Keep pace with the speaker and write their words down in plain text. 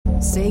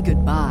Say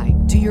goodbye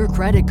to your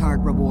credit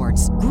card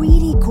rewards.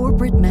 Greedy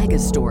corporate mega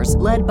stores,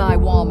 led by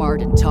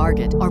Walmart and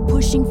Target, are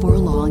pushing for a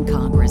law in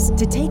Congress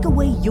to take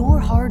away your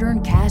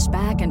hard-earned cash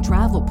back and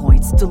travel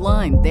points to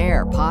line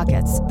their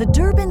pockets. The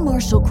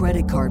Durbin-Marshall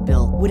credit card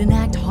bill would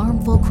enact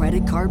harmful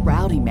credit card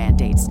routing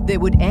mandates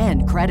that would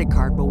end credit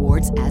card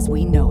rewards as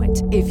we know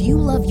it. If you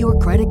love your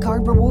credit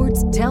card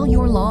rewards, tell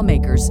your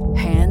lawmakers,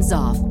 hands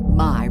off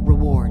my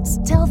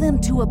rewards. Tell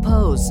them to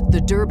oppose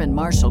the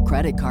Durbin-Marshall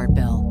credit card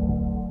bill.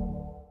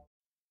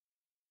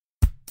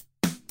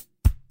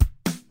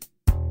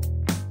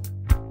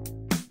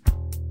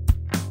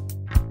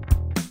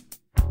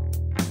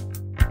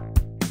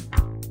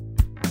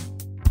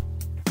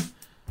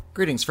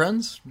 Greetings,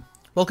 friends.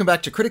 Welcome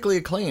back to Critically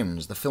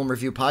Acclaimed, the film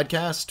review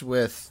podcast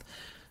with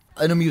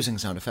an amusing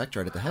sound effect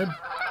right at the head.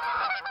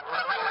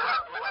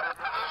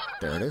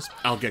 There it is.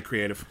 I'll get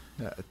creative.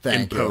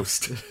 Thank in you.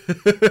 post.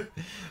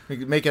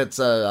 Make it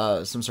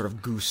some sort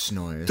of goose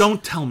noise.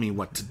 Don't tell me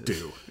what to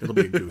do. It'll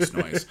be a goose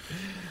noise.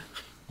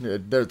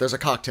 There's a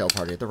cocktail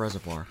party at the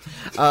reservoir.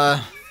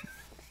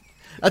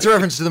 That's a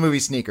reference to the movie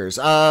Sneakers.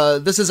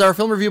 This is our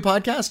film review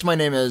podcast. My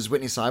name is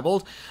Whitney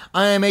Seibold.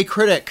 I am a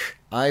critic.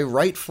 I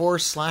write for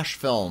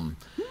 /film.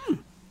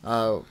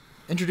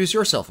 Introduce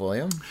yourself,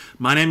 William.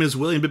 My name is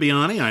William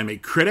Bibbiani. I'm a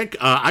critic.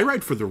 I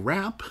write for The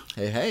Wrap.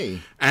 Hey.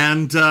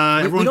 And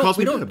everyone calls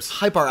me We don't Bibbs.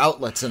 hype our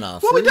outlets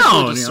enough. Well, we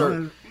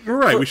don't. You're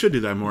right. We should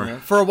do that more.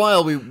 For a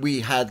while,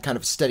 we had kind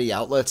of steady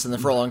outlets, and then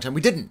for a long time,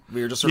 we didn't.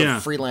 We were just sort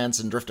of freelance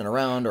and drifting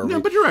around. Or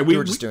but you're right. We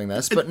were just doing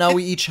this. But now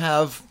we each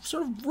have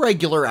sort of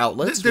regular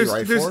outlets we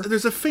write for.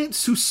 There's a faint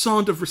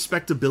soupçon of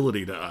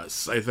respectability to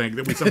us, I think,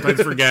 that we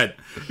sometimes forget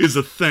is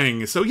a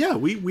thing. So, yeah,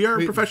 we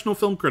are professional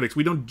film critics.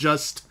 We don't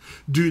just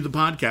do the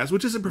podcast,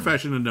 which is a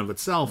profession in and of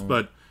itself,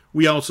 but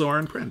we also are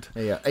in print.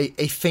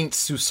 A faint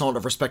soupçon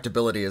of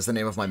respectability is the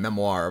name of my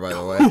memoir, by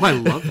the way. Oh, I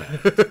love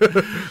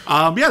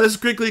that. This is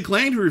Critically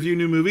Acclaimed. We review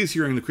new movies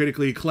here on the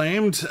Critically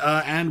Acclaimed.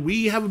 And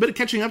we have a bit of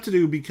catching up to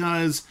do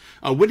because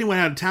Whitney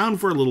went out of town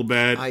for a little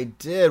bit. I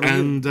did.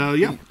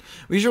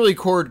 We usually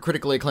record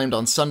Critically Acclaimed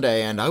on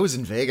Sunday, and I was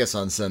in Vegas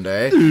on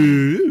Sunday.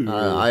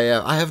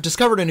 I have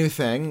discovered a new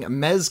thing.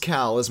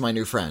 Mezcal is my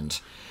new friend.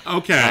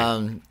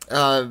 Okay.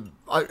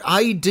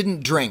 I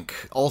didn't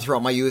drink all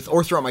throughout my youth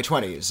or throughout my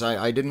 20s.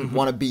 I didn't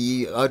want to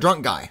be a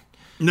drunk guy.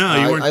 No,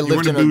 you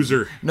weren't a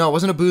boozer. No, I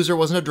wasn't a boozer,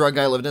 wasn't a drug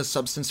guy. I lived in a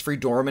substance-free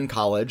dorm in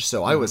college,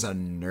 so I was a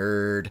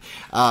nerd.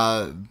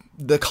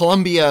 The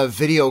Columbia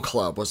Video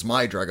Club was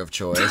my drug of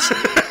choice.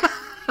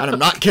 And I'm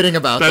not kidding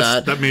about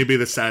that. That may be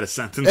the saddest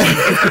sentence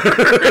I've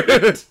ever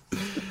heard.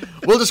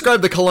 We'll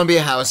describe the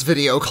Columbia House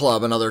Video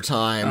Club another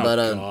time.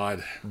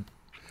 God.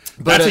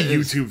 That's a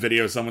YouTube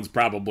video someone's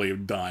probably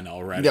done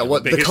already. Yeah,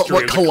 what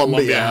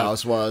Columbia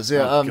House was.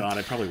 Yeah. Oh, God,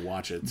 I'd probably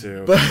watch it,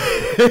 too.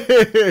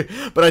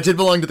 But I did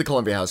belong to the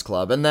Columbia House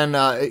Club. And then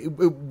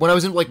when I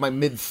was in, my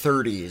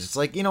mid-30s, it's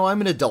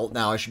I'm an adult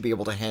now. I should be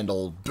able to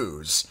handle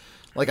booze.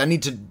 I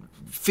need to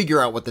figure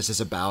out what this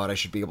is about. I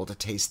should be able to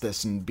taste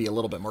this and be a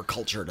little bit more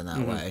cultured in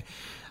that way.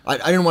 I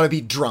didn't want to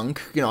be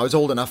drunk. I was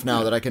old enough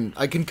now that I can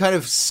kind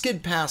of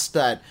skid past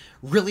that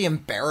really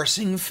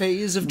embarrassing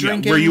phase of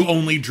drinking. Where you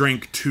only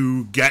drink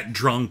to get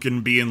drunk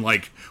and be in,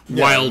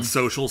 wild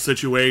social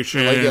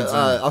situations.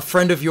 A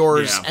friend of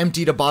yours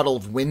emptied a bottle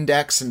of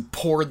Windex and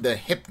poured the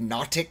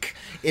Hypnotic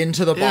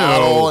into the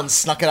bottle and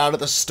snuck it out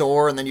of the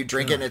store, and then you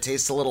drink it and it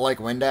tastes a little like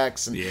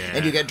Windex, and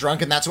you get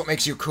drunk, and that's what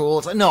makes you cool.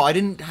 It's no, I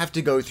didn't have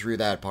to go through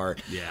that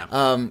part.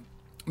 Yeah.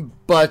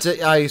 But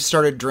I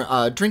started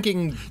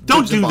drinking.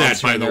 Don't do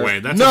that, by the way.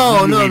 That's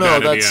no.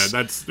 Bad idea.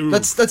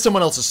 That's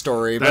someone else's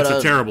story. That's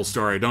a terrible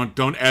story.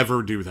 Don't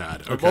ever do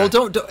that. Okay. Well,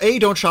 don't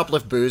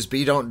shoplift booze.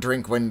 B, don't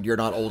drink when you're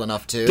not old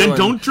enough to. Then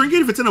don't drink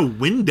it if it's in a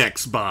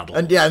Windex bottle.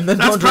 And then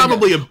that's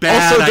probably a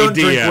bad idea. Also, don't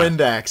drink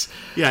Windex.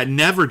 Yeah,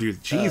 never do.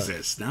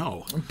 Jesus,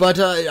 no. But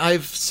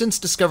I've since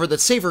discovered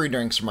that savory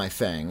drinks are my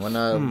thing. When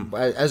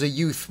as a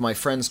youth, my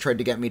friends tried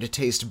to get me to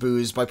taste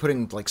booze by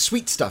putting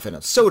sweet stuff in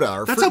it, soda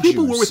or. That's how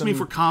people were with me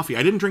for coffee.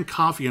 I didn't drink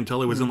coffee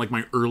until I was in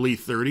my early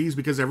 30s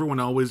because everyone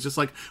always just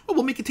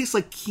we'll make it taste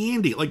like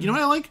candy. You know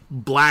what I like?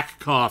 Black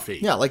coffee.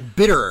 Yeah,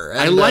 bitter. And,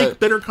 I like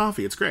bitter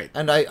coffee. It's great.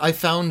 And I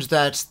found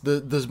that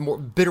the more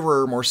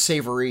bitterer, more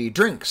savory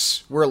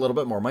drinks were a little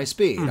bit more my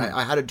speed.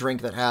 I had a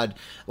drink that had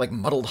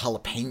muddled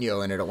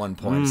jalapeno in it at one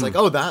point. It's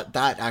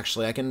that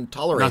actually I can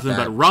tolerate. Nothing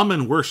but rum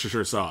and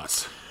Worcestershire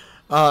sauce.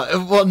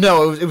 Well,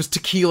 no, it was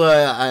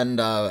tequila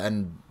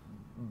and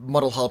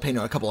muddled jalapeno and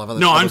a couple of other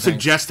things. No, I'm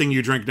suggesting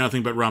you drink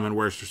nothing but rum and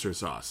Worcestershire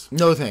sauce.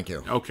 No, thank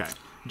you. Okay.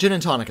 Gin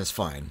and tonic is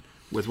fine.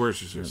 With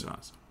Worcestershire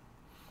sauce.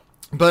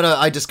 But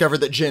I discovered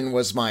that gin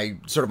was my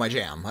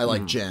jam. I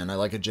like gin. I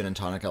like a gin and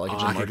tonic. I like a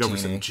gin martini. I could go for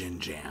some gin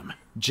jam.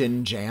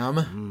 Gin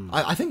jam?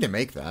 I think they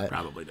make that.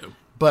 Probably do.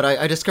 But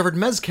I discovered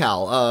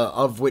mezcal,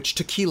 of which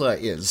tequila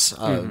is.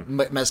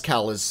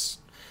 Mezcal is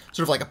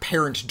sort of like a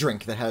parent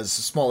drink that has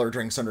smaller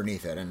drinks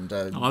underneath it. And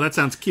Oh, that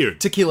sounds cute.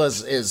 tequila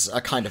is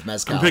a kind of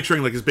mezcal. I'm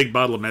picturing like this big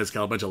bottle of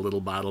mezcal, a bunch of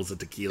little bottles of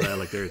tequila,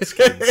 like they're its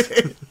kids.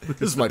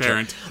 This is my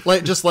parent. drink.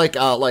 Like just like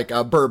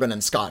bourbon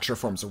and scotch are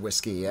forms of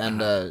whiskey,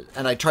 and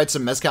I tried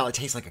some mezcal. It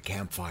tastes like a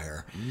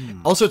campfire.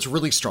 Also, it's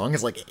really strong.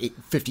 It's like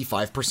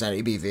 55%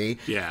 ABV.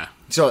 Yeah.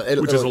 So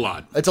which is a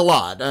lot. It's a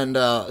lot, and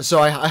so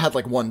I had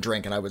like one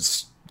drink, and I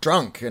was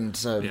drunk and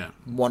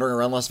wandering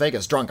around Las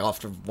Vegas drunk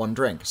off of one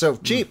drink. So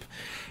cheap.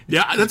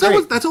 Yeah, that's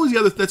always the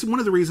other. That's one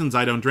of the reasons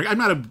I don't drink. I'm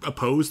not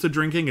opposed to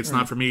drinking. It's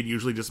not for me. It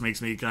usually just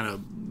makes me kind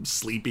of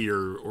sleepy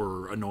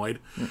or annoyed.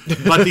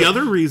 But the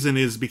other reason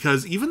is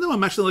because even though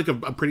I'm actually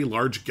like a pretty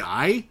large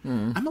guy,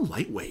 I'm a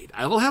lightweight.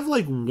 I'll have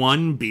like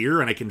one beer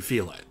and I can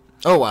feel it.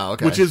 Oh wow,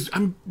 okay. Which is,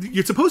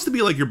 you're supposed to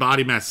be like your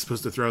body mass is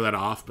supposed to throw that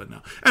off, but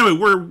no. Anyway,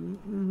 we're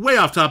way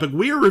off topic.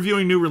 We are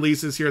reviewing new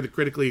releases here at the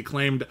Critically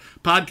Acclaimed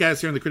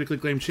podcast here on the Critically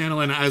Acclaimed channel,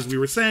 and as we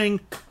were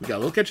saying, we got a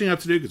little catching up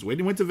to do because Wade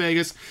went to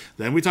Vegas,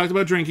 then we talked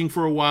about drinking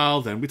for a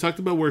while, then we talked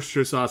about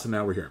Worcestershire sauce, and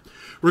now we're here.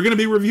 We're going to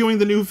be reviewing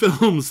the new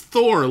films,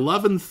 Thor,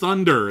 Love and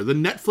Thunder, the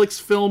Netflix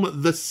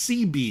film The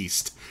Sea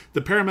Beast,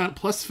 the Paramount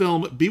Plus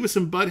film Beavis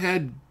and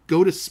Butthead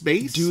Go to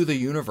Space? Do the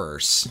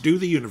Universe. Do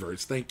the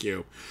Universe, thank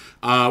you.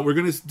 We're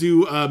going to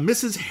do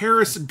Mrs.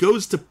 Harris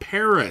Goes to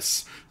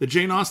Paris, the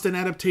Jane Austen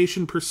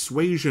adaptation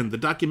Persuasion, the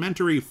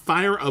documentary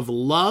Fire of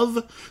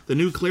Love, the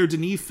new Claire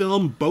Denis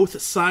film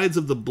Both Sides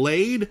of the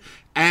Blade,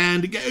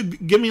 and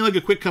give me like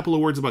a quick couple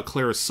of words about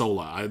Clara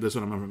Sola. That's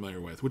what I'm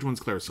familiar with. Which one's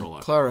Clara Sola?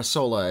 Clara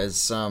Sola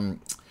is...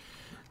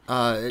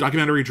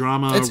 documentary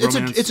drama,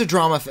 romance? It's a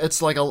drama.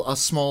 It's like a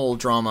small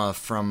drama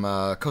from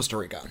Costa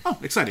Rica. Oh,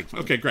 exciting.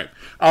 Okay, great.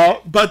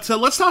 But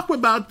let's talk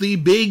about the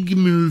big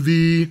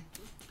movie.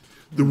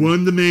 The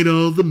one that made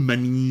all the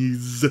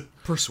monies.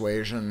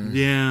 Persuasion.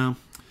 Yeah.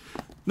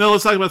 No,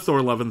 let's talk about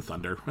Thor, Love and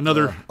Thunder.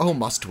 Another... Oh,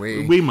 must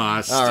we? We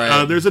must. All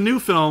right. There's a new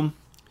film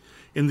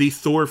in the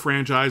Thor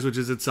franchise, which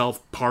is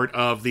itself part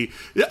of the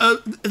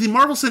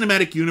Marvel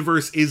Cinematic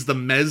Universe is the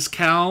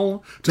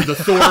mezcal to the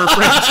Thor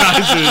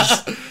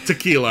franchise's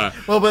tequila.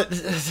 Well, but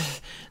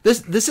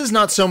this is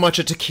not so much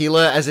a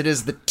tequila as it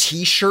is the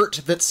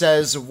T-shirt that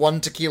says 1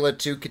 tequila,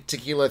 2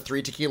 tequila,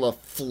 3 tequila,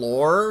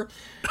 floor.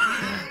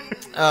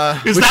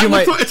 Is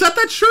that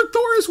that shirt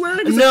Thor is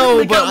wearing?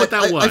 No, but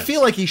I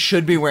feel like he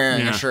should be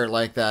wearing a shirt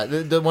like that.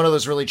 One of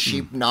those really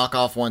cheap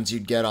knockoff ones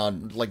you'd get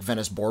on like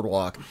Venice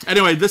Boardwalk.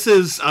 Anyway, this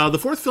is the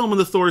fourth film in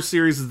the Thor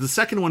series. Is the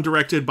second one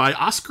directed by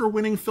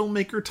Oscar-winning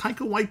filmmaker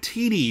Taika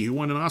Waititi, who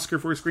won an Oscar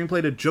for his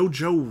screenplay to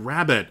Jojo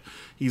Rabbit.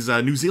 He's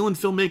a New Zealand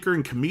filmmaker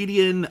and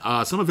comedian.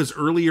 Some of his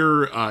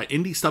earlier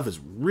indie stuff is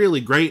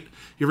really great.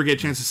 If you ever get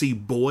a chance to see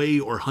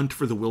Boy or Hunt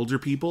for the Wilder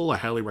People, I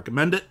highly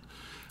recommend it.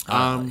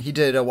 He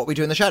did What We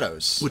Do in the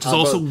Shadows, which is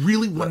also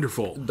really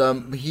wonderful.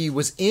 He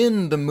was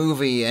in the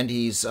movie, and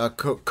he's a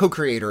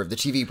co-creator of the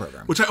TV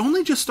program, which I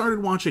only just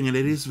started watching, and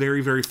it is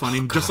very, very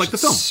funny, just like the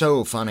film.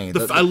 So funny.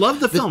 I love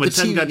the film. I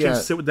hadn't got a chance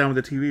to sit down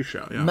with the TV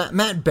show. Yeah.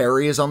 Matt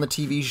Berry is on the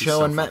TV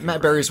show, and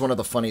Matt Berry is one of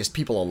the funniest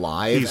people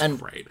alive. He's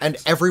great. And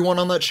everyone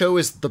on that show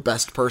is the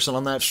best person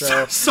on that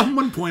show.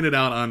 Someone pointed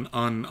out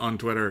on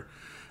Twitter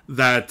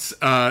that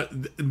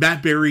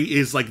Matt Berry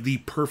is like the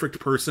perfect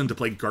person to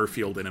play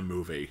Garfield in a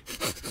movie.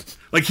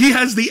 Like, he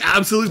has the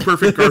absolute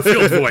perfect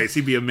Garfield voice.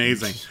 He'd be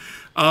amazing.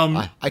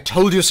 I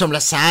told you some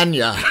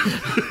lasagna.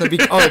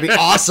 That'd be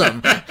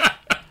awesome.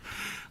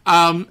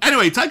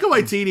 Anyway, Taika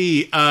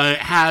Waititi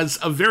has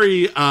a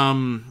very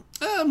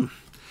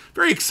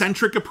very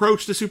eccentric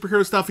approach to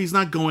superhero stuff. He's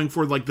not going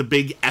for like the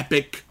big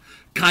epic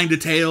kind of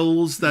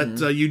tales that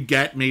you'd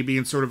get maybe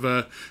in sort of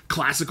a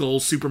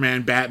classical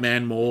Superman,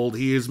 Batman mold.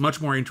 He is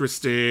much more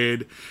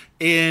interested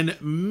in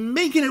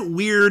making it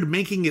weird,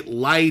 making it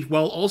light,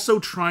 while also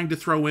trying to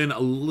throw in a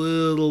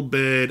little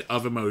bit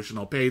of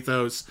emotional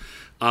pathos.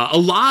 A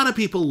lot of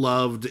people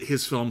loved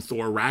his film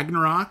Thor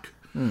Ragnarok.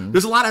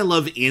 There's a lot I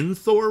love in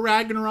Thor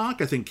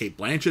Ragnarok. I think Cate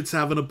Blanchett's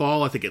having a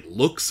ball. I think it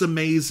looks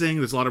amazing.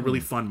 There's a lot of really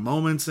fun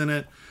moments in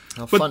it.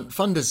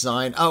 Fun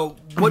design.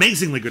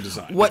 Amazingly good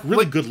design.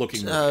 Really good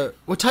looking movie.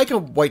 What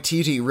Taika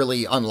Waititi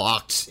really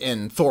unlocked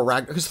in Thor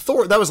Ragnarok, because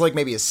Thor, that was like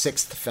maybe his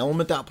 6th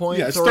film at that point.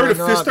 Yeah, his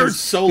third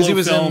solo he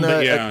was film.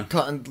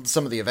 in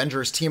some of the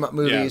Avengers team-up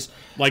movies.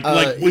 Yeah. Like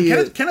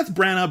when Kenneth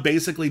Branagh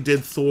basically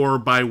did Thor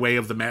by way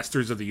of the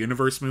Masters of the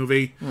Universe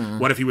movie.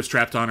 What if he was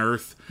trapped on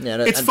Earth?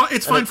 Yeah, it's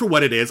fine for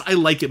what it is. I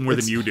like it more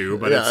than you do,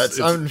 but it's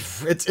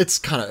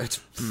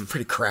a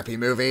pretty crappy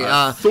movie.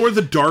 Thor: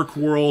 The Dark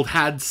World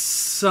had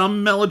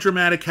some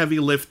melodramatic heavy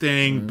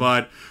lifting,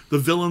 but the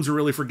villains are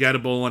really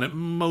forgettable, and it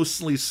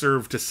mostly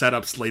served to set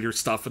up later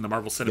stuff in the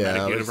Marvel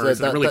Cinematic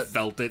Universe. I really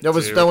felt it.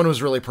 That one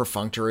was really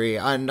perfunctory,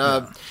 and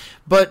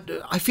but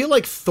I feel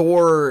like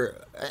Thor.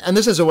 And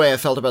this is the way I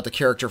felt about the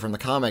character from the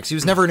comics. He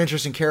was never an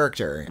interesting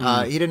character.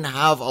 He didn't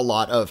have a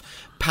lot of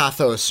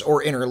pathos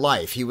or inner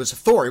life. He was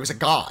Thor. He was a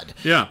god.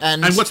 Yeah.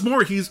 And what's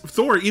more, he's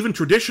Thor, even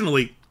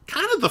traditionally,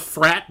 kind of the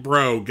frat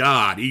bro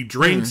god. He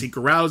drinks, he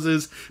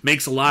carouses,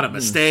 makes a lot of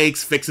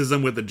mistakes, fixes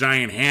them with a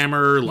giant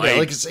hammer.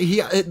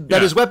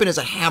 His weapon is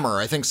a hammer,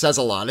 I think says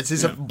a lot.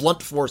 He's a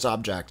blunt force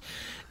object.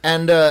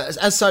 And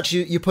as such,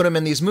 you put him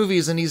in these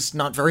movies, and he's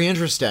not very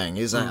interesting.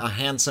 He's a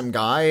handsome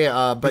guy,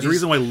 but there's a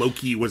reason why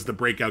Loki was the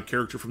breakout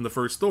character from the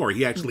first Thor.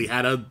 He actually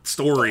had a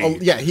story.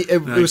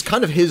 It was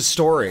kind of his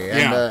story,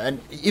 and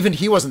even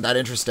he wasn't that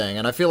interesting.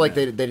 And I feel like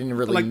they didn't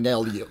really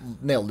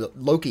nail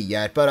Loki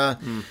yet, but.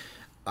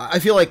 I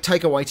feel like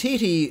Taika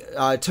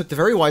Waititi took the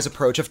very wise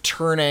approach of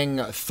turning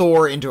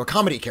Thor into a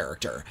comedy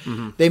character.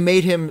 They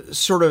made him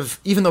sort of,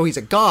 even though he's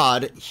a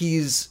god,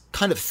 he's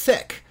kind of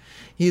thick.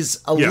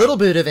 He's a little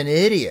bit of an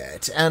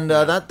idiot, and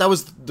that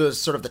was the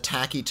sort of the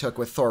tack he took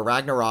with Thor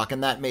Ragnarok,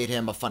 and that made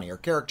him a funnier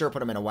character,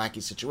 put him in a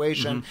wacky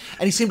situation,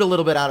 and he seemed a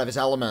little bit out of his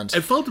element.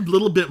 It felt a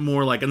little bit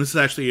more like, and this is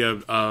actually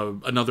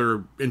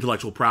another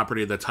intellectual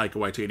property that Taika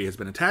Waititi has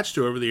been attached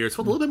to over the years, it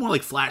felt a little bit more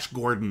like Flash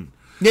Gordon.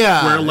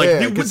 Yeah,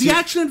 where the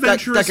action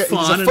adventure is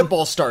fun. He's a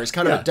football star. He's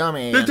kind of a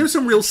dummy. There's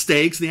some real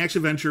stakes. The action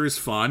adventure is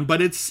fun,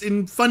 but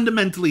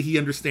fundamentally he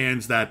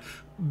understands that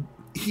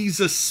he's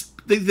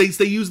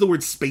they use the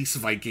word space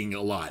Viking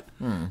a lot.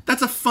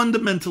 That's a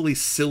fundamentally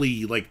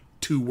silly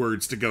two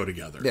words to go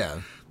together.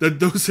 Yeah,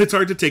 it's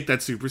hard to take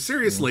that super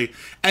seriously.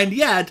 And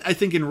yet, I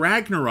think in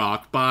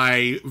Ragnarok,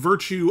 by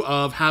virtue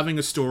of having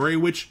a story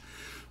which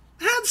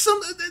had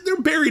they're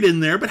buried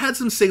in there, but had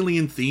some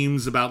salient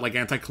themes about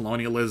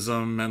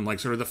anti-colonialism and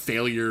sort of the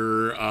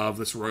failure of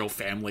this royal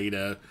family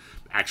to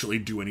actually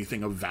do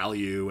anything of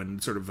value,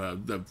 and sort of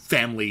the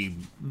family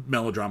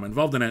melodrama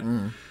involved in it.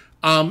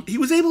 He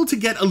was able to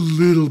get a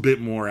little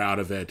bit more out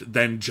of it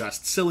than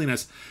just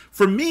silliness.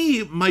 For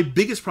me, my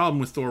biggest problem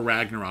with Thor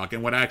Ragnarok,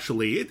 and what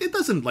actually, it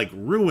doesn't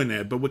ruin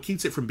it, but what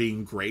keeps it from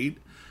being great,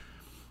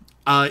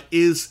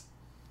 is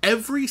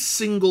every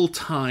single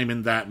time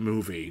in that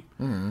movie,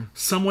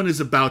 someone is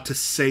about to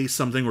say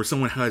something, or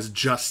someone has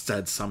just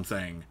said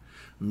something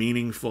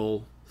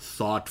meaningful,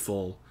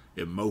 thoughtful,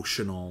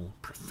 emotional,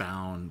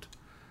 profound,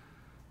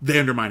 they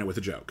undermine it with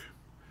a joke.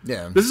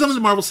 Yeah, this is something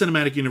the Marvel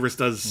Cinematic Universe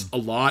does a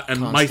lot,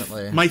 and my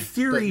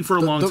theory for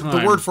a long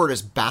time. The word for it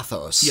is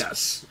bathos.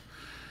 Yes,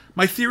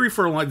 my theory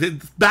for a long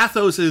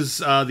bathos is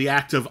the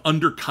act of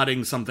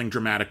undercutting something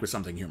dramatic with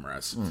something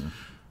humorous.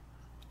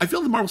 I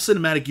feel the Marvel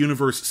Cinematic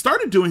Universe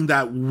started doing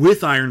that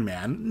with Iron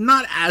Man,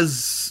 not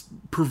as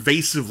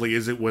pervasively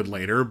as it would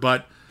later,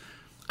 but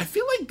I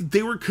feel like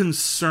they were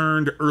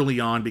concerned early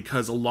on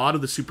because a lot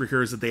of the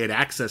superheroes that they had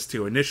access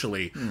to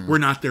initially were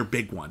not their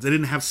big ones. They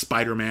didn't have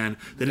Spider-Man,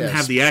 they didn't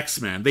have the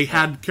X-Men. They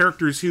had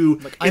characters who,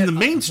 in the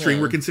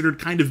mainstream, were considered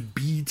kind of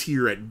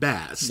B-tier at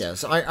best.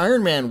 Yes,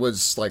 Iron Man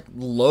was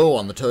low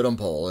on the totem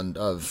pole and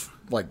of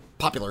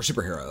popular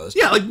superheroes.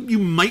 Yeah, you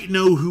might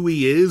know who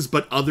he is,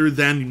 but other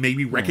than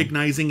maybe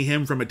recognizing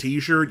him from a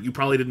t-shirt, you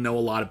probably didn't know a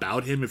lot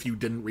about him if you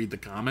didn't read the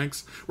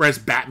comics. Whereas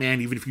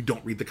Batman, even if you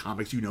don't read the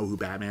comics, you know who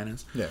Batman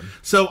is. Yeah.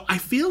 So I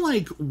feel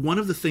like one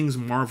of the things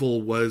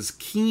Marvel was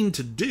keen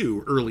to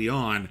do early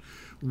on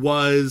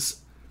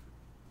was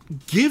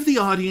give the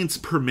audience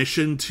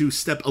permission to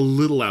step a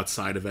little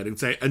outside of it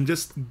and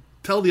just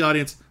tell the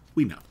audience,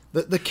 we know.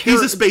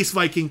 He's a space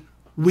Viking.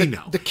 We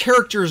know. The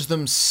characters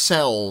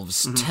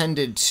themselves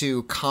tended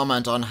to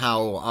comment on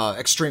how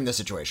extreme the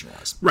situation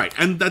was. Right,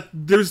 and that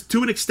there's,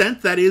 to an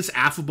extent, that is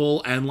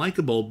affable and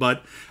likable,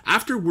 but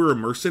after we're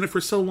immersed in it for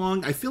so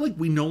long, I feel like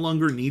we no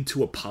longer need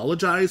to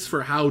apologize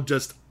for how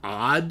just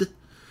odd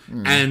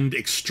and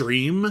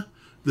extreme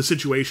the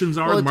situations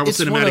are in the Marvel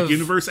Cinematic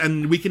Universe,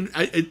 and we can,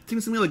 it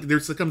seems to me like there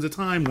comes a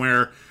time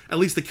where at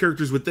least the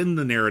characters within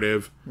the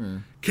narrative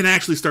can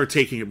actually start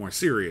taking it more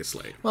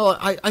seriously. Well,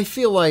 I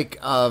feel like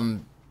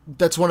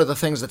that's one of the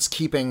things that's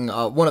keeping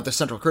one of the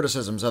central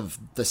criticisms of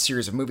the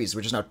series of movies,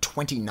 which is now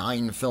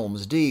 29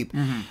 films deep,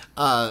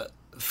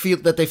 feel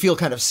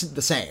kind of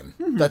the same.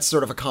 That's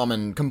sort of a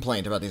common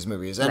complaint about these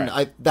movies, and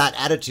that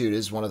attitude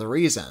is one of the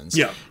reasons.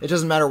 Yeah, it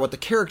doesn't matter what the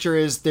character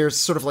is. There's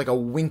sort of a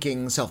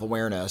winking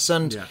self-awareness,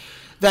 and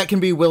that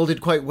can be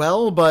wielded quite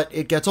well, but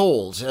it gets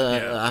old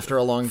after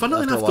a long.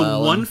 Funnily enough, the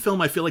one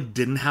film I feel like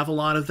didn't have a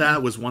lot of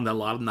that was one that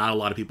not a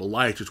lot of people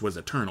liked, which was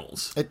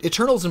Eternals.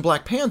 Eternals and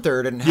Black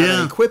Panther didn't have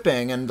any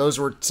quipping, and those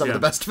were some of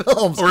the best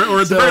films. Or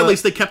at the very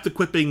least, they kept the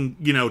quipping,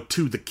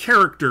 to the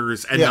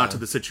characters and not to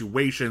the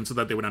situation, so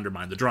that they would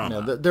undermine the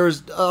drama.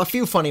 There's a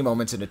few funny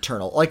moments in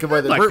Eternal, like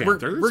we're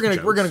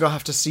gonna go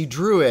have to see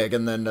Druig,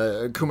 and then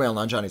Kumail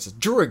Nanjiani says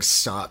Druig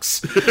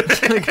sucks.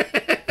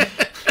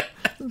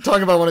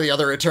 Talking about one of the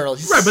other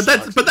Eternals, right?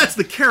 But that's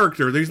the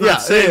character. There's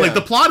not saying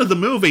the plot of the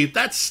movie.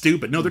 That's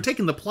stupid. No, they're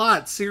taking the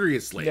plot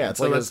seriously. Yeah, it's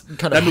this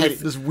kind of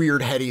this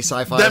weird heady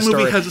sci-fi. That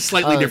movie has a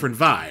slightly different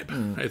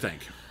vibe, I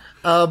think.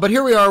 But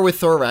here we are with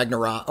Thor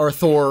Ragnarok, or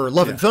Thor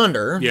Love and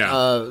Thunder,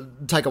 Yeah.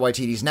 Taika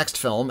Waititi's next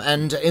film.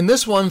 And in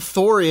this one,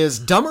 Thor is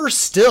dumber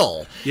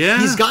still. Yeah.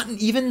 He's gotten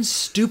even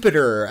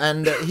stupider.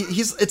 And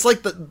it's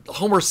like the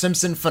Homer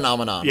Simpson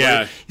phenomenon. Yeah.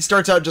 Where he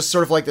starts out just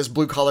sort of like this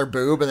blue-collar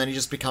boob, and then he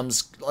just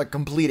becomes a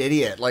complete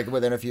idiot, like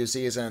within a few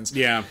seasons.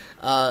 Yeah.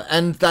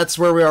 And that's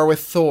where we are with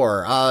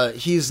Thor.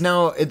 He's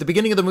now, at the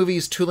beginning of the movie,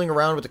 he's tooling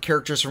around with the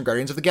characters from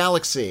Guardians of the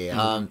Galaxy,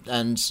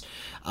 and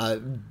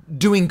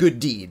doing good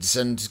deeds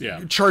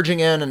and charging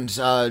in, and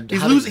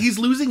he's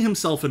losing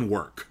himself in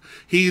work.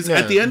 He's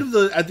at the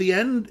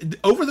end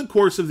over the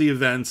course of the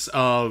events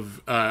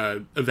of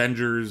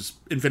Avengers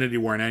Infinity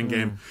War and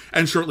Endgame,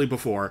 and shortly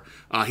before,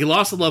 he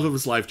lost the love of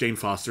his life, Jane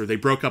Foster. They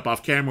broke up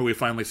off camera. We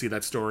finally see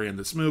that story in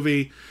this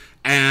movie,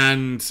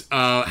 and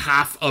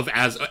half of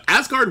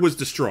Asgard was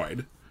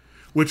destroyed,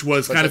 which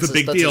was kind of a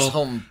big deal. His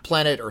home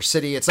planet or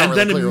city. It's not and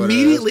really then clear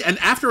immediately, what it is. and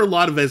after a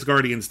lot of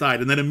Asgardians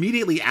died, and then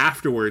immediately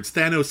afterwards,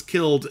 Thanos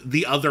killed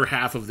the other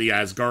half of the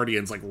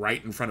Asgardians, like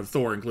right in front of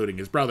Thor, including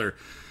his brother.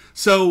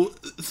 So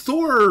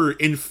Thor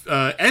in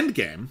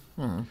Endgame,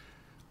 I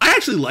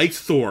actually liked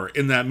Thor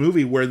in that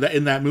movie.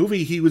 In that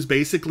movie,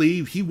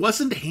 he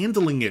wasn't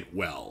handling it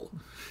well.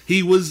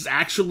 He was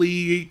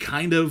actually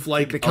kind of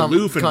like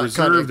aloof and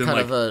reserved, kind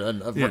of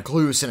a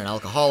recluse and an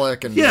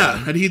alcoholic, and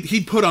and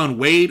he'd put on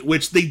weight,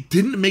 which they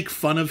didn't make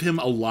fun of him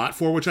a lot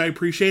for, which I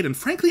appreciate. And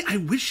frankly, I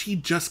wish he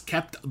just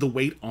kept the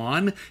weight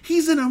on.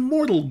 He's an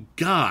immortal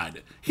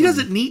god. He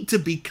doesn't need to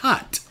be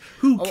cut.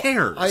 Who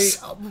cares?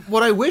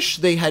 What I wish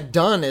they had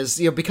done is,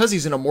 because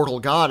he's an immortal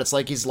god, it's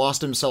like he's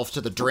lost himself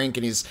to the drink,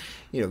 and he's,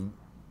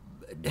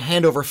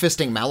 hand over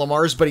fisting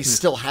Malamars, but he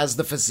still has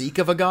the physique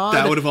of a god.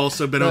 That would have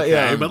also been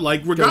okay. But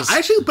like, here's the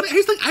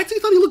thing, I actually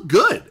thought he looked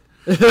good.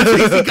 He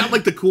got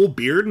like the cool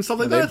beard and stuff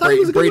like that. I thought he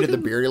was braided the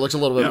beard. He looks a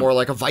little bit more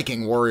like a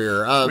Viking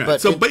warrior.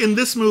 But in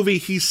this movie,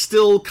 he's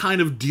still kind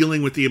of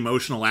dealing with the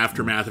emotional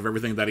aftermath of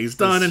everything that he's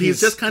done, and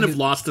he's just kind of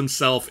lost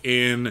himself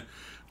in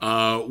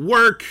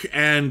work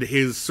and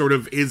his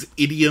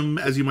idiom,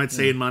 as you might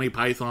say in Monty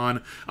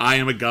Python. I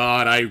am a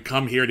god, I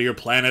come here to your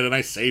planet and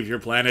I save your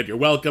planet, you're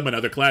welcome,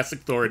 another classic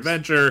Thor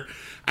adventure.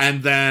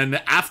 And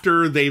then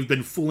after they've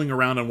been fooling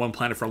around on one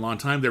planet for a long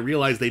time, they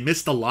realize they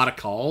missed a lot of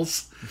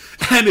calls.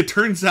 And it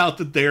turns out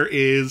that there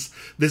is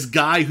this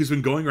guy who's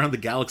been going around the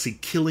galaxy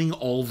killing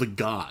all the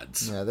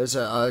gods. Yeah, there's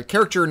a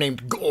character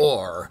named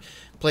Gore,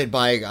 played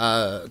by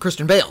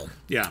Christian Bale.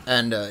 Yeah.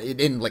 And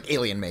in like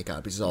alien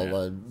makeup. He's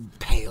all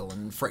pale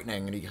and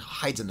frightening, and he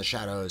hides in the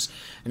shadows.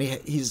 And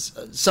he's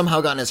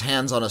somehow gotten his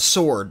hands on a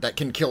sword that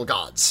can kill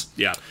gods.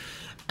 Yeah.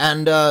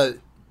 And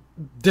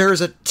there's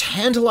a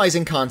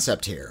tantalizing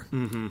concept here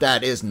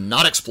that is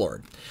not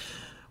explored,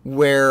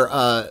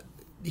 where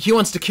he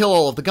wants to kill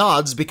all of the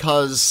gods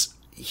because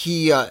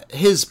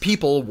his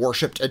people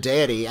worshipped a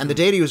deity, and the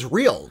deity was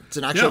real. It's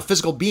an actual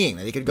physical being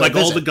that he could go like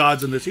visit. all the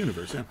gods in this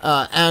universe.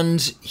 Yeah.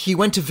 And he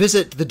went to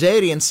visit the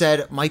deity and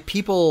said, "My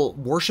people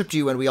worshipped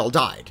you, and we all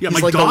died." Yeah,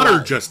 he's my like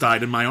daughter just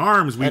died in my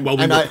arms while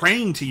we were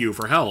praying to you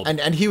for help.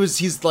 And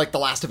he's like the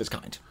last of his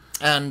kind.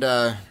 And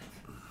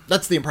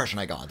that's the impression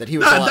I got, that he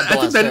was the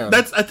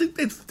last. I think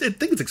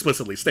it's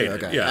explicitly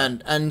stated. Okay. Yeah.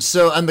 And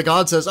the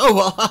god says, "Oh,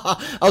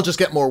 well, I'll just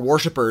get more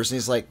worshippers." And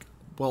he's like,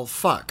 "Well,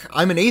 fuck,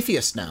 I'm an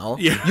atheist now.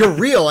 Yeah. You're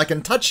real, I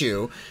can touch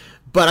you,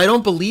 but I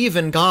don't believe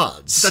in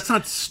gods." That's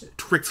not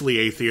strictly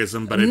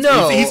atheism, but it's...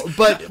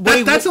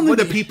 That's something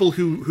that people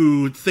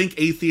who think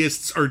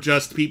atheists are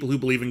just people who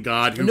believe in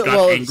God who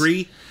got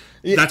angry.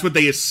 That's what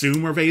they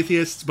assume of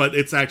atheists, but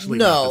it's actually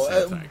not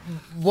the same thing.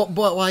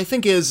 What I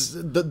think is,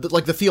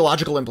 the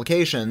theological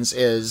implications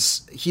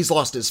is he's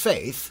lost his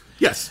faith.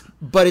 Yes.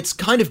 But it's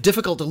kind of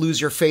difficult to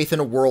lose your faith in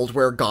a world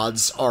where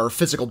gods are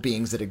physical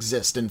beings that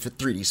exist in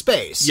 3D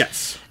space.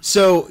 Yes.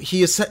 So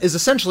he is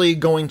essentially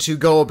going to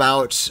go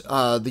about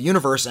the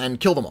universe and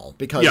kill them all,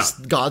 because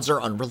gods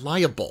are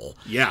unreliable.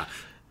 Yeah.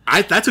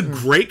 That's a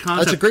great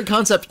concept. That's a great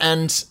concept,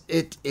 and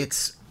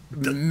it's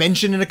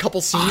mentioned in a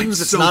couple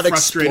scenes. It's so not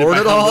explored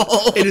at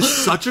all. It is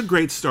such a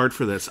great start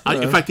for this.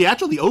 In fact,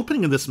 the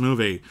opening of this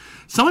movie,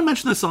 someone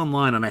mentioned this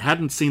online, and I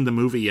hadn't seen the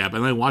movie yet, but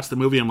then I watched the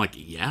movie, and I'm like,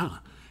 yeah.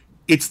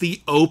 It's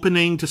the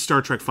opening to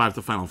Star Trek V: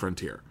 The Final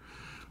Frontier.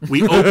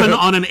 We open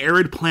on an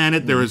arid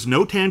planet. There is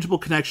no tangible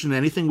connection to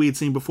anything we had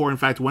seen before. In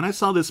fact, when I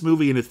saw this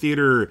movie in a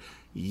theater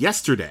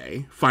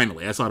yesterday,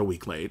 finally, I saw it a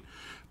week late,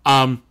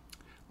 I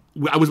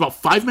was about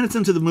 5 minutes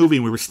into the movie,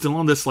 and we were still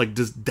on this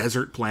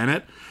desert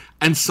planet,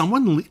 and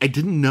someone I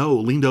didn't know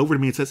leaned over to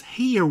me and says,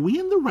 "Hey, are we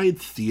in the right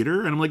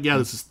theater?" And I'm like, "Yeah,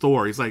 this is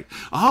Thor." He's like,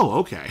 "Oh,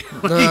 okay."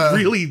 He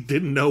really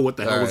didn't know what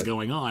the hell was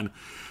going on.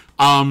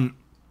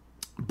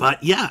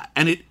 But yeah,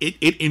 and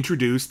it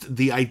introduced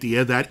the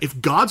idea that if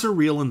gods are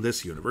real in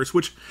this universe,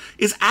 which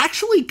is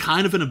actually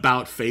kind of an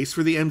about face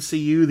for the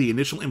MCU, the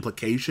initial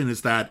implication is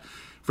that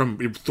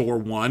from Thor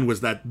 1 was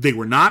that they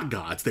were not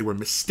gods, they were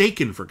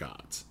mistaken for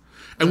gods.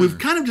 And we've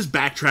kind of just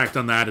backtracked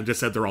on that and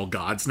just said they're all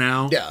gods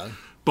now. Yeah.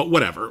 But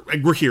whatever,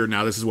 we're here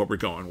now. This is what we're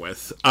going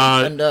with.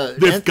 I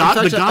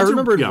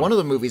remember in one of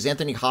the movies,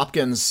 Anthony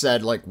Hopkins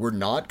said, "We're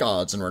not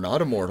gods and we're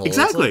not immortal."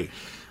 Exactly.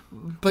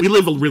 But we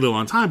live a really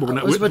long time, but we're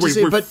not.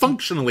 We're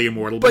functionally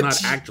immortal, but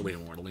not actually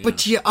immortal.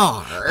 But you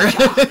are.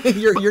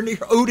 you're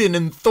Odin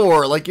and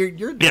Thor. Like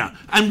you're. Yeah,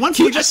 and once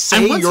you just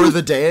say you're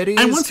the deities.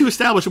 And once you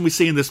establish, and we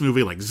see in this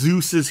movie, like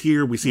Zeus is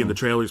here. We see in the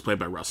trailers played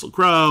by Russell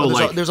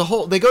Crowe. There's a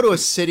whole. They go to a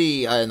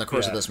city in the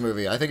course of this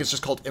movie. I think it's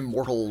just called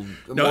Immortal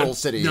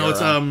City. No,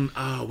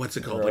 it's what's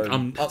it called?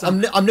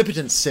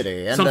 Omnipotent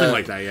City. And, something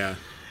like that. Yeah.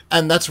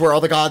 And that's where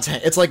all the gods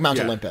it's like Mount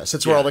Olympus.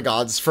 It's where all the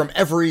gods from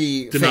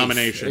every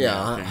denomination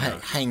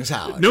faith, hangs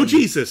out. No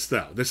Jesus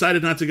though.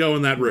 Decided not to go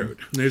in that route.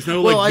 There's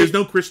no there's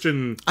no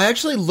Christian. I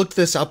actually looked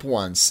this up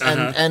once,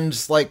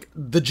 and like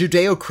the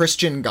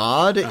Judeo-Christian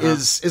God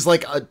is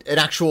like an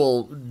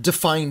actual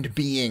defined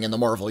being in the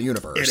Marvel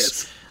universe. It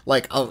is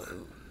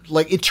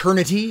like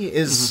eternity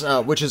is,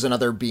 which is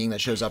another being that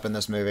shows up in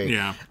this movie.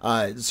 Yeah.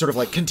 Sort of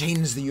like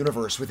contains the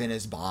universe within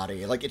his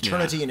body. Like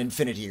eternity and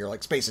infinity are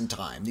like space and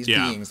time. These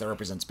beings that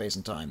represent space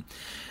and time.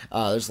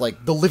 There's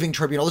like the Living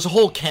Tribunal. There's a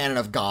whole canon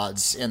of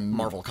gods in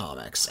Marvel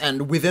Comics,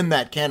 and within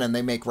that canon,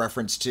 they make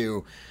reference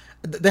to.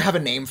 They have a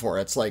name for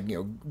it. It's like,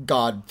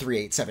 God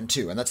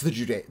 3872, and that's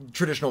the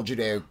traditional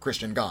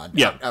Judeo-Christian God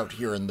out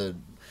here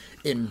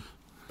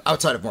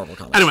outside of Marvel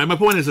Comics. Anyway, my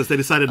point is this: they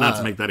decided not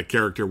to make that a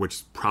character, which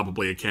is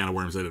probably a can of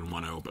worms they didn't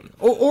want to open.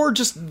 Or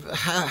just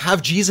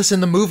have Jesus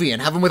in the movie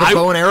and have him with a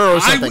bow and arrow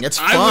or something. It's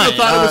fine. I would have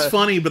thought it was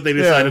funny, but they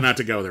decided not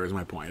to go there. Is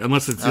my point.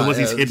 Unless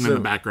he's hidden in the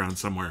background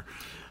somewhere.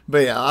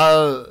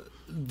 But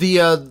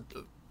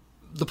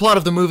the plot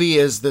of the movie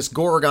is this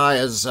Gore guy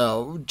is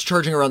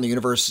charging around the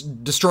universe,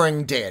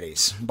 destroying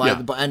deities.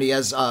 And he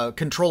has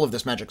control of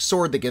this magic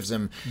sword that gives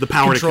him the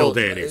power to kill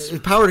deities.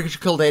 Power to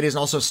kill deities and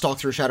also stalk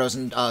through shadows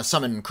and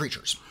summon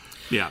creatures.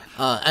 Yeah.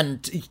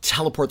 And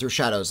teleport through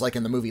shadows, like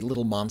in the movie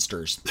Little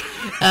Monsters.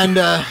 And...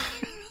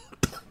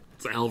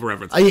 It's a hell of a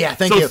reference. Yeah,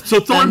 thank you.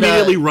 So Thor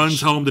immediately runs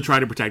home to try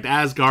to protect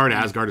Asgard.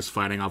 Asgard is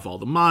fighting off all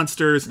the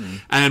monsters.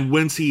 And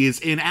once he is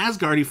in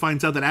Asgard, he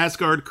finds out that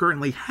Asgard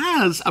currently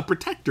has a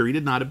protector. He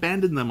did not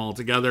abandon them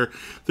altogether.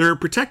 Their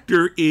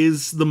protector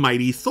is the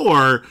mighty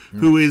Thor,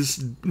 who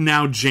is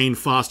now Jane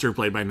Foster,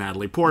 played by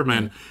Natalie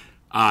Portman.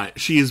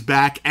 She is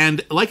back.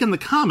 And like in the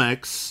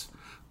comics,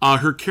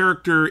 her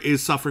character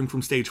is suffering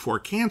from stage 4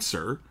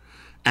 cancer.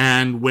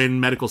 And when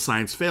medical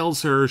science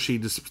fails her, she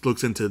just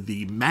looks into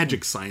the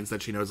magic science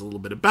that she knows a little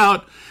bit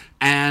about.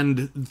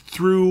 And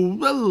through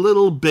a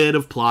little bit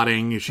of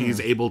plotting, she's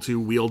able to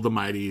wield the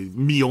mighty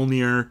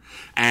Mjolnir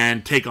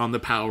and take on the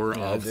power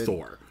of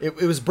Thor. It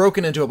was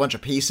broken into a bunch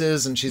of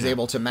pieces, and she's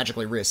able to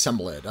magically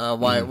reassemble it.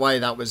 Why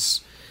that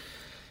was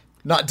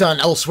not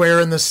done elsewhere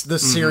in this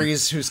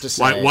series, who's to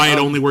say? Why it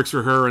only works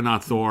for her and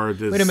not Thor.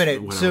 Wait a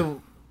minute. Whatever.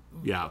 So,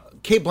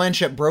 Kate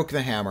Blanchett broke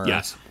the hammer.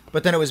 Yes.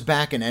 But then it was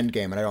back in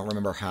Endgame, and I don't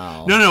remember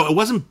how. No, it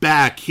wasn't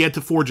back. He had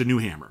to forge a new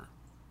hammer.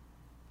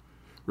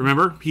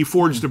 Remember? He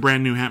forged a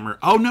brand new hammer.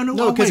 Oh,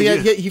 no. because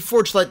he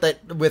forged like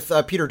that with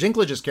Peter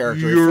Dinklage's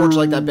character. He forged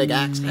like that big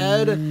axe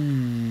head.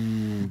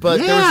 But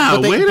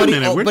wait a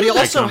minute. But he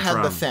also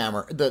had the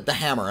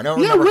hammer. I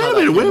don't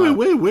remember.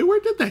 Wait. Where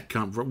did that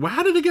come from?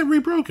 How did it get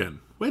rebroken?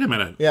 Wait a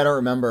minute. Yeah, I don't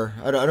remember.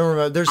 I don't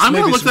remember. I'm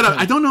going to look that up.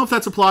 I don't know if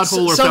that's a plot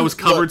hole or if that was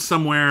covered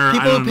somewhere.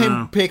 People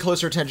who pay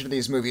closer attention to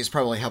these movies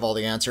probably have all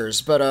the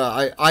answers, but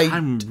I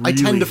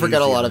tend to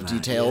forget a lot of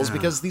details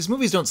because these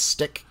movies don't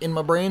stick in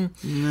my brain.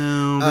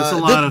 No, there's a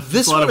lot of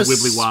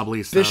wibbly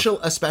wobbly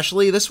stuff.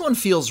 Especially this one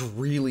feels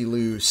really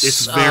loose.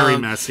 It's very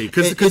messy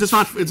because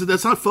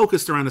it's not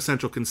focused around a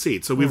central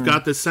conceit. So we've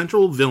got this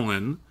central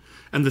villain,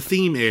 and the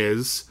theme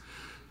is.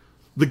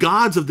 The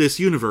gods of this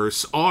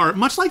universe are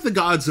much like the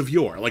gods of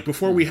yore. Like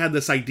before we had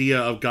this idea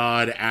of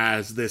God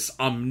as this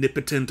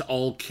omnipotent,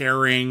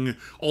 all-caring,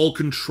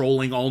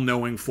 all-controlling,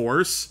 all-knowing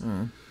force.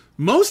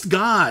 Most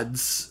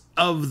gods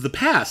of the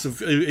past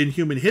in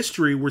human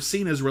history were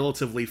seen as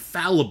relatively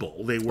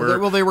fallible. They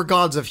were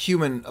gods of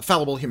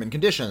fallible human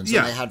conditions.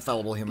 And they had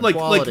fallible human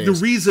qualities. Like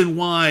the reason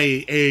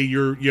why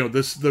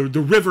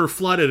the river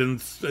flooded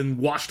and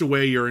washed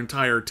away your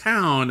entire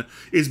town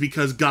is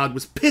because God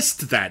was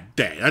pissed that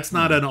day. That's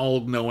not an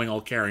all-knowing,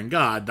 all-caring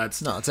God.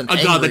 It's a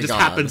God that just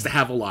happens to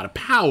have a lot of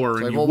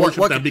power, and you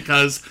worship them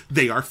because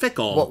they are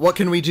fickle. What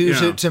can we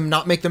do to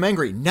not make them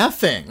angry?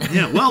 Nothing.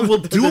 Yeah, well, we'll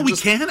do what we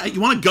can. You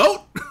want a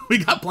goat? We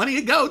got plenty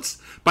of goats.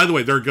 By the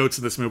way, there are goats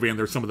in this movie, and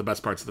they're some of the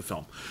best parts of the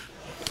film.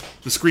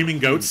 The screaming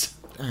goats.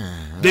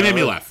 They made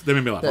me laugh.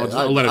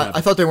 I'll let it happen.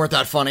 I thought they weren't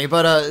that funny,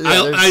 but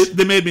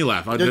they made me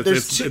laugh.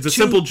 It's a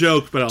simple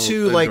joke, but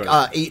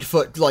I'll 8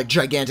 foot,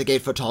 gigantic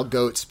 8 foot tall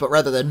goats, but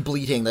rather than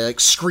bleating, they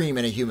scream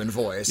in a human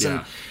voice. Yeah.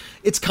 And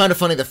it's kind of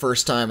funny the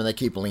first time, and they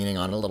keep leaning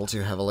on it a little too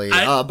heavily.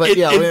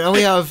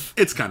 We have.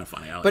 It's kind of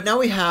funny. But now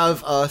we have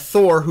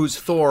Thor, who's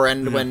Thor,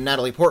 and when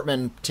Natalie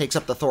Portman takes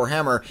up the Thor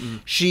hammer,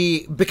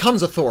 she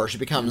becomes a Thor. She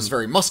becomes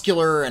very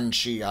muscular, and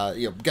she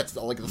gets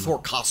the Thor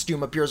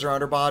costume appears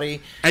around her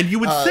body. And you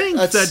would think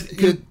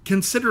that,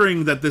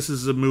 considering that this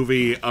is a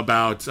movie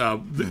about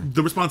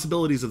the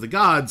responsibilities of the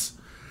gods.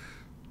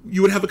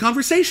 you would have a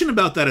conversation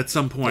about that at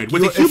some point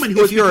with a human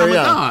who has become a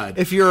god.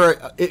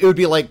 It would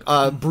be like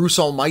Bruce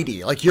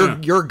Almighty. Like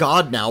you're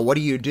God now. What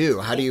do you do?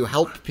 How do you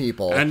help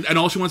people? And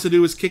all she wants to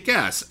do is kick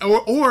ass.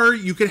 Or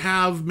you could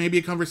have maybe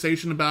a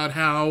conversation about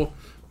how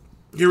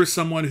here is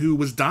someone who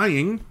was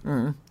dying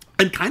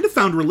and kind of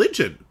found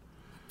religion.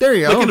 There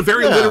you go. Like in a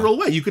very literal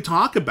way. You could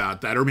talk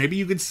about that. Or maybe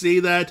you could say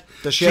that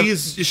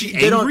is she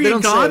angry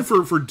at God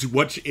for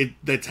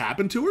that's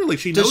happened to her? Like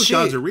she knows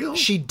gods are real.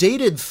 She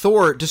dated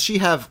Thor. Does she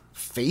have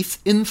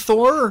faith in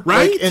Thor?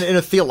 Right? Like, in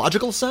a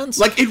theological sense?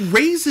 Like, it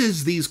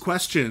raises these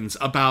questions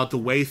about the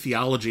way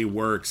theology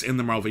works in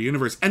the Marvel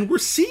Universe. And we're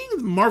seeing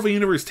the Marvel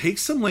Universe take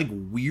some, like,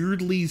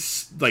 weirdly,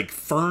 like,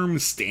 firm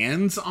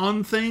stands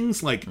on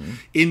things. Like,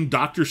 in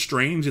Doctor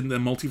Strange in the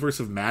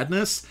Multiverse of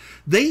Madness,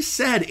 they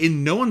said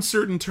in no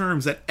uncertain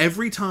terms that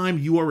every time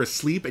you are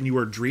asleep and you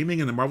are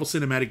dreaming in the Marvel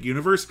Cinematic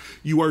Universe,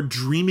 you are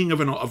dreaming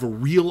of a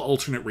real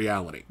alternate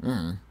reality.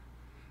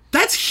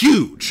 That's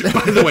huge,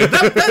 by the way.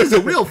 That is a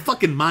real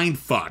fucking mind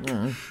fuck.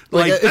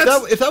 Like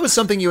if that was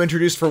something you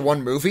introduced for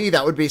one movie,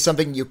 that would be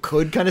something you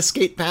could kind of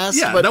skate past.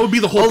 Yeah, but that would be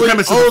the whole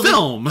premise of the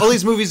film. All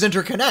these movies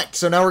interconnect,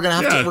 so now we're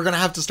gonna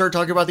have to start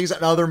talking about these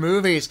in other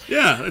movies.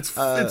 Yeah,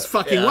 it's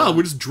fucking wild.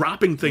 We're just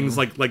dropping things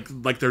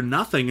like they're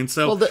nothing, and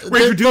so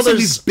we're introducing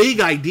these big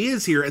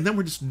ideas here, and then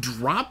we're just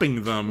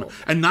dropping them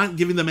and not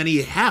giving them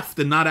any heft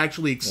and not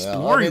actually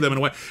exploring them in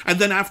a way. And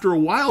then after a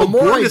while,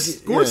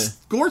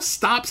 Gore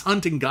stops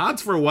hunting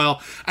gods for a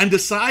while and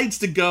decides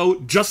to go,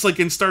 just like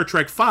in Star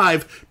Trek V,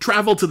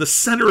 travel to the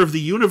center of the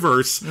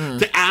universe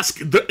to ask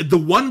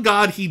the one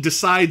god he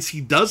decides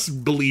he does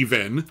believe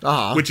in,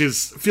 which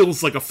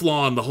feels like a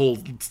flaw in the whole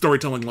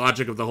storytelling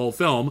logic of the whole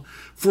film,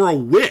 for a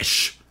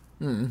wish.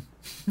 What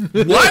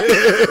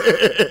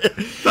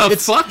the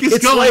fuck is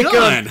going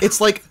on? It's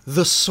like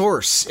the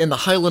source in the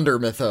Highlander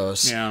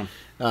mythos. Yeah.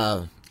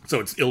 So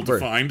it's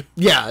ill-defined.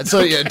 Yeah, so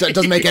it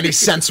doesn't make any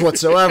sense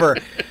whatsoever.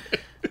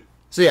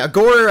 So yeah,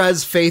 Gore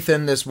has faith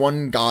in this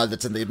one god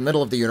that's in the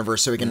middle of the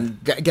universe so he can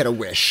get a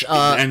wish.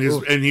 And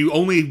he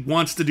only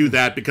wants to do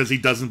that because he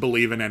doesn't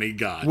believe in any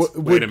gods.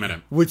 Wait a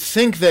minute. Would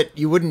think that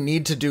you wouldn't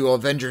need to do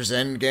Avengers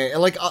Endgame.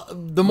 Like,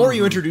 the more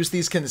you introduce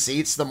these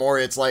conceits, the more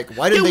it's like,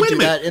 why didn't they do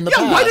that in the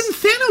past? Why didn't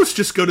Thanos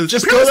just go to...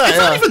 It's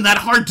not even that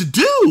hard to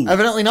do.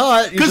 Evidently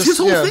not. Because his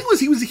whole thing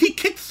was he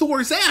kicked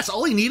Thor's ass.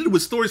 All he needed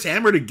was Thor's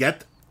hammer to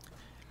get...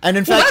 And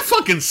in fact, that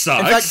fucking sucks.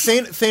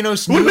 In fact,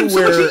 Thanos knew so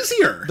where much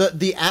easier.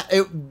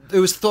 It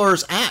was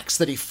Thor's axe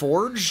that he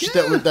forged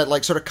that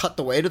like sort of cut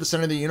the way to the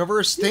center of the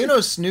universe.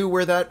 Thanos knew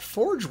where that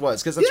forge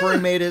was because that's where he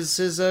made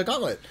his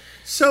gauntlet.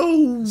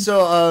 So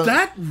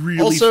that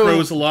really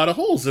throws a lot of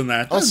holes in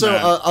that. Also,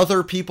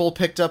 other people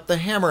picked up the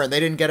hammer and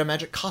they didn't get a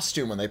magic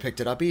costume when they picked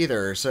it up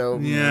either. So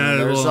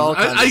there's all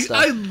kinds of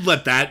stuff. I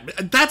let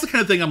that. That's the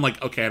kind of thing I'm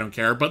like, okay, I don't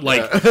care. But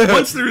like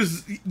once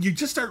you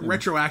just start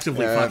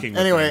retroactively fucking.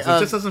 Anyway, with things. It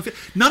just doesn't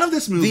feel. None of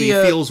this movie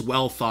feels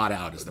well thought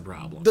out. Is the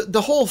problem?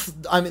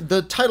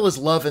 The title is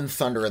Love and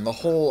Thunder, and the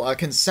whole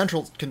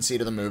central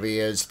conceit of the movie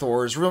is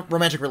Thor's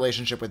romantic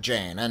relationship with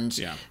Jane, and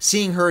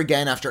seeing her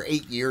again after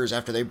 8 years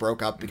after they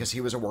broke up because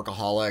he was a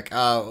workaholic.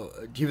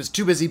 He was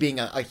too busy being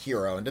a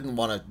hero and didn't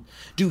want to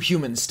do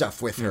human stuff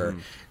with her.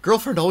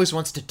 Girlfriend always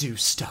wants to do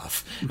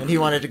stuff, and he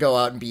wanted to go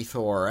out and be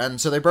Thor,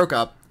 and so they broke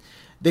up.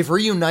 They've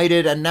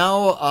reunited, and now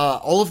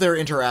all of their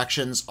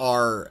interactions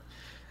are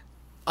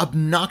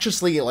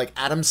obnoxiously like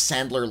Adam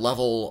Sandler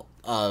level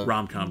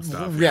rom-com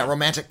stuff. Yeah,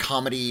 romantic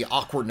comedy,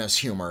 awkwardness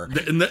humor.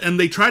 And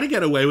they try to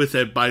get away with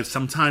it by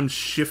sometimes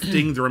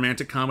shifting the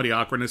romantic comedy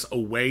awkwardness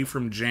away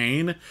from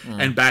Jane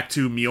and back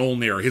to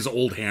Mjolnir, his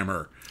old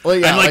hammer. Well,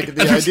 yeah, like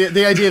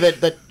the idea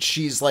that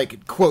she's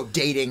like, quote,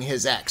 dating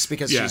his ex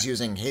because she's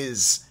using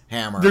his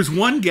hammer. There's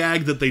one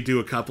gag that they do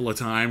a couple of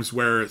times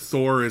where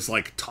Thor is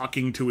like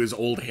talking to his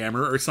old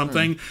hammer or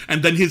something,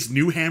 and then his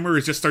new hammer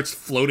just starts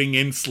floating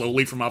in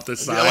slowly from off the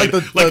side.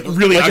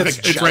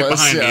 It's right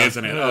behind me,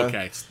 isn't it?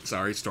 Okay,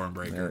 sorry,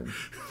 Stormbreaker.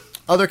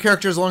 Other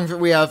characters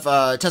we have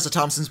Tessa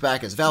Thompson's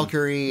back as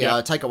Valkyrie.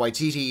 Taika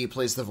Waititi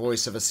plays the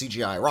voice of a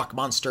CGI rock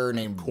monster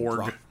named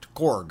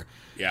Korg.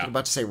 Yeah. I'm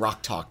about to say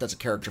Rock Talk. That's a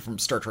character from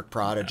Star Trek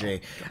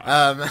Prodigy.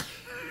 And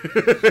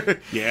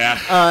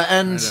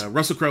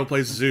Russell Crowe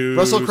plays Zeus.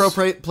 Russell Crowe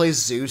plays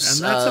Zeus.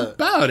 And that's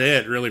about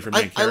it, really, for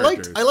main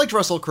characters. I liked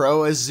Russell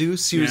Crowe as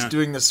Zeus. He was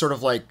doing this sort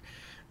of like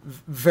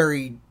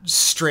very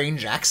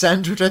strange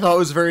accent, which I thought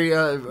was very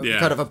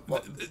kind of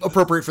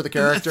appropriate for the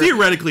character.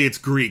 Theoretically, it's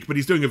Greek, but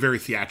he's doing a very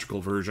theatrical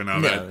version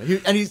of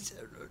it.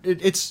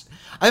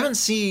 I haven't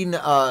seen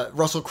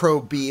Russell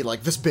Crowe be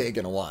like this big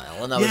in a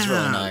while, and that was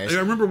really nice. I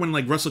remember when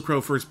like Russell Crowe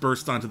first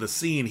burst onto the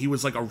scene, he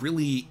was like a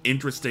really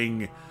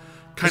interesting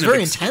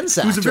intense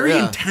actor. He was a very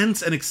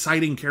intense and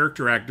exciting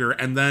character actor,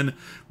 and then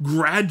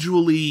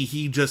gradually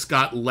he just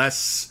got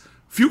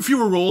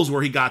fewer roles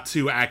where he got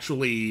to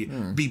actually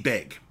be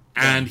big.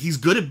 And he's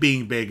good at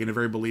being big in a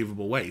very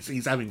believable way. So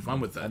he's having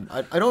fun with it.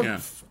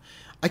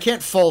 I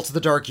can't fault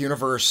the Dark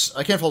Universe.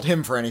 I can't fault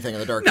him for anything in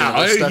the Dark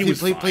Universe stuff.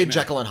 He played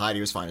Jekyll and Hyde.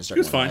 He was fine as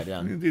Jekyll and Hyde.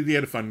 Yeah. He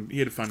had a fun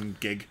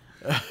gig.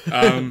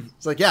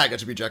 It's like, yeah, I got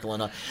to be Jekyll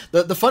and Hyde.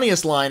 The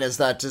funniest line is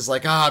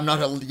like, I'm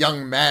not a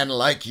young man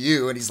like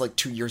you, and he's like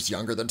 2 years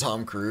younger than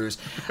Tom Cruise.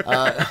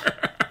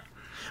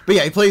 But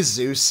yeah, he plays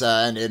Zeus,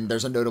 and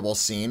there's a notable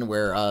scene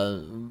where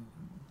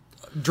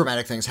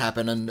dramatic things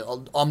happen in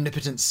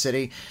Omnipotent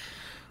City.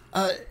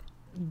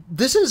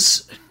 This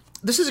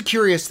is a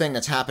curious thing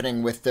that's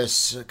happening with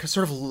this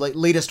sort of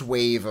latest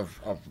wave of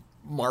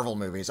Marvel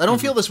movies. I don't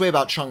feel this way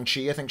about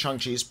Shang-Chi. I think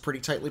Shang-Chi is pretty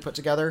tightly put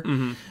together.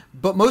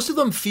 But most of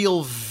them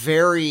feel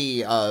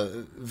very,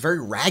 very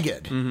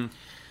ragged.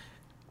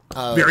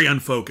 Very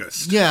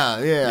unfocused. Yeah.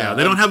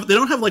 They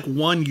don't have like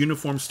one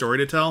uniform story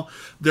to tell.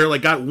 They're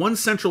like got one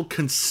central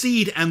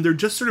conceit, and they're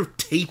just sort of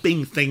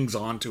taping things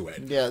onto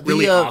it. Yeah,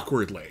 really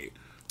awkwardly.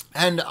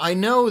 And I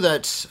know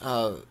that,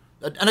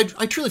 and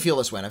I truly feel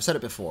this way, and I've said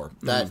it before,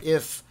 that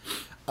if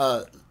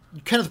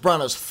Kenneth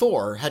Branagh's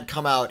Thor had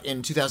come out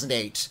in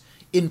 2008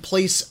 in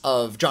place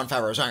of Jon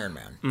Favreau's Iron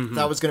Man,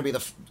 that was going to be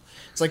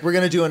it's like, we're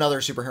going to do another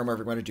superhero movie,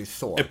 we're going to do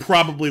Thor. It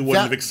probably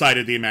wouldn't have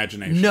excited the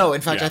imagination. No,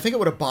 in fact, I think it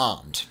would have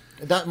bombed.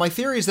 My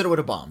theory is that it would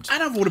have bombed. I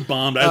don't know if it would have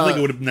bombed. I don't think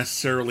it would have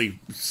necessarily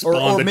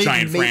spawned a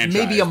giant franchise.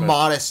 Maybe a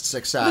modest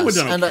success. It would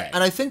have done okay.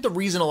 And I think the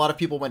reason a lot of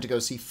people went to go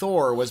see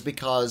Thor was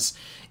because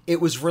it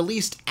was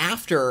released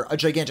after a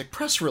gigantic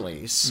press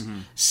release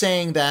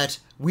saying that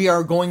we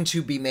are going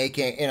to be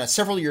making, in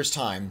several years'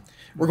 time,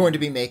 we're going to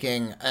be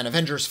making an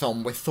Avengers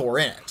film with Thor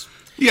in it.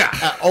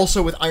 Yeah.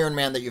 Also with Iron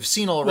Man that you've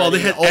seen already. Well, they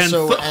had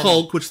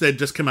Hulk, which they'd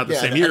just come out the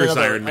same year as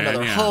Iron Man.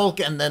 Another Hulk,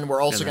 and then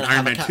we're also going to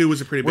have Iron Man 2 was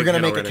a pretty big We're going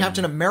to make already. a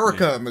Captain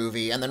America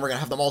movie, and then we're going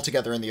to have them all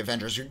together in the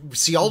Avengers. You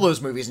see all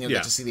those movies, and you'll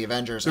get to see the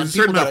Avengers. There's a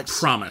certain amount of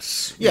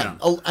promise. Yeah,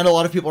 and a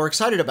lot of people are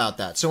excited about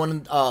that. So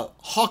when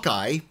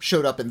Hawkeye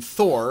showed up in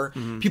Thor,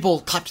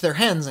 people clapped their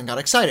hands and got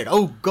excited.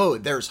 Oh,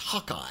 good, there's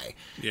Hawkeye.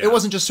 Yeah. It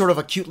wasn't just sort of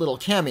a cute little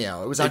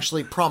cameo. It was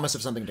actually promise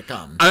of something to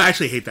come. I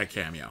actually hate that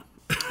cameo.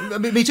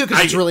 Me too,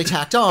 because it's really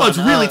tacked on. Oh, it's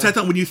really tacked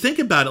on. When you think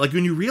about it, like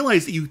when you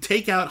realize that you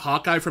take out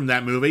Hawkeye from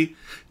that movie,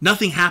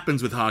 nothing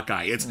happens with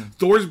Hawkeye. It's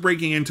Thor's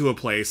breaking into a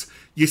place.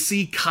 You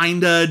see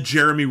kinda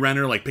Jeremy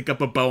Renner like pick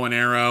up a bow and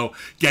arrow,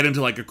 get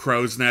into like a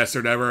crow's nest or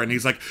whatever, and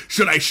he's like,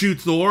 should I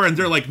shoot Thor? And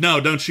they're like, no,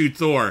 don't shoot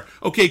Thor.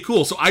 Okay,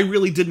 cool. So I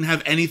really didn't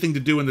have anything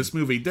to do in this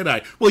movie, did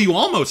I? Well, you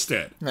almost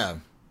did.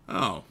 No.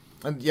 Oh.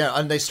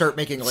 And they start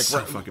making like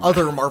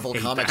other Marvel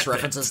Comics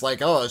references,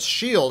 like, oh, it's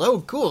S.H.I.E.L.D. Oh,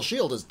 cool,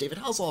 S.H.I.E.L.D. Is David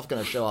Hasselhoff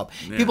going to show up?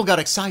 Yeah. People got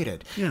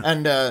excited. Yeah.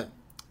 And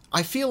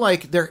I feel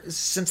like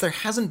since there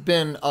hasn't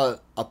been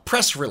a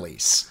press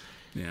release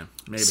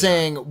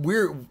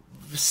saying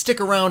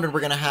stick around and we're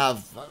going to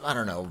have, I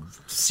don't know,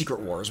 Secret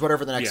Wars,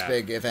 whatever the next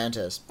big event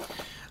is.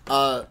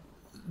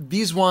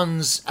 These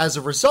ones, as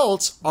a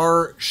result,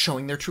 are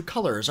showing their true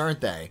colors,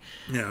 aren't they?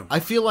 Yeah. I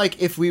feel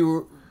like if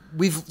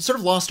we've sort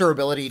of lost our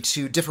ability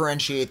to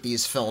differentiate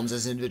these films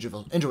as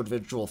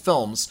individual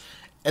films,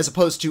 as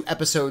opposed to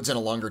episodes in a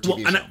longer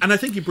TV show. And I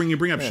think you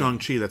bring up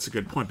Shang-Chi, that's a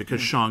good point,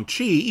 because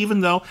Shang-Chi, even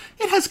though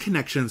it has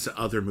connections to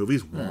other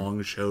movies,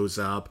 Wong shows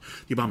up,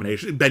 The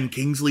Abomination, Ben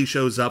Kingsley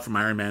shows up from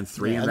Iron Man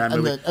 3 in that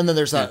movie. And then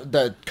there's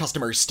the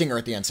customary stinger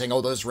at the end saying,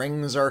 oh, those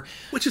rings are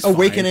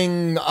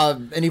awakening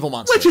an evil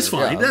monster. Which is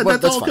fine.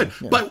 That's all fine. good.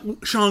 Yeah.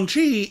 But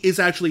Shang-Chi is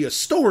actually a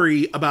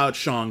story about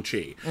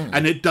Shang-Chi.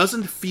 And it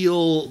doesn't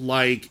feel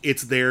like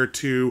it's there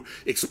to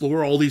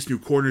explore all these new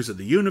corners of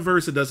the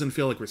universe. It doesn't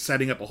feel like we're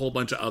setting up a whole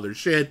bunch of other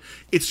shit.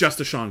 It's just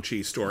a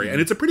Shang-Chi story,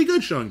 and it's a pretty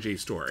good Shang-Chi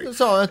story. It's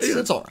all right.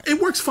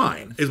 It works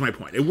fine, is my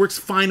point. It works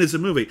fine as a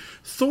movie.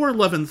 Thor: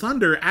 Love and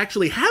Thunder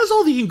actually has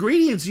all the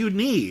ingredients you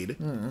need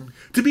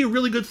to be a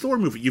really good Thor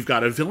movie. You've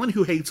got a villain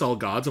who hates all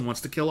gods and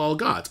wants to kill all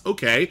gods.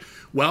 Okay,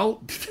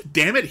 well,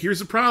 damn it, here's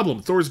the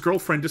problem. Thor's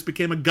girlfriend just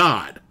became a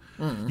god.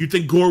 You'd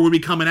think Gore would be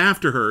coming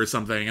after her or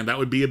something, and that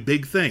would be a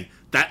big thing.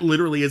 That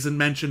literally isn't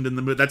mentioned in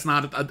the movie. That's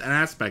not an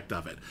aspect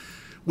of it.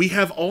 We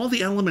have all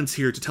the elements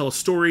here to tell a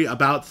story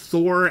about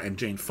Thor and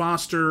Jane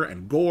Foster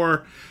and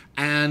Gore,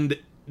 and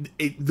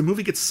the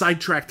movie gets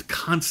sidetracked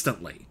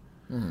constantly.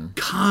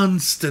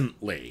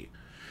 Constantly.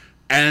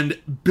 And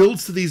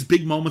builds to these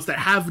big moments that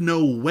have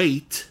no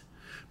weight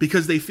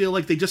because they feel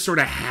like they just sort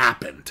of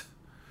happened.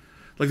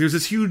 Like there's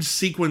this huge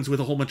sequence with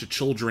a whole bunch of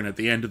children at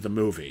the end of the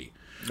movie.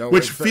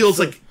 Which feels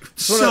like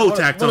so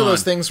tacked on. One of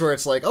those things where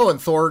it's like, oh, and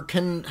Thor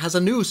has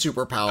a new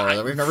superpower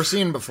that we've never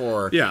seen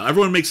before. Yeah,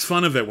 everyone makes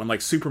fun of it when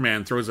like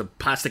Superman throws a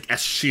plastic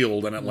S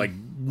shield and it like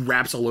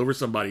wraps all over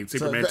somebody in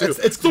Superman 2.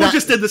 Thor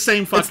just did the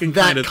same fucking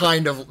kind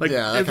of like,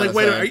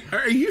 wait,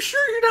 are you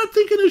sure you're not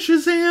thinking of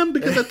Shazam?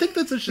 Because I think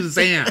that's a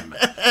Shazam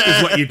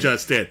is what you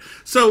just did.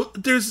 So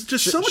there's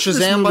just so much Shazam, in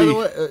this movie. by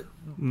the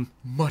way,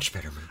 much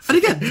better movie. And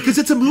again, because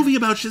it's a movie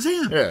about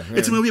Shazam. Yeah.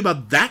 It's a movie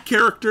about that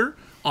character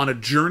on a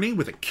journey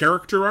with a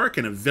character arc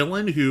and a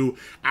villain who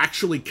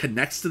actually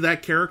connects to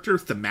that character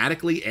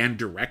thematically and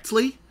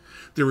directly.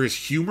 There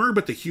is humor,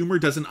 but the humor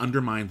doesn't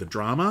undermine the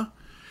drama.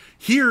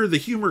 Here, the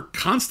humor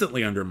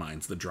constantly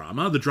undermines the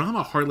drama. The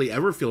drama hardly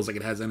ever feels like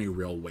it has any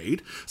real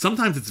weight.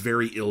 Sometimes it's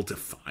very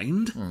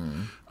ill-defined.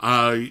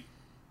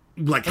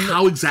 like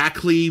how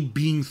exactly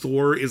being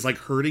Thor is like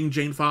hurting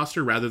Jane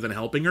Foster rather than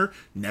helping her,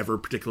 never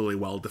particularly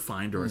well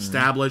defined or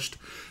established.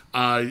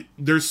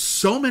 There's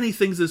so many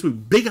things in this movie,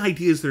 big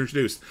ideas that are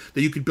introduced,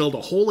 that you could build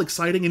a whole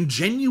exciting and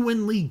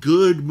genuinely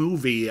good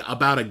movie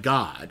about a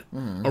god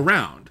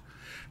around.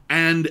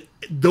 And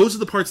those are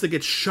the parts that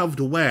get shoved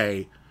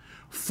away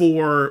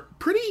for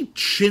pretty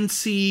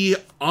chintzy,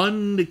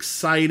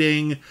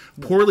 unexciting,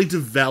 poorly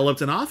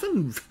developed, and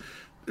often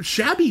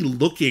shabby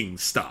looking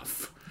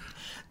stuff.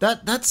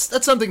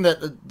 That's something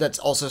that's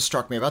also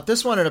struck me about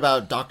this one and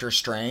about Doctor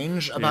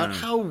Strange, about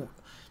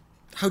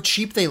how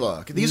cheap they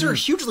look. These are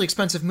hugely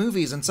expensive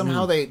movies, and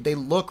somehow they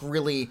look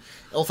really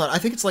ill thought. I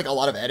think it's like a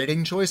lot of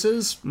editing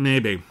choices.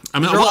 Maybe. I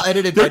mean, they're all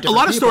edited by different a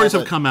lot of people, stories but...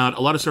 have come out.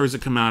 A lot of stories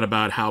have come out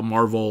about how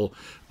Marvel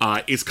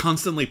is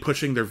constantly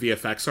pushing their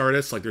VFX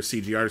artists, like their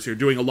CG artists, who are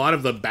doing a lot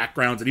of the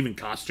backgrounds and even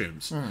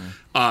costumes.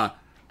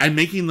 And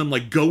making them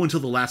like go until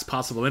the last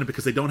possible minute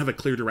because they don't have a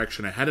clear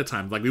direction ahead of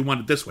time. Like, we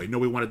want it this way. No,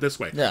 we want it this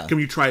way. Yeah. Can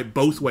you try it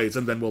both ways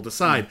and then we'll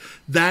decide?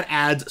 That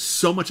adds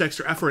so much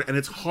extra effort, and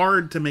it's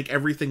hard to make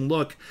everything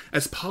look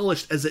as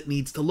polished as it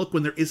needs to look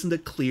when there isn't a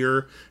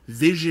clear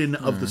vision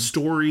of the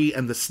story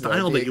and the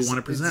style that you want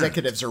to present.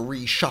 Executives are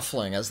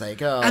reshuffling as they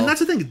go. And that's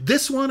the thing.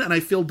 This one, and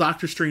I feel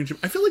Doctor Strange,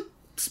 I feel like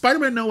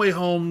Spider-Man No Way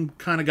Home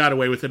kind of got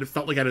away with it. It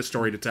felt like it had a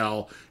story to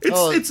tell.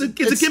 It's a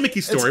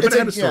gimmicky story, but it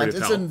had a story to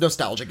tell. It's a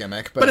nostalgia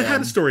gimmick. But it had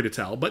a story to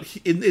tell. But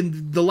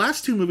in the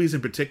last two movies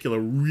in particular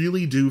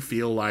really do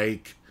feel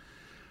like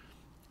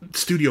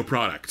studio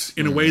products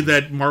in a way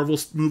that Marvel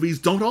movies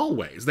don't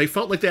always. They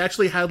felt like they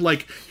actually had,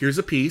 like, here's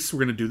a piece, we're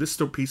going to do this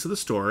piece of the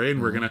story,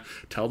 and we're going to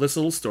tell this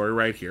little story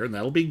right here, and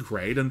that'll be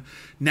great. And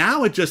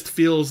now it just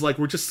feels like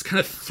we're just kind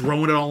of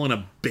throwing it all in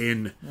a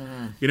bin.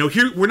 You know,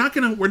 here we're not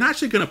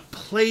actually going to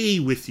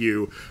play with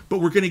you, but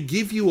we're going to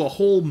give you a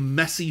whole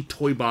messy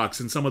toy box,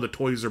 and some of the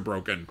toys are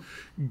broken.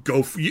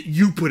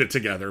 You put it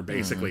together,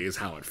 basically, is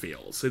how it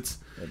feels. It's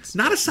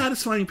not a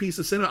satisfying piece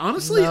of cinema.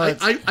 Honestly, No,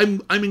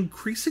 I'm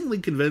increasingly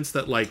convinced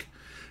that, like,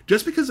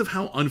 just because of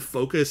how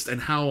unfocused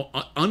and how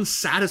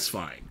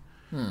unsatisfying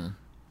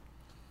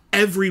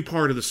every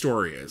part of the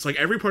story is. Like,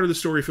 every part of the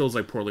story feels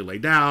like poorly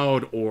laid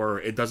out, or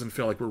it doesn't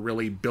feel like we're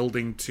really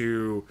building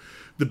to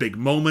the big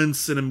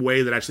moments in a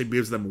way that actually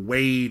gives them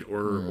weight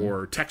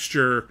or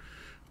texture.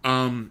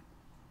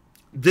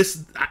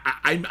 This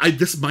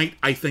might,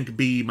 I think,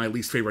 be my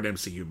least favorite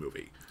MCU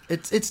movie.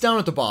 It's down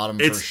at the bottom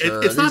for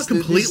sure. It's not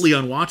completely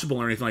unwatchable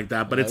or anything like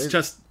that, but it's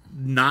just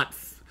not.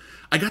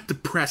 I got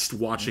depressed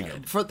watching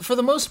it. For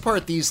the most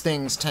part, these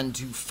things tend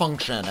to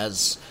function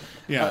as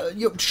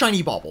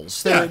shiny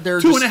bubbles. They're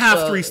 2.5,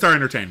 3-star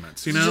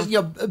entertainments. You know,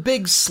 just,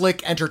 big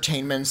slick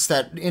entertainments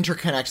that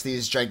interconnect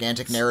these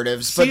gigantic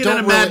narratives. See but it don't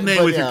at a really,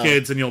 matinee with your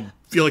kids, and you'll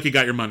feel like you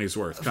got your money's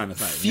worth, kind of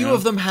thing. Few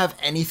of them have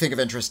anything of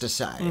interest to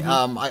say.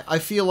 I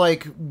feel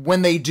like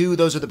when they do,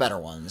 those are the better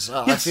ones.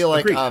 Yes,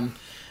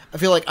 I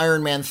feel like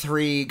Iron Man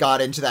 3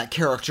 got into that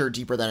character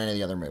deeper than any of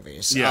the other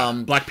movies. Yeah,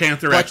 Black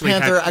Panther actually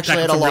had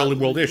a lot real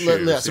world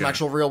issues. Some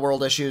actual real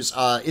world issues.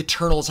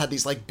 Eternals had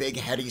these like big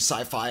heady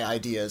sci-fi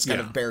ideas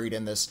kind of buried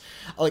in this.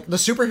 Like, the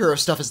superhero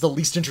stuff is the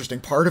least interesting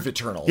part of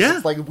Eternals. Yeah,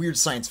 it's like weird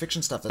science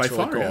fiction stuff that's by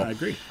really far, cool. Yeah, I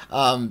agree.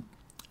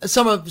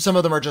 Some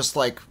of them are just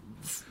like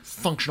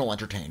functional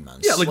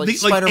entertainments. Yeah, like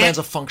Spider-Man's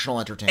a functional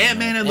entertainment.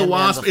 Ant-Man and the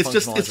Wasp. It's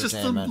just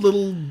a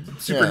little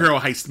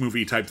superhero heist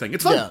movie type thing.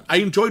 It's fun. Yeah. I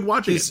enjoyed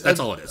watching it. That's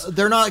all it is.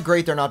 They're not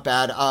great. They're not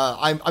bad.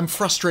 I'm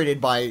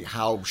frustrated by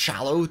how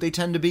shallow they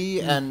tend to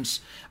be, and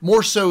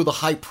more so the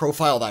high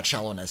profile that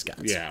shallowness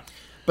gets. Yeah,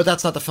 but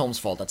that's not the film's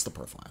fault. That's the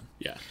profile.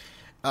 Yeah.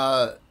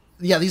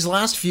 These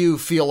last few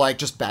feel like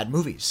just bad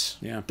movies.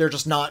 Yeah.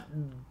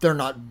 They're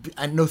not,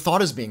 and no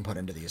thought is being put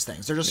into these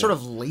things. They're just sort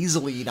of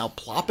lazily now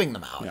plopping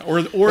them out. Yeah.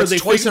 Or it's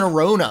twice in a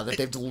row now that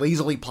they've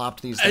lazily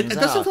plopped these things out. It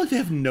doesn't feel like they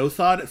have no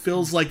thought. It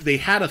feels like they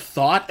had a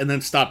thought and then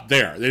stopped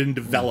there. They didn't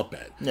develop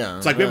it. Yeah.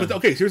 It's like,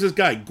 okay, here's this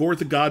guy, Gore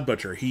the God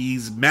Butcher.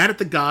 He's mad at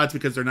the gods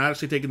because they're not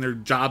actually taking their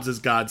jobs as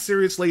gods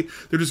seriously.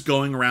 They're just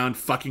going around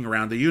fucking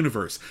around the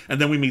universe. And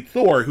then we meet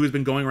Thor, who's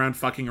been going around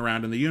fucking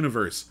around in the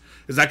universe.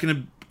 Is that going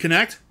to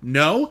connect?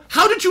 No.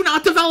 How did you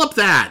not develop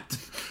that?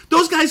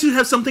 Those guys who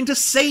have something to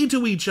say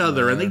to each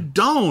other, and they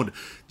don't.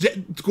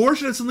 Gore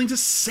should have something to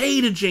say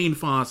to Jane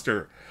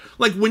Foster.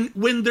 Like,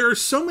 when there are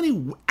so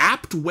many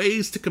apt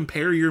ways to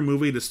compare your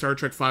movie to Star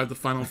Trek V: The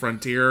Final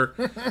Frontier,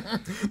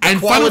 and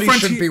quality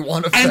should be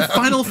one of them. And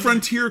Final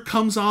Frontier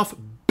comes off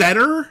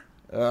better.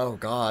 Oh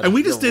God! And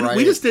we just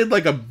did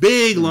like a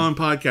big long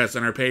podcast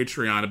on our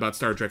Patreon about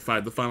Star Trek V: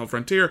 The Final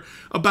Frontier,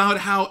 about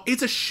how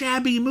it's a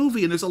shabby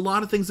movie and there's a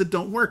lot of things that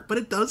don't work, but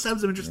it does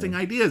have some interesting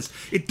ideas.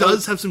 It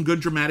does have some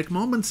good dramatic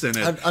moments in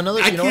it.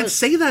 I can't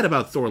say that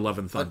about Thor: Love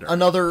and Thunder.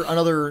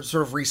 Another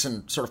sort of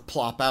recent sort of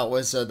plop out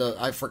was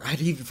I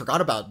even forgot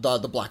about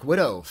the Black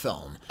Widow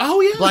film.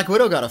 Oh yeah, Black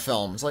Widow got a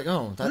film. It's like,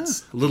 oh,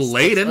 that's a little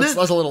late, isn't it?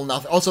 That's a little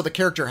nothing. Also, the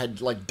character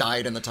had like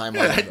died in the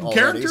timeline.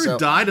 Character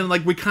died, and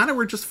like we kind of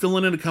were just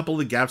filling in a couple of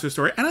the gaps in the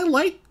story, and I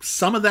like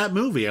some of that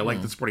movie. I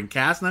like the supporting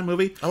cast in that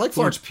movie. I like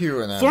Florence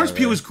Pugh in that Florence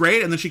movie. Pugh was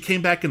great, and then she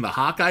came back in the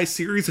Hawkeye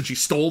series, and she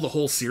stole the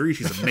whole series.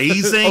 She's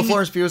amazing. Oh,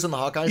 Florence Pugh is in the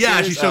Hawkeye yeah,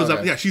 series? she shows Oh, up.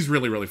 okay. Yeah, she's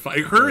really, really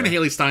funny. Her and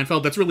Haley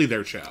Steinfeld, that's really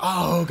their show.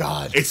 Oh,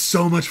 God. It's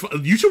so much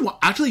fun. You should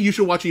you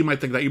should watch it. You might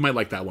think that. You might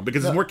like that one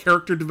because it's more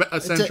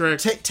character-centric.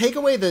 Take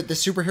away the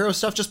superhero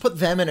stuff. Just put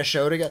them in a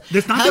show together.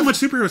 There's not that much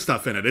superhero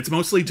stuff in it. It's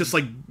mostly just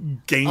like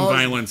gang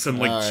violence and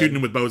like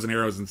shooting with bows and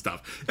arrows and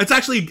stuff. It's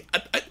actually,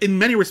 in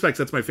many respects,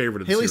 that's my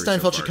favorite of the Haley series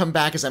Steinfeld so should far. come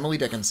back as Emily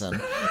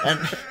Dickinson. And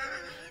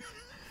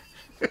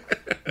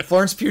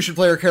Florence Pugh should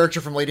play her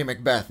character from Lady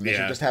Macbeth. And they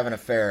should just have an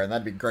affair, and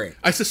that'd be great.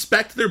 I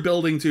suspect they're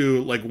building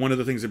to, like, one of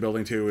the things they're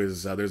building to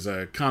is there's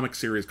a comic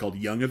series called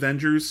Young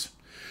Avengers,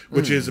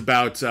 which is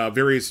about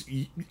various.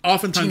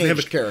 Oftentimes they have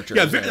a characters.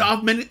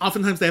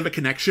 Oftentimes they have a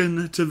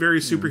connection to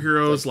various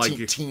superheroes,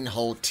 like Teen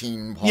Hulk,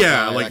 Teen Hawkeye,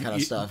 that kind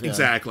of stuff. Yeah.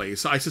 Exactly.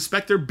 So I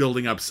suspect they're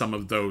building up some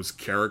of those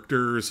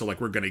characters. So like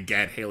we're gonna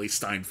get Haley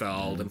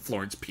Steinfeld and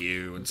Florence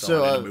Pugh and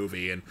so on in the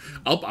movie, and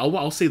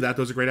I'll say that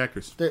those are great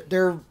actors.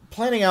 They're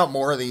planning out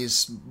more of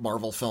these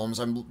Marvel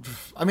films.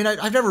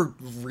 I've never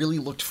really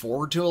looked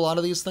forward to a lot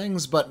of these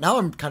things, but now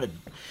I'm kind of,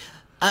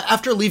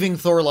 after leaving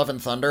Thor: Love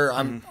and Thunder,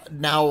 I'm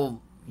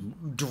now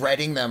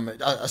dreading them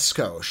a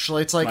skosh.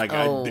 It's like,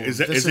 is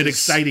it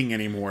exciting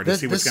anymore to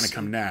see what's going to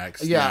come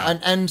next? Yeah.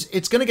 And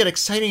it's going to get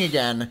exciting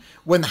again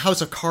when the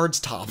House of Cards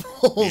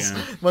topples,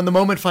 when the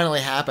moment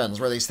finally happens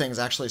where these things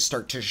actually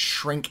start to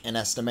shrink in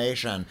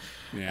estimation.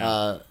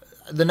 Yeah.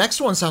 The next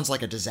one sounds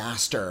like a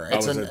disaster.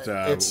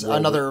 It's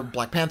another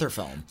Black Panther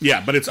film.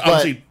 Yeah, but it's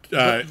obviously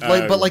the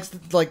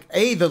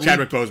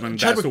Chadwick Boseman.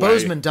 Chadwick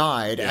Boseman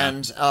died,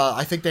 and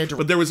I think they had to.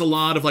 But there was a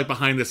lot of like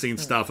behind the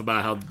scenes stuff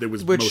about how it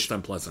was most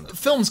unpleasant.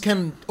 Films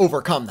can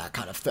overcome that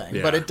kind of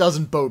thing, but it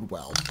doesn't bode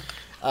well.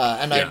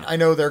 I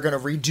know they're going to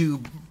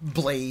redo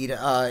Blade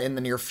in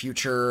the near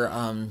future.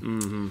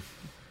 I'm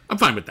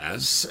fine with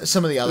that.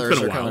 Some of the others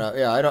are coming up.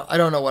 Yeah, I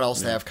don't know what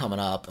else they have coming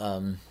up.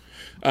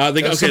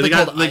 They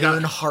got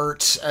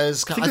Ironheart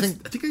as I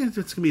think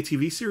it's gonna be a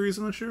TV series.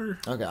 I'm not sure.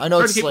 Okay, I know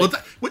it's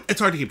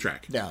hard to keep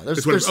track. Yeah,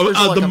 there's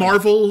the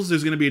Marvels.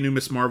 There's gonna be a new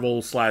Miss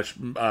Marvel /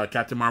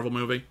 Captain Marvel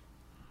movie.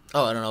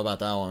 Oh, I don't know about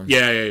that one.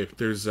 Yeah.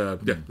 There's they're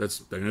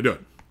gonna do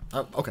it.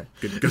 Oh, okay.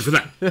 Good for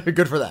them.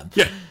 Good for them.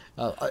 Yeah.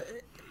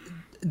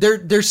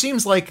 There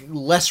seems like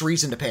less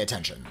reason to pay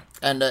attention,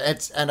 and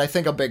I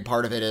think a big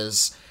part of it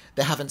is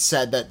they haven't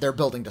said that they're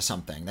building to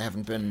something. They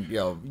haven't been,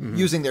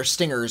 using their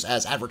stingers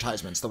as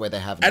advertisements the way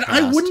they have in the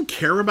past. I wouldn't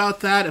care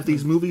about that if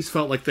these movies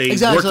felt like they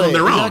worked on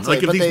their own.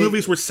 Like if these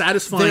movies were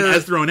satisfying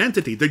as their own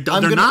entity. They're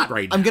not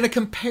right now. I'm going to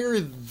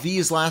compare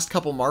these last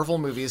couple Marvel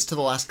movies to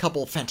the last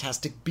couple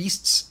Fantastic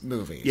Beasts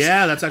movies.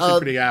 Yeah, that's actually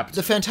pretty apt.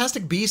 The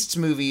Fantastic Beasts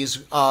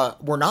movies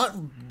were not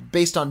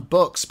based on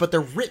books, but they're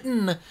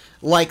written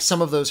like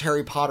some of those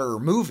Harry Potter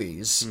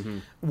movies,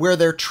 where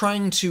they're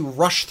trying to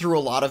rush through a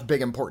lot of big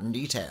important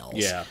details.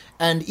 Yeah.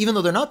 And even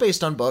though they're not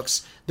based on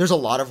books, there's a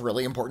lot of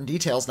really important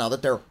details now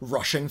that they're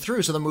rushing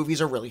through. So the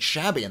movies are really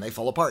shabby and they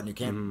fall apart,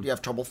 and you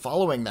have trouble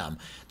following them.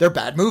 They're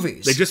bad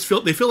movies. They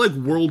feel like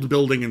world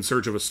building in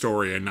search of a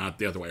story and not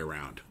the other way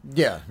around.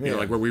 Yeah.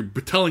 Like where we're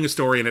telling a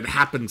story and it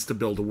happens to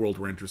build a world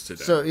we're interested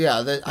in. So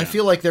I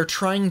feel like they're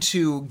trying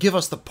to give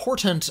us the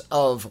portent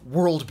of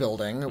world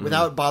building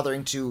without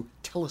bothering to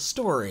tell a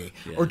story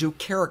or do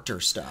character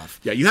stuff.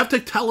 Yeah, you have to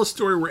tell a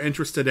story we're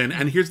interested in.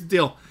 And here's the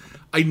deal.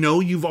 I know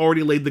you've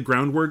already laid the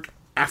groundwork.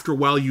 After a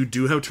while, you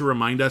do have to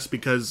remind us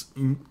because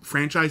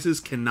franchises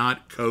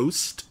cannot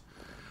coast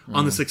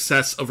on the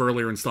success of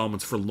earlier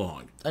installments for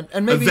long.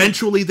 And maybe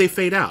eventually they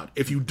fade out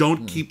if you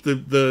don't keep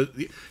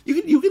the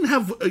you can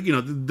have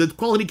the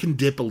quality can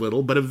dip a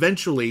little, but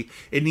eventually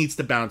it needs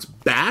to bounce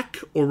back,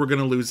 or we're going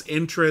to lose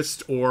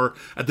interest, or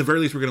at the very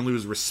least we're going to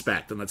lose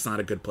respect, and that's not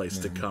a good place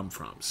to come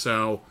from.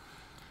 So,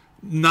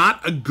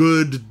 not a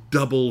good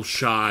double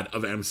shot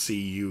of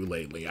MCU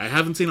lately. I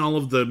haven't seen all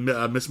of the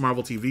Miss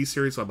Marvel TV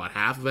series, so about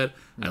half of it.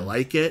 I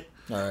like it.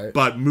 All right.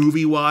 But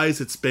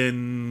movie-wise, it's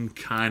been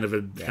kind of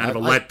a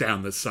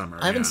letdown this summer.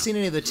 I haven't seen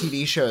any of the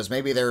TV shows.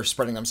 Maybe they're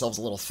spreading themselves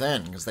a little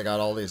thin because they got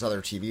all these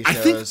other TV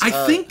shows.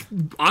 I think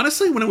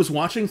honestly, when I was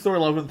watching Thor: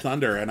 Love and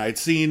Thunder, and I'd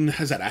seen, as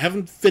I said, I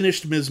haven't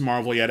finished Ms.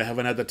 Marvel yet. I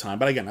haven't had the time,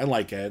 but again, I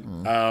like it.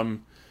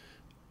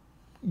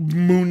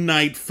 Moon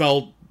Knight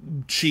felt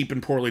cheap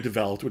and poorly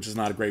developed, which is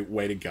not a great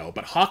way to go.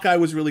 But Hawkeye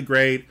was really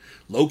great.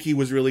 Loki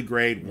was really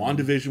great.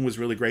 WandaVision was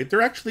really great.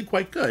 They're actually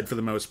quite good for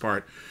the most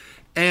part.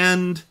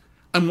 And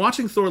I'm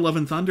watching Thor: Love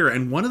and Thunder,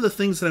 and one of the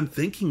things that I'm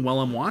thinking while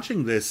I'm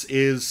watching this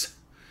is,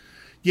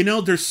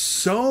 there's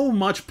so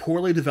much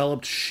poorly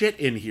developed shit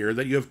in here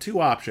that you have two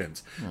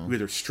options. You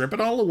either strip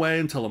it all away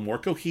and tell a more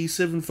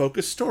cohesive and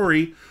focused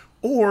story,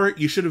 or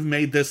you should have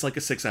made this like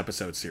a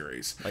 6-episode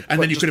series,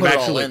 then you could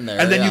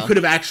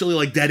have actually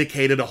like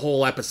dedicated a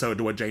whole episode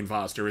to what Jane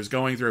Foster is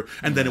going through,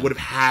 and then it would have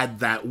had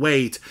that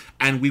weight,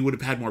 and we would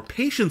have had more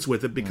patience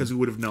with it because we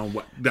would have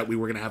known that we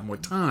were going to have more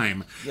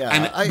time. Yeah,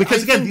 and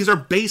because these are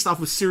based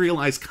off of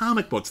serialized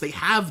comic books, they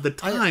have the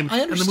time. I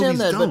understand and the movies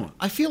that, don't.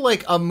 but I feel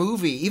like a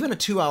movie, even a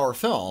 2-hour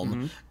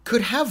film,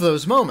 could have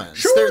those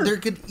moments. Sure. There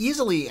could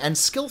easily and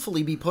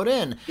skillfully be put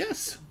in.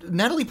 Yes.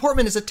 Natalie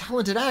Portman is a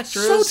talented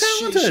actress. So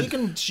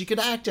talented. She could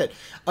act it.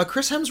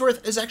 Chris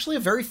Hemsworth is actually a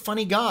very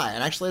funny guy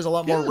and actually has a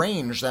lot more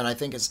range than I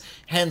think his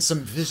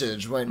handsome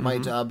visage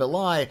might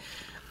belie.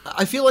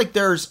 I feel like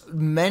there's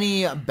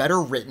many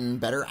better written,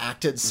 better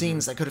acted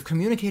scenes that could have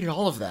communicated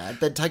all of that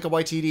Taika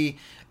Waititi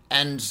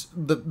and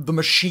the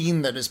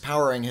machine that is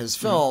powering his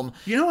film,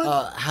 you know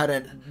what?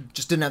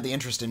 just didn't have the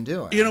interest in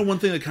doing. You know, one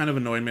thing that kind of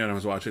annoyed me when I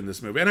was watching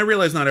this movie, and I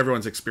realize not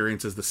everyone's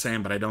experience is the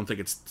same, but I don't think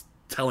it's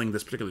telling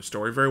this particular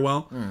story very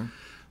well.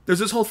 There's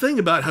this whole thing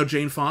about how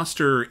Jane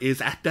Foster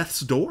is at death's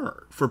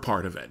door for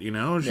part of it, you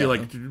know?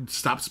 She,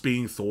 stops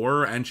being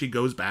Thor, and she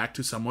goes back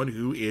to someone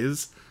who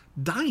is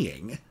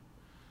dying.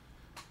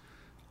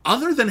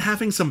 Other than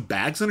having some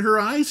bags in her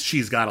eyes,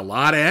 she's got a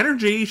lot of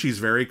energy. She's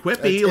very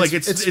quippy.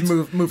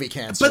 It's movie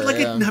cancer. But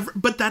it never.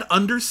 But that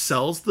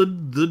undersells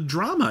the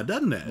drama,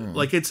 doesn't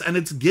it?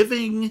 It's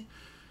giving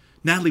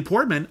Natalie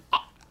Portman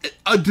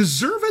a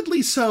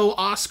deservedly so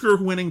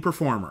Oscar-winning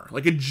performer,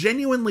 like a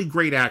genuinely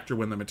great actor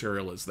when the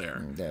material is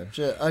there.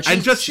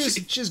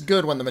 She's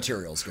good when the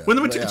material's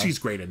good. She's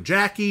great in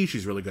Jackie.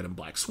 She's really good in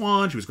Black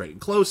Swan. She was great in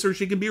Closer.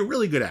 She can be a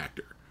really good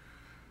actor.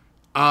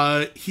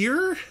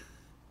 Here.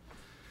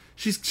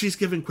 She's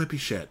giving quippy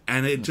shit,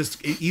 and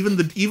even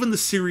the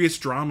serious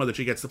drama that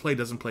she gets to play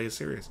doesn't play as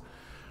serious.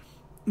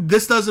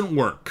 This doesn't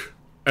work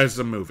as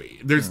a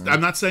movie. I'm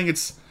not saying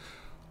it's.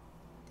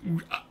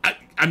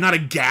 I'm not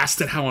aghast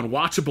at how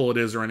unwatchable it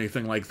is or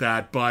anything like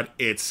that, but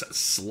it's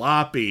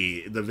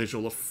sloppy. The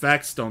visual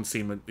effects don't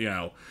seem,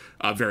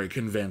 very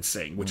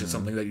convincing, which is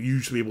something that you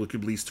usually be able to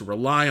at least to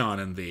rely on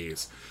in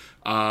these.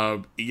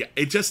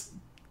 It just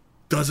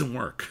doesn't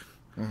work.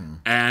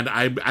 And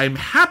I'm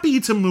happy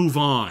to move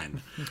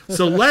on.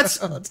 So let's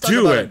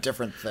do it. A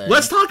different thing.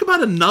 Let's talk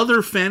about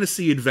another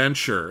fantasy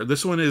adventure.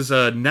 This one is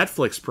a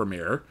Netflix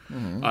premiere.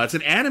 It's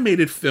an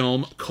animated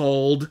film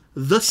called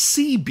The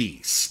Sea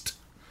Beast,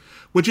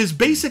 which is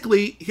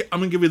basically,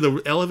 I'm going to give you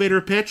the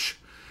elevator pitch.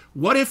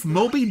 What if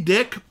Moby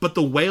Dick, but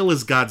the whale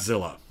is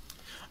Godzilla?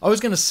 I was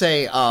going to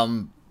say,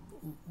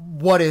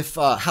 what if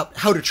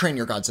How to Train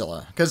Your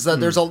Godzilla? Because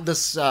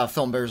this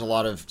film bears a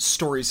lot of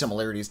story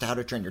similarities to How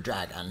to Train Your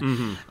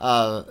Dragon.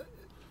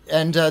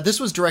 And this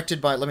was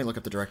directed by, let me look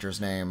up the director's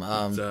name.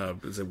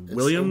 Is it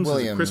Williams?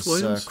 Chris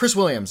Williams? Chris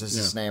Williams is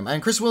his name.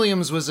 And Chris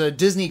Williams was a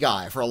Disney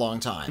guy for a long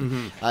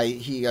time.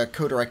 He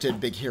co-directed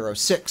Big Hero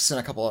 6 and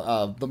a couple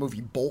of the movie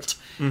Bolt.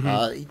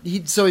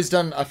 So he's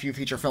done a few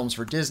feature films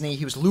for Disney.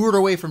 He was lured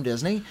away from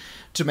Disney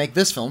to make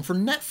this film for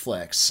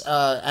Netflix.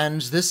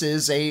 And this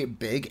is a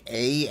big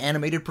A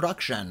animated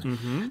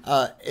production.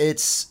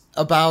 It's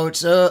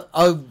about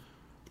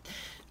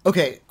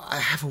okay, I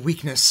have a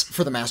weakness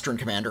for the Master and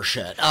Commander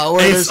shit.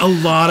 It's a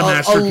lot of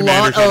Master and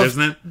Commander shit,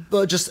 isn't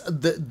it? Just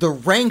the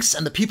ranks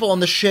and the people on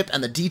the ship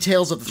and the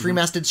details of the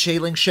three-masted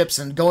sailing ships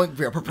and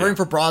preparing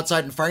for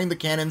broadside and firing the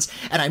cannons,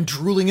 and I'm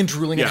drooling and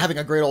having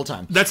a great old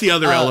time. That's the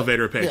other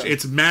elevator pitch.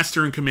 It's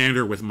Master and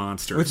Commander with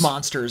monsters.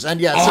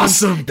 And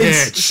awesome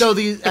pitch. It's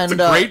a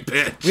great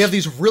pitch. We have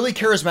these really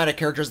charismatic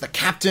characters. The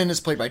captain is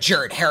played by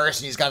Jared Harris,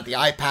 and he's got the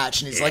eye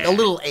patch, and he's like a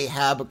little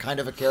Ahab kind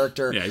of a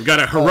character. Yeah, you've got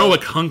a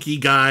heroic hunky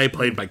guy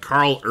played by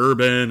Carl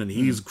Urban, and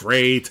he's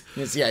great.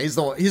 He's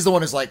the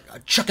one who's like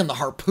chucking the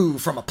harpoon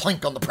from a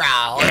plank on the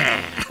prow.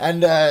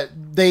 And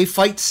they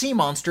fight sea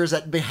monsters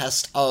at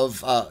behest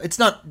of it's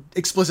not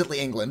explicitly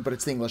England, but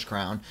it's the English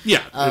crown.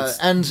 Yeah,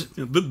 and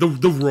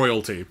the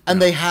royalty.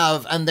 And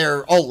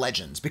they're all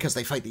legends because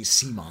they fight these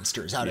sea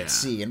monsters out at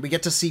sea, and we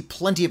get to see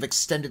plenty of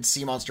extended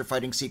sea monster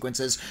fighting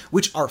sequences,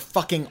 which are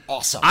fucking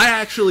awesome. I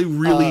actually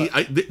really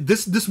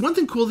this one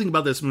cool thing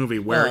about this movie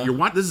where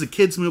this is a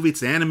kids movie,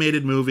 it's an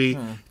animated movie,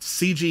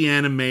 it's CG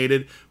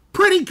animated,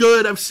 pretty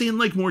good. I've seen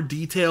like more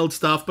detailed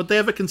stuff, but they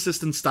have a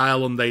consistent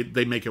style and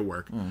they make it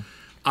work.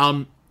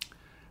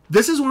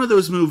 This is one of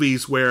those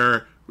movies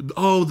where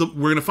we're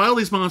gonna fight all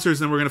these monsters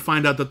and then we're gonna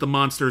find out that the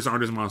monsters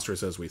aren't as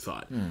monstrous as we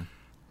thought.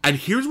 And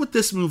here's what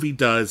this movie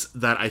does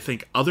that I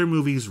think other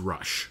movies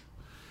rush.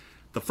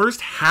 The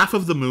first half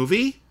of the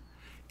movie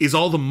is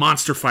all the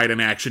monster fight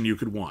and action you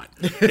could want.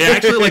 It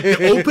actually, like,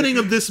 the opening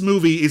of this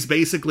movie is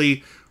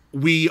basically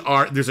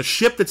there's a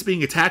ship that's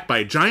being attacked by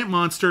a giant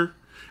monster,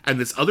 and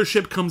this other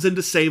ship comes in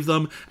to save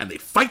them, and they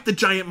fight the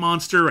giant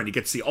monster, and you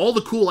get to see all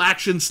the cool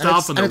action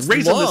stuff, and they're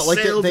raising the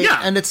sails.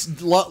 And it's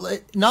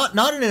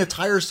not in a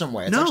tiresome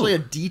way. It's actually a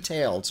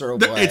detailed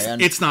sort of way.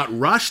 It's not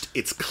rushed.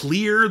 It's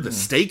clear. The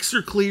stakes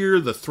are clear.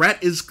 The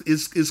threat is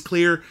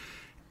clear.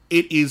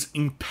 It is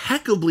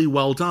impeccably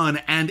well done.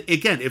 And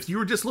again, if you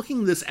were just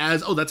looking at this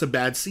as, that's a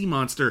bad sea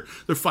monster,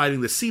 they're fighting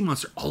the sea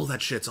monster, all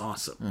that shit's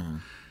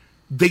awesome.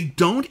 They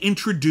don't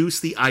introduce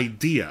the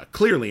idea,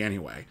 clearly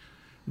anyway,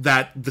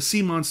 that the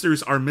sea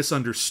monsters are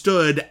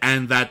misunderstood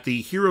and that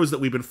the heroes that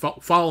we've been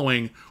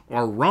following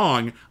are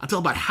wrong until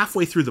about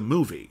halfway through the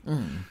movie.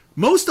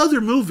 Most other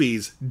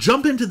movies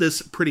jump into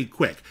this pretty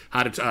quick.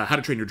 How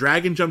to Train Your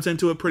Dragon jumps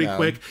into it pretty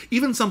quick.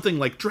 Even something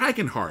like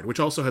Dragonheart, which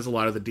also has a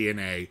lot of the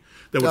DNA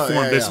that would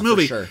form this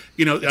movie. For sure.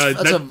 You know,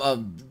 that's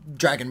a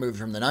dragon movie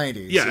from the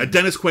 90s. Yeah,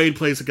 Dennis Quaid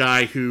plays a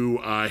guy who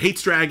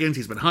hates dragons.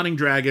 He's been hunting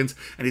dragons,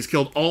 and he's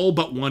killed all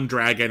but one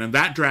dragon, and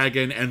that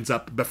dragon ends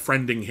up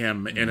befriending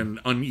him in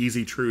an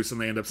uneasy truce, and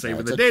they end up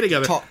saving the day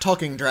together.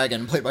 Talking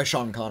dragon, played by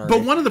Sean Connery.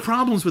 But one of the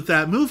problems with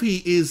that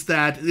movie is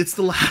that it's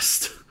the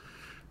last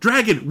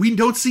dragon. We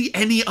don't see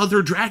any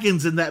other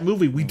dragons in that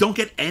movie. We don't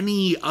get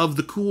any of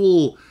the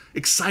cool,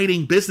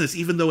 exciting business,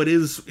 even though it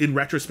is, in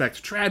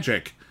retrospect,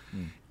 tragic.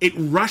 It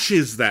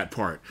rushes that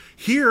part.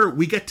 Here,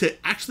 we get to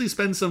actually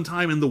spend some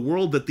time in the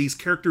world that these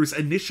characters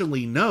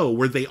initially know,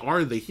 where they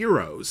are the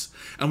heroes.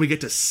 And we get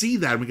to see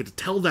that, and we get to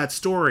tell that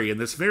story in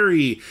this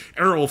very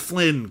Errol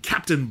Flynn,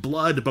 Captain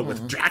Blood, but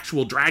with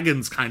actual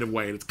dragons kind of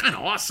way. And it's kind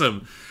of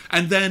awesome.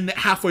 And then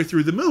halfway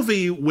through the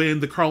movie,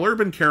 when the Carl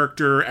Urban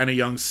character and a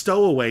young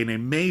stowaway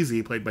named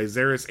Maisie, played by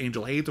Zaris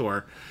Angel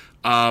Hathor,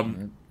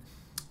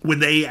 when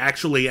they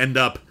actually end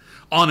up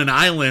on an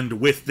island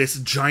with this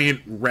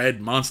giant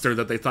red monster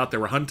that they thought they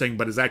were hunting,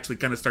 but is actually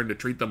kind of starting to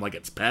treat them like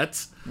it's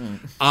pets.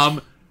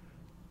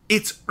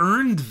 It's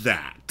earned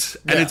that.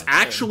 And it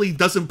actually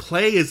doesn't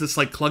play as this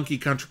like clunky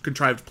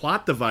contrived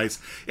plot device.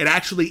 It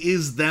actually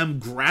is them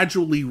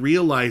gradually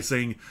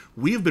realizing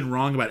we have been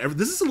wrong about everything.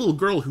 This is a little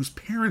girl whose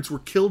parents were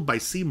killed by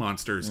sea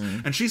monsters.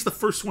 And she's the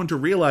first one to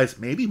realize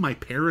maybe my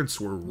parents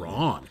were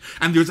wrong.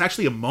 And there's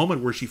actually a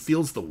moment where she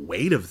feels the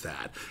weight of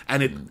that.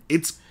 And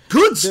it's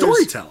good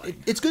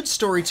storytelling. It's good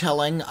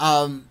storytelling.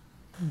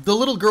 The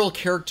little girl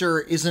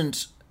character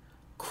isn't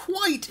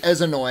quite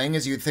as annoying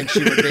as you'd think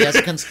she would be as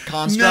a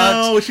construct.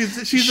 No,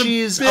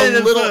 she's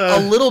a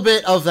little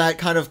bit of that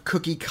kind of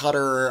cookie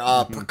cutter,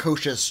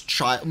 precocious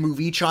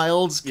movie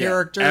child's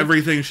character.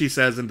 Everything she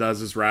says and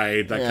does is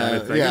right. That kind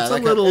of thing. Yeah,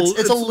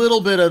 it's a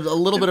little bit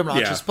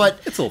obnoxious, but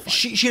it's a little fun.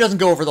 She doesn't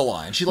go over the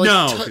line. She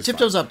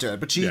tiptoes up to it,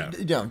 but she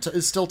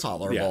is still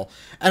tolerable.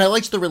 Yeah. And I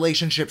liked the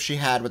relationship she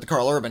had with the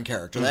Carl Urban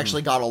character. They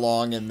actually got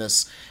along in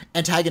this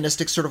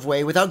antagonistic sort of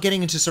way without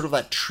getting into sort of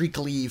that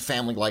treacly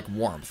family-like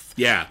warmth.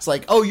 Yeah, it's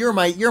like, oh, you're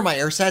my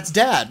AirSat's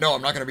dad. No,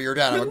 I'm not going to be your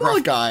dad. I'm a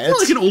gruff guy. It's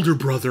like an older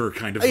brother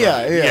kind of.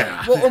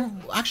 Yeah. Well,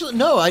 actually,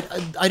 no, I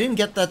didn't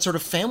get that sort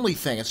of family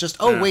thing. It's just,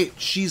 wait,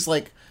 she's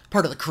like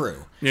part of the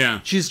crew.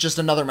 Yeah, she's just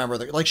another member of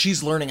the, like,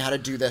 she's learning how to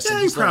do this, and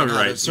he's learning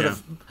how to sort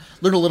of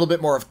learn a little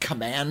bit more of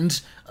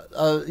command.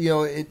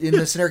 In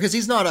this scenario, because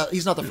he's not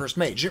the first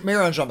mate.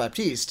 Marianne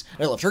Jean-Baptiste,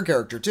 I loved her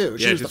character too.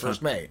 She was the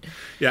first mate.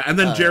 Yeah, and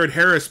then Jared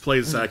Harris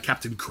plays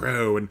Captain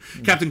Crow, and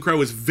Captain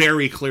Crow is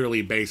very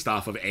clearly based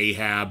off of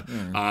Ahab,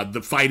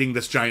 the fighting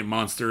this giant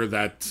monster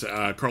that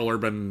Carl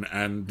Urban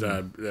and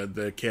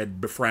the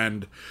kid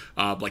befriend,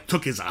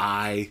 took his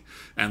eye,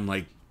 and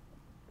like.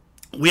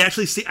 I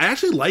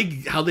actually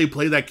like how they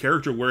play that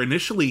character, where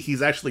initially he's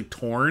actually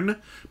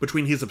torn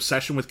between his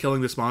obsession with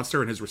killing this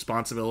monster and his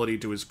responsibility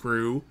to his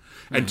crew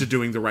and to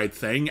doing the right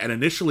thing. And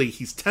initially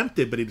he's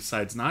tempted, but he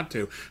decides not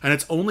to. And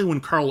it's only when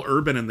Carl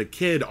Urban and the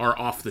kid are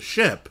off the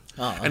ship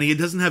and he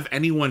doesn't have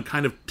anyone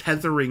kind of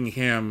tethering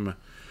him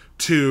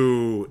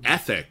to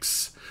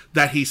ethics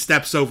that he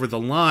steps over the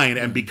line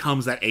and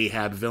becomes that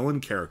Ahab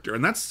villain character.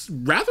 And that's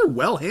rather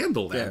well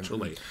handled,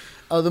 actually.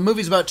 The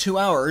movie's about 2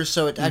 hours,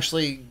 so it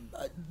actually...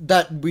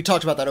 that we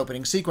talked about that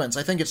opening sequence.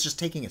 I think it's just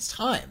taking its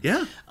time.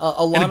 Yeah,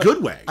 in a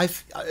good way.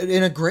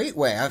 In a great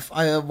way.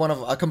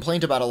 A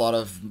complaint about a lot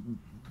of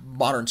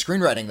modern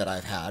screenwriting that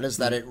I've had is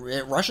that it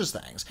rushes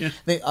things.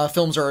 Yeah.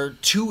 Films are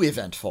too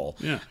eventful.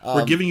 Yeah,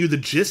 we're giving you the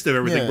gist of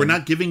everything. Yeah. We're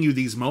not giving you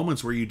these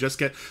moments where you just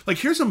get like,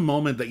 here's a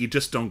moment that you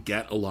just don't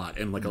get a lot,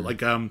 and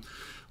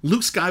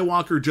Luke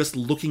Skywalker just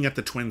looking at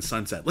the twin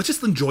sunset. Let's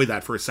just enjoy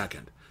that for a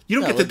second. You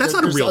don't get that. That's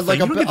not a real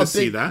thing. You don't get to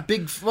see that.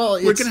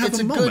 It's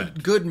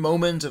a good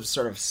moment of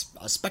sort of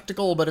a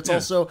spectacle, but it's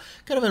also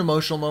kind of an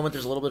emotional moment.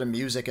 There's a little bit of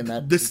music in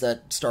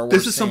that Star Wars.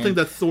 This is something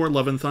that Thor: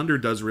 Love and Thunder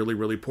does really,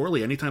 really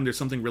poorly. Anytime there's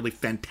something really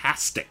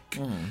fantastic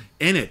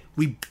in it,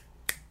 we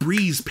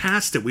breeze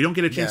past it. We don't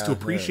get a chance to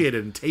appreciate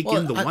it and take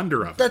in the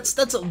wonder of it.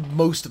 That's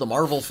most of the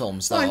Marvel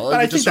films, though.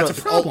 I think that's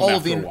a problem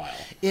after a while.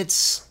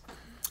 It's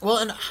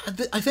and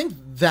I think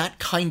that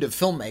kind of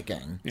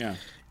filmmaking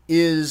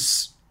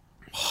is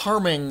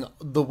harming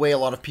the way a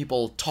lot of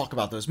people talk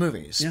about those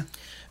movies. Yeah.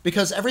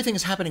 Because everything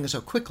is happening so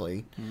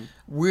quickly,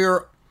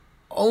 we're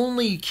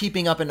only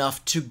keeping up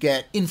enough to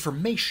get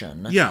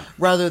information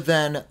rather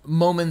than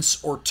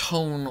moments or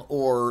tone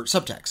or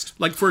subtext.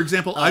 Like, for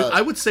example,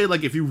 I would say,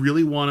 like, if you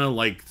really want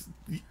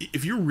to,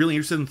 if you're really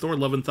interested in Thor: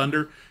 Love and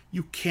Thunder,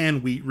 you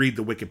can read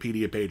the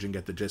Wikipedia page and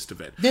get the gist of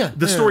it. Yeah,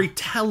 the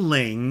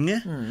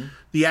storytelling,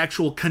 the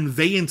actual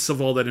conveyance of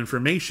all that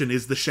information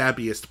is the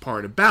shabbiest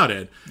part about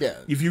it. Yeah,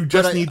 if you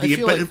just need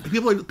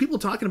people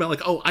talking about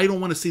like, oh, I don't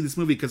want to see this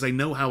movie because I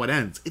know how it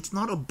ends. It's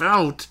not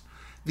about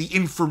the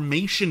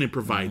information it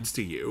provides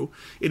to you.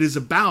 It is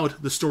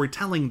about the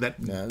storytelling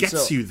that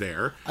gets you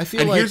there. I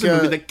feel and like, here's a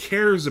movie that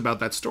cares about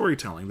that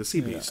storytelling, The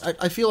Sea Beast.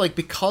 I feel like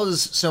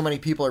because so many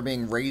people are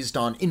being raised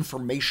on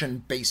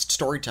information-based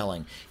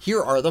storytelling,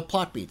 here are the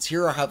plot beats.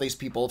 Here are how these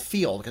people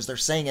feel because they're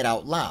saying it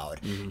out loud.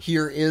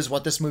 Here is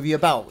what this movie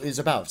is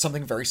about.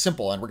 Something very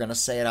simple, and we're going to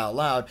say it out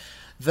loud.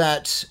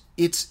 That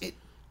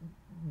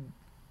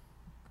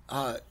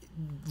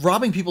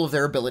robbing people of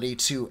their ability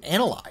to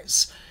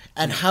analyze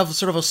and have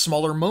sort of a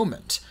smaller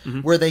moment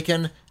where they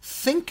can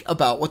think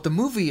about what the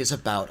movie is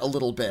about a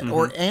little bit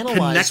or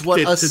analyze Connect what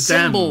it a to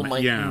symbol them.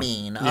 might Yeah.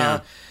 mean.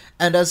 Yeah.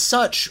 And as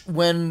such,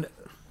 when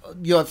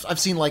I've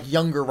seen like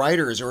younger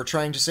writers who are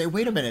trying to say,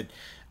 wait a minute,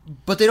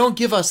 but they don't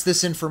give us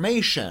this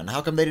information.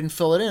 How come they didn't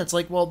fill it in? It's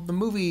like, well, the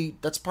movie,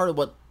 that's part of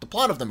what the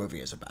plot of the movie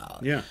is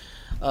about. Yeah.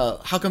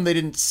 How come they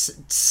didn't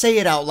say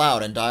it out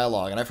loud in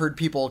dialogue? And I've heard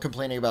people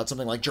complaining about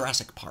something like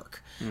Jurassic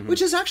Park,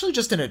 which is actually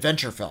just an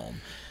adventure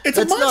film. It's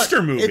a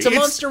monster movie. It's a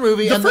monster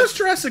movie. The and first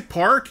Jurassic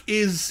Park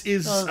is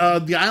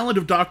the island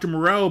of Dr.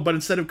 Moreau, but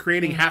instead of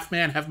creating half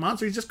man, half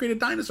monster, he's just created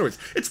dinosaurs.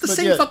 It's the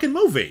same fucking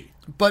movie.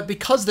 But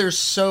because there's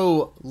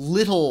so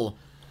little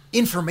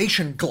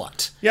information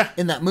glut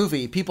in that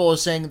movie, people are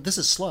saying this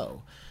is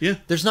slow. Yeah.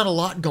 There's not a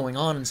lot going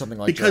on in something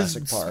like Because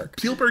Jurassic Park.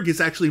 Spielberg is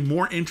actually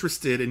more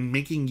interested in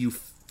making you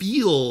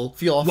feel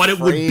what it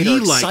would be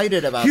like.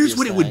 Excited about Here's these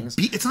what things.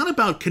 it would be. It's not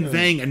about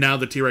conveying, and now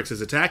the T-Rex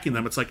is attacking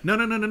them. It's like, no.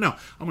 I'm going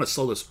to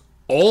slow this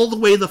all the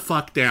way the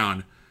fuck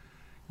down.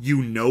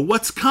 You know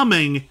what's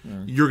coming.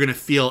 You're going to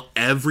feel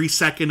every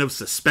second of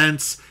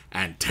suspense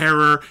and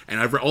terror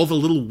and all the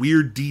little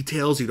weird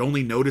details you'd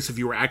only notice if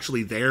you were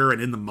actually there and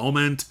in the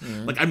moment.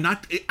 Like,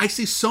 I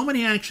see so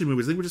many action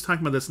movies. I think we were just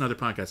talking about this in other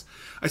podcasts.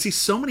 I see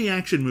so many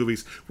action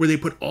movies where they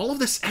put all of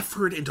this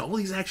effort into all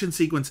these action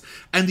sequences,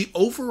 and the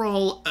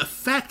overall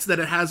effect that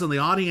it has on the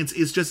audience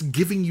is just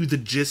giving you the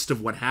gist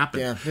of what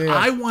happened. Yeah,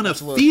 I want to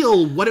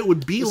feel what it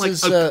would be like.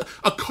 is, A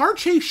car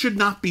chase should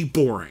not be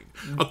boring.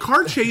 A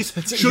car chase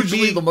It's should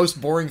usually be the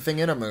most boring thing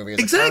in a movie. Is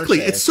a car exactly.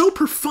 chase. It's so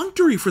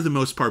perfunctory for the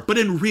most part. But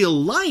in real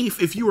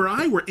life, if you or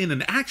I were in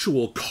an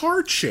actual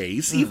car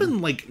chase,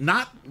 even like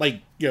not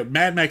like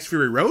Mad Max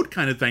Fury Road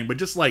kind of thing, but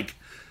just like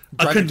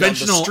a Driving down the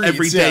conventional streets,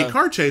 everyday yeah.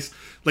 car chase,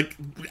 like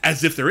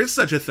as if there is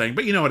such a thing,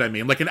 but you know what I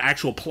mean, like an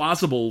actual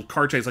plausible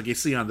car chase like you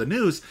see on the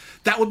news,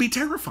 that would be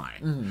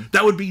terrifying.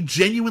 That would be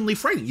genuinely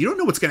frightening. You don't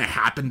know what's going to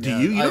happen to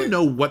you. You don't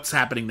know what's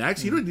happening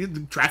next. You don't.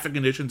 The traffic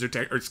conditions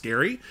are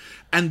scary,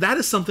 and that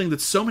is something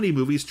that so many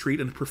movies treat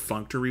in a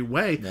perfunctory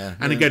way.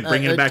 And again,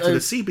 bringing it back to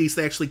the Sea Beast,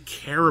 they actually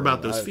care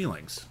about those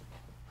feelings.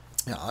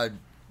 Yeah,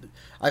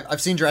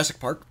 I've seen Jurassic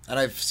Park, and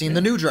I've seen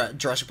the new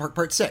Jurassic Park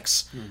Part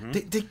 6.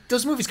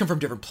 Those movies come from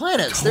different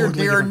planets. Totally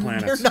They're different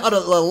planets. They're not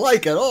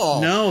alike at all.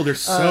 No, they're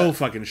so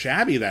fucking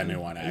shabby, that new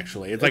one,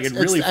 actually. It's like it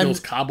really feels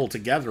cobbled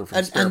together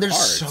from spare and there's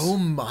parts. so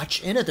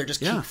much in it. They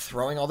just keep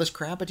throwing all this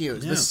crap at you.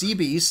 The Sea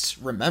Beast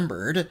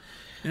remembered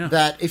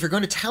that if you're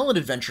going to tell an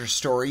adventure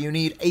story, you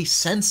need a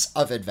sense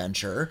of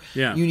adventure.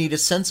 Yeah. You need a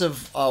sense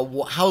of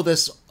how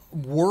this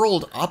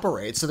world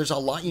operates. So there's a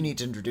lot you need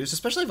to introduce,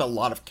 especially if a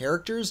lot of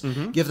characters.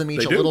 Give them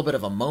each a little bit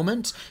of a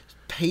moment.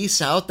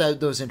 Pace out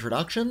those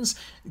introductions,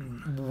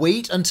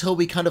 wait until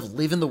we kind of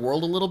live in the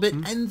world a little bit,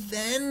 and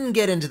then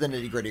get into the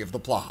nitty-gritty of the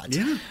plot.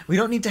 We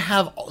don't need to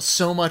have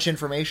so much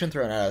information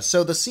thrown at us.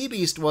 So the Sea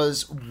Beast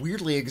was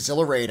weirdly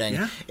exhilarating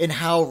in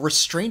how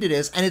restrained it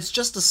is, and it's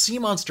just a sea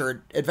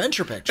monster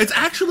adventure picture. It's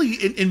actually,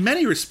 in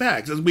many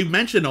respects, as we've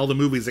mentioned all the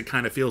movies, it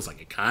kind of feels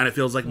like. It kind of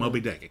feels like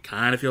Moby Dick. It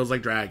kind of feels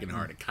like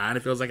Dragonheart. It kind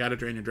of feels like How to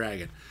Train Your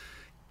Dragon.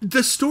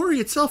 The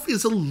story itself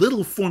is a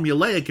little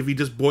formulaic if you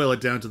just boil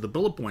it down to the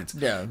bullet points.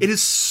 It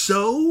is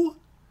so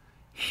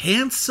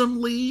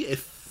handsomely,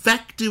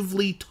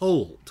 effectively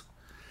told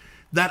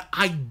that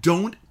I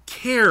don't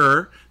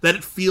care that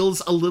it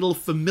feels a little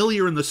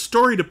familiar in the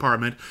story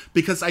department,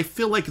 because I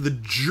feel like the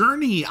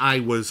journey I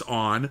was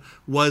on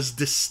was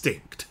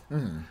distinct.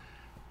 And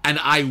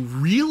I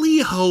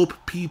really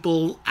hope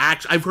people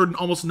I've heard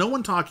almost no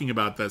one talking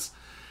about this.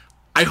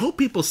 I hope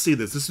people see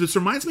this. This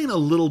reminds me in a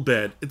little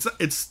bit.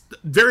 It's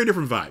very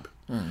different vibe.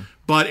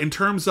 But in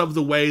terms of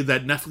the way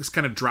that Netflix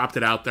kind of dropped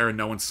it out there and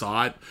no one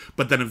saw it,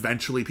 but then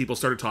eventually people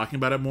started talking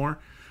about it more,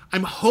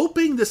 I'm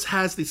hoping this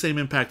has the same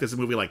impact as a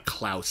movie like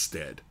Klaus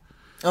did.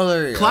 Oh,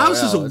 there you go.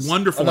 Klaus is a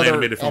wonderful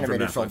animated film from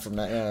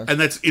Netflix.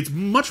 And it's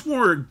much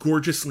more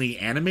gorgeously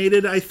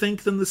animated, I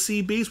think, than The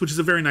Sea Beast, which is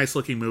a very nice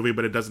looking movie,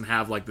 but it doesn't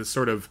have like this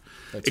sort of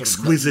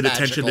exquisite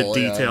attention to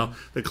detail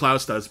that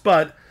Klaus does.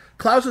 But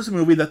Klaus is a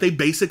movie that they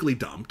basically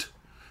dumped,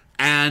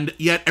 and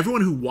yet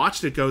everyone who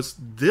watched it goes,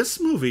 this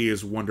movie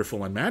is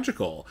wonderful and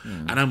magical.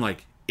 And I'm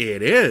like,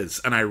 it is,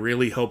 and I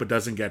really hope it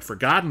doesn't get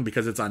forgotten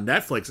because it's on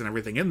Netflix and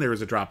everything in there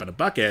is a drop in a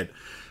bucket.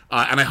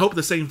 And I hope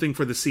the same thing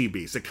for The Sea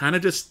Beast. It kind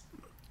of just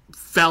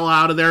fell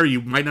out of there.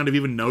 You might not have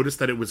even noticed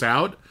that it was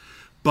out,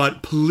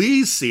 but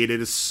please see it. It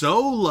is so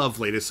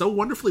lovely. It is so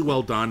wonderfully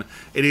well done.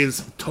 It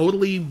is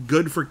totally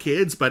good for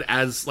kids, but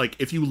as like,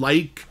 if you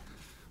like,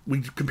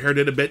 we compared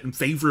it a bit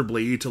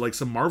favorably to like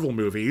some Marvel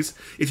movies.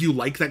 If you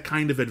like that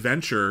kind of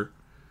adventure,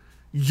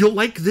 you'll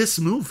like this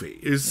movie.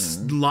 There's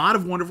a lot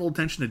of wonderful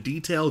attention to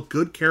detail,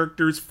 good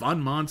characters,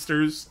 fun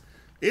monsters.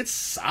 It's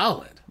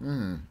solid.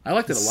 I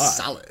liked it a lot.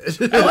 Solid.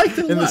 I liked it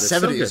a lot. In the It's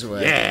so 70s good.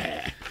 way.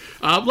 Yeah.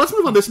 Let's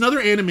move on. There's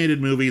another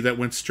animated movie that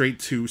went straight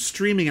to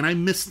streaming, and I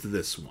missed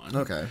this one.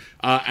 Okay.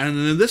 And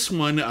then this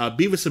one,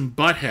 Beavis and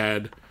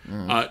Butthead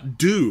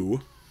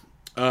do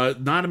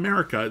Not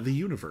America, the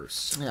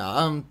Universe.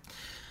 Yeah,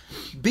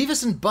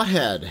 Beavis and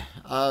Butthead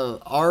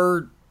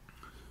are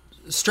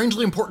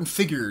strangely important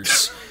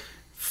figures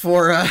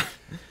for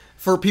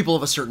people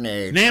of a certain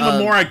age. Name a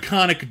more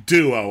iconic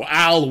duo.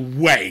 I'll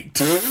wait.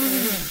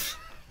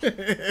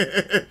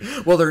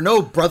 Well, they're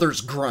no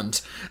Brothers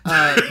Grunt.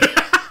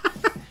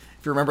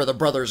 If you remember the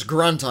Brothers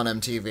Grunt on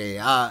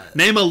MTV.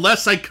 Name a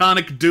less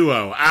iconic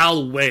duo.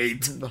 I'll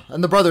wait.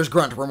 And the Brothers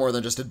Grunt were more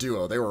than just a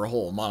duo. They were a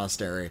whole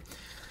monastery.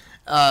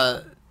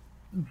 But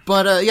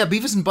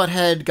Beavis and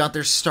Butthead got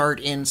their start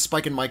in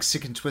Spike and Mike's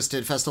Sick and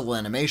Twisted Festival of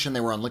Animation. They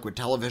were on Liquid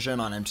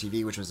Television on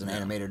MTV, which was an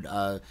animated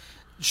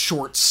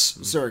shorts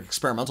sort of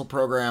experimental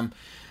program.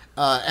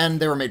 And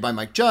they were made by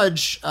Mike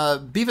Judge.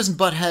 Beavis and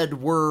Butthead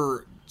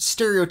were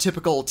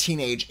stereotypical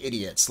teenage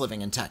idiots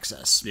living in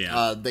Texas.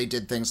 Yeah. They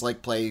did things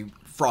like play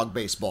frog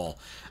baseball.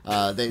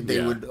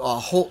 They would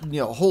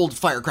hold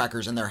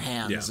firecrackers in their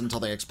hands until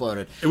they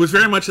exploded. It was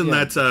very much in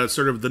that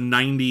sort of the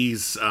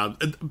 90s,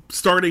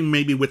 starting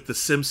maybe with The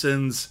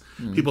Simpsons.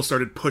 People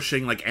started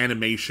pushing like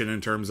animation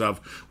in terms of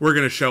we're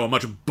going to show a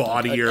much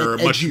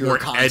baudier, much more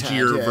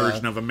edgier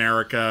version of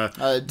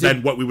America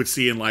than what we would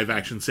see in live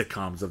action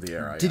sitcoms of the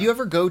era. Did you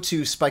ever go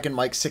to Spike and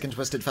Mike's Sick and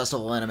Twisted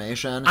Festival of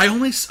Animation?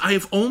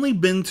 I've only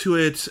been to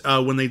it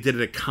when they did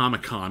it at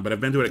Comic-Con, but I've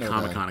been to it at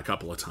Comic-Con a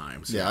couple of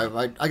times.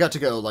 Yeah, I got to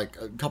go like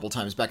a couple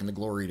times back in the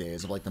glory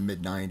days of like the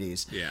mid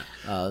 90s. Yeah,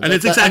 and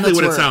it's exactly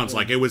what it sounds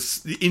like. It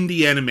was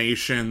indie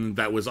animation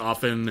that was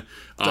often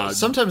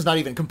sometimes not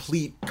even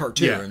complete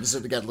cartoons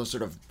that get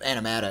sort of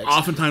animatics.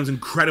 Oftentimes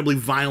incredibly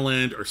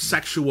violent or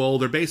sexual.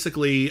 They're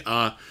basically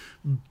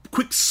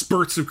quick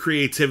spurts of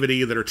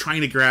creativity that are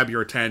trying to grab your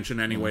attention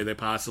any way they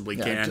possibly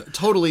can.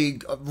 Totally,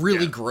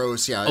 really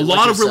gross. Yeah, a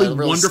lot of really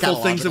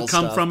wonderful things have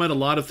come from it. A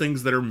lot of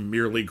things that are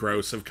merely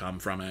gross have come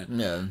from it.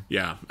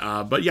 Yeah.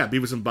 But yeah,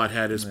 Beavis and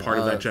Butthead is part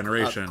of that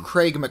generation.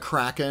 Craig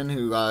McCracken,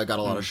 who got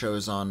a lot of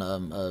shows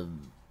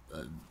on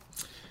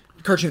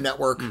Cartoon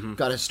Network,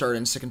 got his start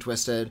in Sick and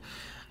Twisted.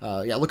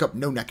 Look up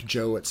No Neck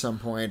Joe at some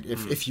point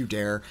if you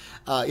dare.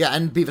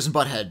 And Beavis and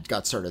Butthead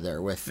got started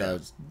there with,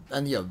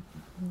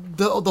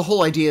 the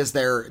whole idea is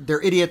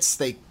they're idiots.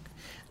 They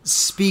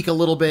speak a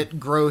little bit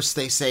gross.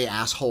 They say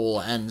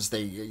asshole, and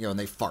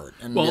they fart.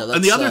 And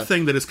and the other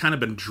thing that has kind of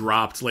been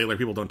dropped lately,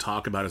 people don't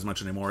talk about as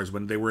much anymore, is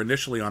when they were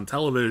initially on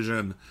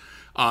television.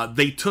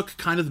 They took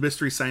kind of the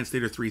Mystery Science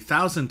Theater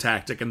 3000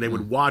 tactic, and they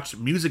would watch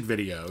music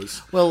videos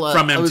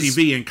from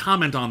MTV and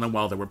comment on them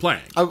while they were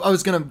playing. I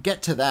was going to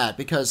get to that,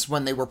 because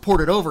when they were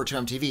ported over to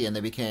MTV and they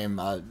became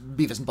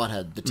Beavis and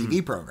Butthead, the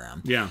TV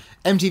program,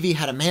 MTV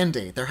had a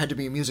mandate. There had to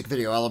be a music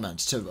video element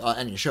to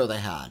any show they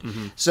had.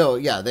 So,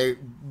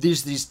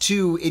 these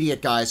two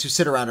idiot guys who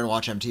sit around and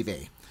watch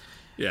MTV.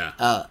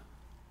 Yeah.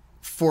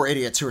 For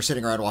idiots who are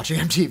sitting around watching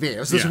MTV. It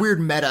was this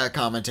weird meta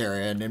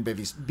commentary in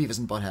Beavis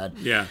and Butthead.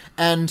 Yeah.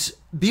 And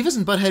Beavis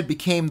and Butthead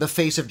became the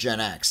face of Gen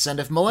X. And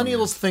if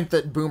millennials think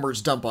that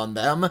boomers dump on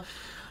them,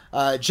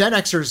 Gen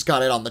Xers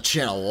got it on the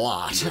chin a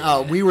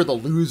lot. We were the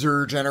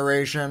loser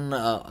generation.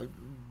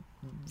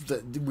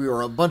 We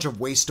were a bunch of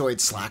wastoid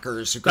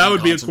slackers who couldn't That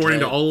would be concentrate. according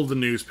to all of the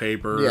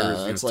newspapers.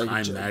 It's like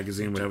Time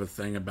Magazine would have a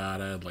thing about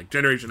it, like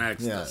Generation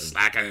X, the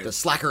slacker. The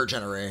slacker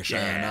generation.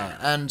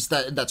 And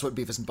that's what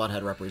Beavis and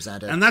Butthead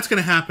represented. And that's going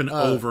to happen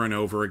over and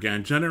over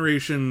again.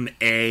 Generation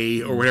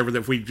A, or whatever,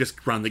 if we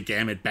just run the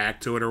gamut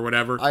back to it or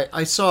whatever.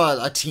 I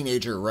saw a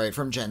teenager,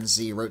 from Gen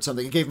Z, wrote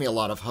something. It gave me a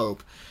lot of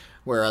hope.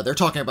 Where they're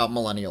talking about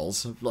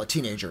millennials, like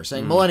teenagers,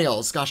 saying,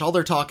 millennials, gosh, all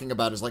they're talking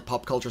about is like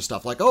pop culture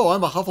stuff, like, oh,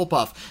 I'm a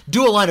Hufflepuff,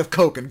 do a line of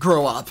coke and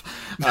grow up.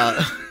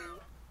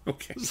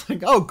 Okay. It's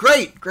like, oh,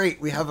 great,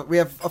 we have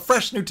a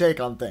fresh new take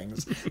on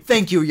things.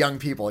 Thank you, young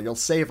people, you'll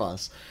save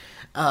us.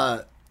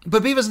 But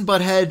Beavis and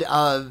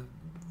Butthead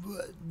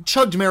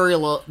chugged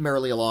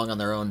merrily along on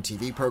their own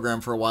TV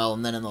program for a while,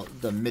 and then in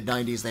the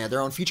mid-90s they had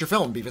their own feature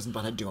film, Beavis and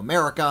Butthead Do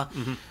America.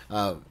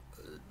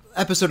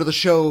 Episode of the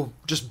show,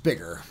 just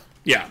bigger.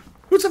 Yeah.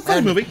 It's a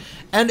fun movie.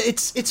 And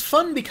it's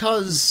fun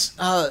because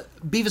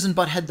Beavis and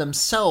Butthead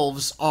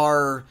themselves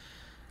are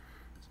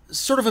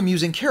sort of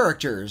amusing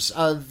characters.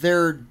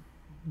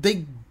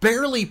 They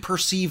barely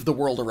perceive the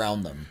world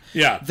around them.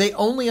 Yeah. They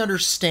only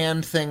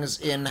understand things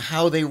in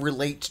how they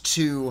relate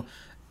to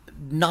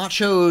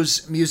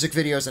nachos, music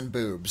videos, and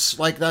boobs.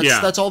 Like,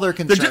 that's all they're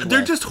concerned with.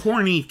 They're just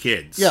horny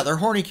kids. Yeah, they're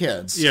horny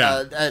kids.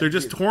 Yeah, they're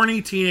just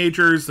horny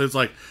teenagers. There's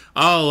like,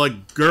 oh,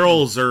 like,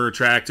 girls are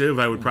attractive.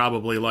 I would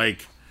probably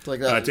like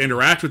to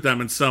interact with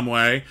them in some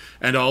way,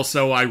 and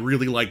also I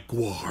really like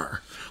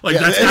Gwar. Like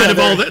that's kind of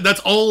all. That's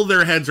all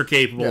their heads are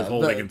capable of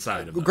holding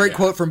inside of them. Great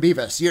quote from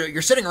Beavis.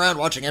 You're sitting around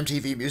watching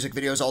MTV music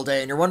videos all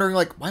day, and you're wondering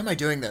like, why am I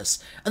doing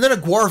this? And then a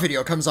Gwar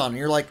video comes on, and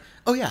you're like,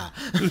 oh yeah.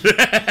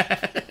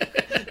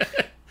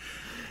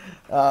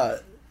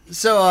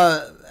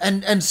 So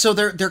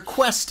their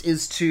quest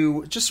is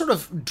to just sort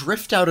of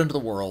drift out into the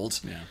world,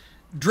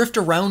 drift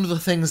around the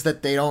things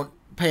that they don't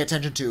pay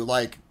attention to,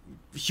 like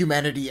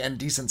humanity and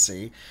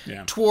decency,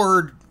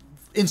 toward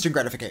instant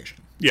gratification.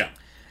 Yeah.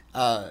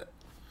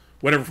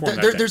 Whatever form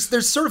that takes.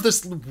 There's sort of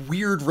this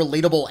weird,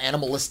 relatable,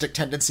 animalistic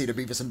tendency to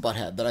Beavis and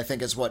Butthead that I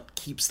think is what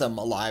keeps them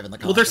alive in the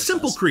comic. Well, they're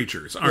simple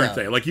creatures, aren't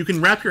they? Like, you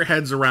can wrap your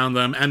heads around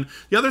them. And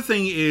the other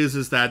thing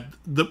is that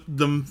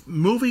the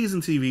movies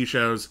and TV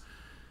shows,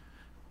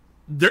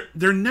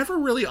 they're never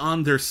really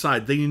on their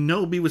side. They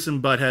know Beavis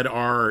and Butthead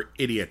are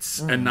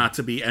idiots and not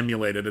to be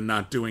emulated and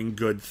not doing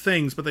good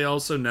things, but they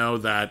also know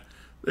that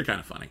they're kind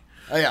of funny.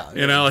 Yeah,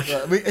 you know,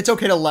 it's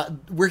okay to laugh.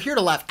 We're here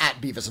to laugh at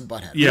Beavis and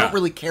Butthead. We don't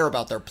really care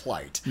about their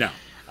plight. No,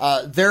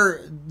 their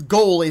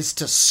goal is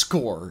to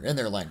score in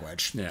their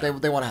language. Yeah.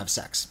 They want to have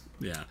sex.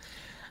 Yeah.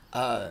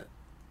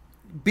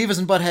 Beavis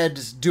and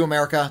Butthead Do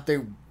America. They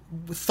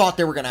thought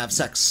they were going to have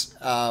sex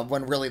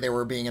when really they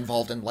were being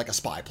involved in like a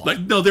spy plot. Like,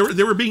 no,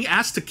 they were being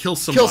asked to kill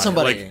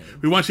somebody. Like,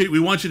 we want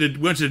you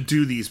to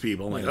do these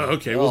people. I'm like, oh,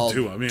 okay, we'll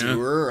do them. Yeah. Do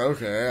her,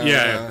 okay.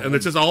 Yeah, and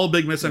it's just all a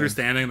big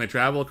misunderstanding. They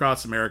travel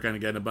across America and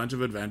get a bunch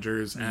of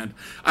adventures. And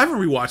I haven't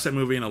rewatched that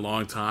movie in a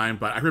long time,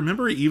 but I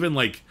remember even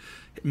like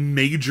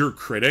major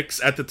critics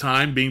at the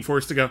time being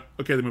forced to go,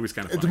 okay, the movie's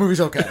kind of funny. The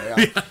movie's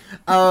okay.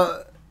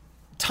 Yeah.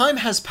 Time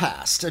has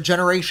passed. A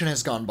generation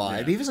has gone by.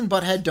 Yeah. Beavis and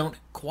Butthead don't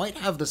quite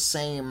have the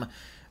same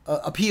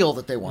appeal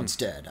that they once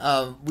did.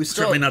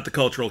 Certainly not the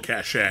cultural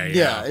cachet.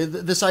 Yeah,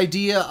 this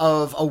idea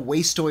of a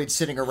wastoid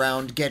sitting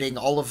around getting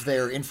all of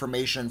their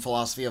information and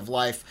philosophy of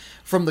life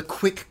from the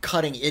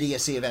quick-cutting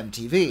idiocy of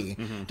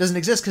MTV doesn't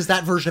exist because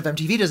that version of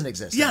MTV doesn't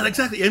exist. Yeah,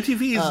 exactly.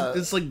 MTV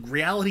is like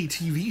reality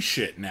TV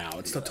shit now.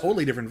 It's a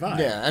totally different vibe.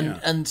 Yeah,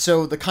 and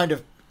so the kind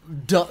of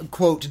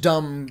quote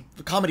dumb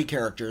comedy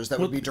characters that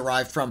would be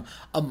derived from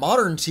a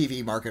modern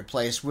TV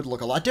marketplace would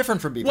look a lot different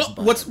from Beavis and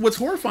Butthead. What's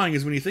horrifying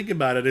is when you think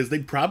about it is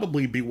they'd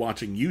probably be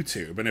watching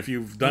YouTube, and if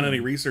you've done any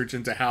research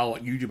into how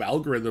YouTube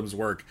algorithms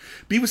work,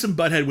 Beavis and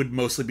Butthead would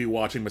mostly be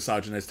watching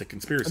misogynistic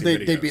conspiracy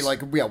videos. They'd be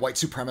like white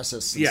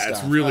supremacists and stuff.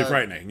 It's really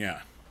frightening,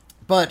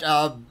 But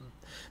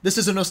this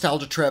is a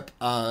nostalgia trip.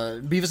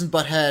 Beavis and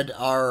Butthead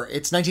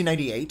it's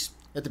 1998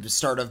 at the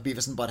start of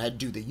Beavis and Butthead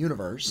Do the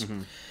Universe.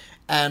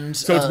 And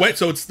so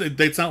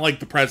it's not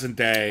like the present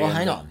day. Well,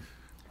 hang on.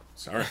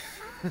 Sorry.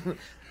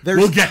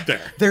 We'll get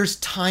there. There's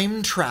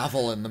time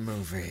travel in the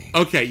movie.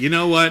 Okay, you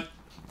know what?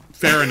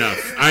 Fair enough.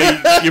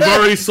 You've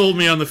already sold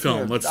me on the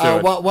film. Let's do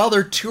it. While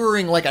they're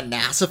touring like a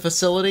NASA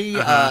facility,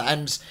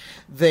 and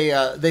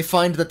they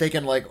find that they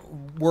can like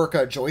work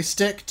a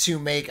joystick to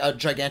make a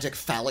gigantic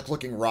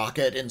phallic-looking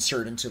rocket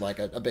insert into like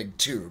a big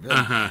tube,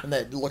 and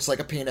that looks like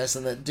a penis,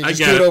 and they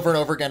just do it over and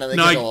over again, and they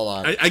giggle a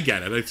lot. I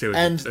get it.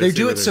 And they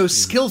do it so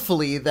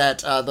skillfully that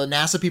the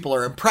NASA people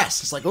are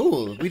impressed. It's like,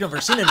 oh, we've never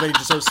seen anybody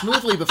do so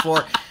smoothly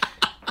before.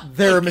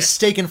 They're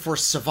mistaken for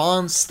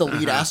savants. The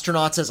lead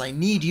astronaut says, I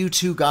need you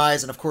two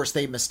guys. And of course,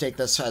 they mistake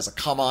this as a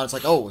come on. It's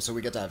like, oh, so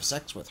we get to have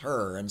sex with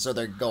her. And so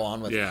they go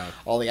on with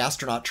all the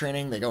astronaut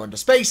training. They go into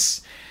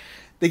space.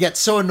 They get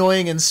so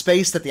annoying in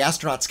space that the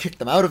astronauts kick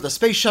them out of the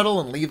space shuttle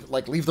and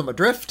leave them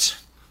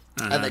adrift.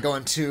 And they go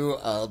into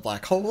a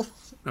black hole.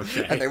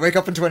 Okay. And they wake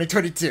up in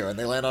 2022 and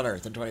they land on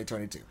Earth in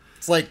 2022.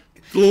 It's like...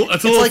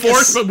 It's a little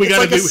forced, but we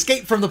got to do...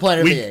 Escape from the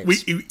Planet of the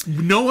Apes.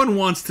 No one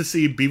wants to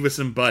see Beavis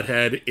and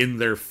Butthead in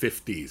their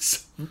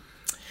 50s.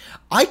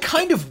 I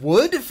kind of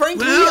would,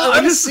 frankly. I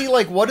want to see,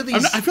 like, what are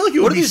these... I feel like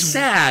it would be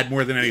sad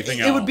more than anything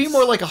else. It would be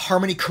more like a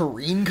Harmony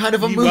Korine kind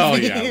of a movie. Well,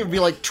 yeah. It would be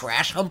like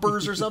Trash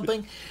Humpers or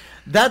something.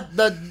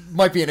 That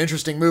might be an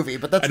interesting movie,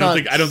 but that's not...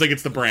 I don't think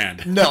it's the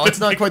brand. No,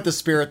 it's not quite the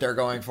spirit they're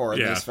going for in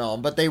this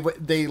film. But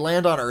they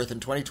land on Earth in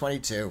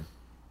 2022.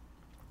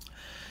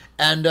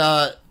 And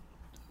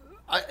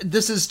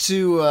this is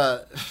to...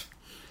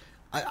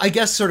 I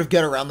guess sort of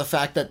get around the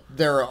fact that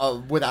they're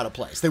without a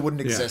place. They wouldn't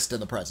exist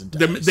in the present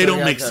day. They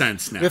don't make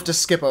sense now. We have to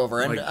skip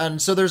over.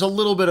 And so there's a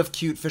little bit of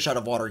cute fish out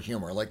of water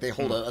humor. Like they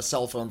hold a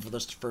cell phone for the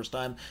first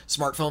time.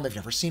 Smartphone, they've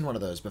never seen one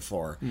of those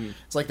before.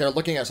 It's like they're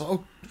looking at us,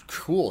 oh,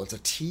 cool, it's a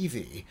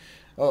TV.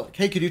 Oh,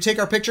 hey, could you take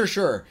our picture?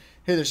 Sure.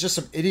 Hey, there's just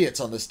some idiots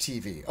on this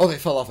TV. Oh, they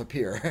fell off a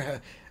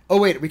pier.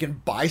 Oh, wait, we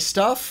can buy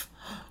stuff?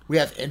 We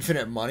have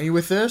infinite money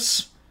with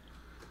this?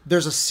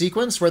 There's a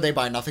sequence where they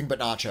buy nothing but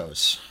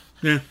nachos.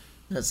 Yeah.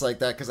 It's like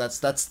that because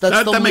that's the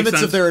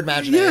limits of their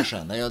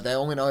imagination. Yeah. They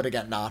only know how to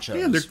get nachos.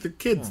 Yeah, they're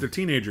kids. They're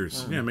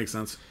teenagers. Yeah, it makes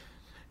sense.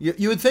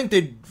 You would think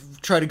they'd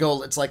try to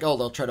go... It's like, oh,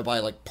 they'll try to buy,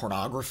 like,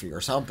 pornography or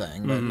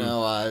something. But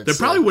no... That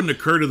probably wouldn't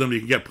occur to them you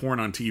can get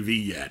porn on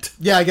TV yet.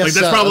 Yeah, I guess... Like,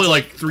 that's probably,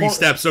 like, three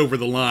steps over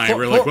the line.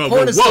 We're like,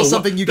 porn is still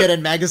something you get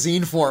in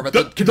magazine form at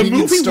the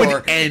convenience store. The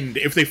movie would end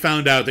if they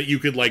found out that you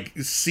could, like,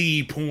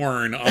 see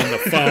porn on the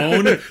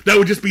phone. That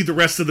would just be the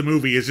rest of the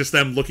movie, is just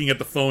them looking at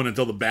the phone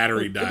until the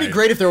battery died. It'd be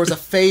great if there was a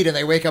fade and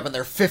they wake up and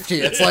they're 50.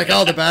 It's like,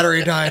 oh, the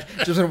battery died.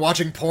 Just been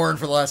watching porn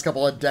for the last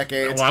couple of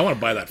decades. Well, I want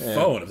to buy that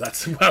phone if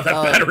that's how that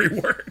battery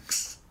works.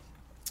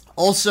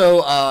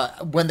 Also,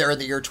 when they're in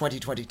the year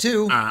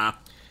 2022,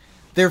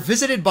 They're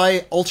visited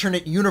by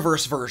alternate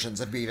universe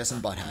versions of Beavis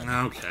and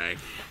Butthead. Okay.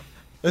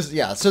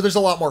 So there's a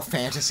lot more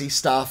fantasy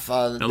stuff.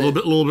 A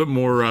little bit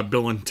more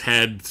Bill and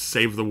Ted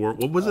Save the World.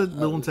 What was it?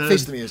 Bill and Ted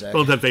Face the Music.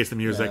 Bill and Ted Face the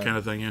Music kind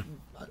of thing. Yeah.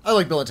 I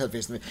like Bill and Ted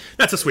Face the Music.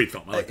 That's a sweet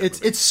film. I like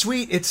that it's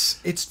sweet.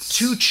 It's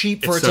too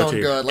cheap for It's its so own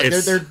cheap. good. Like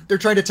they're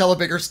trying to tell a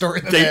bigger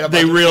story than they had a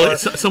They budget really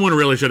for. someone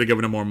really should have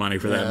given him more money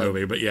for that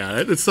movie. But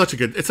yeah, it's such a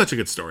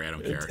good story. I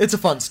don't care. It's a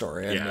fun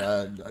story.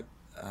 And,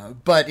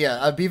 but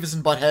Beavis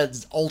and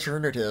Butthead's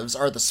alternatives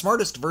are the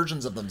smartest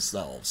versions of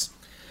themselves,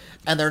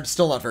 and they're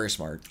still not very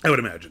smart. I would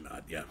imagine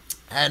not. Yeah.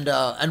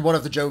 And one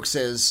of the jokes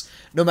is,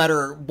 no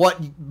matter what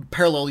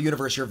parallel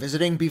universe you're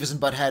visiting, Beavis and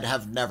Butthead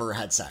have never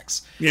had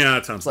sex. Yeah,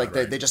 that sounds Like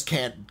right. they just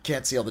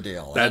can't seal the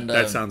deal.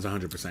 That sounds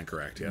 100%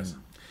 correct. Yes.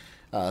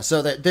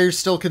 So that they're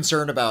still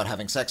concerned about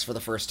having sex for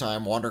the first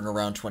time, wandering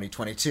around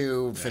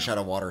 2022, fish out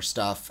of water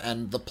stuff,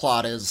 and the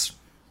plot is,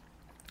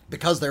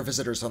 because they're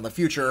visitors from the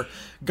future,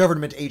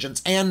 government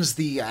agents and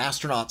the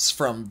astronauts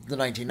from the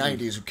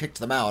 1990s who kicked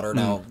them out are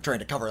now trying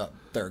to cover up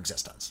their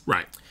existence.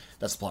 Right.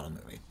 That's the plot of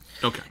the movie.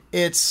 Okay.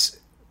 It's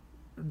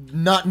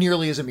not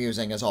nearly as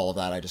amusing as all of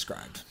that I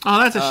described. Oh,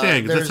 that's a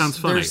shame. 'Cause that sounds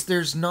funny.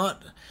 There's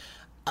not.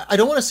 I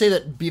don't want to say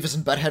that Beavis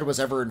and Butthead was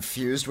ever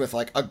infused with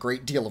like a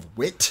great deal of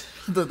wit.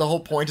 The whole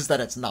point is that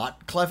it's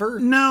not clever.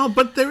 No,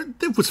 but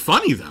it was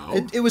funny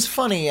though. It was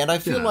funny, and I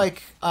feel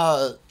like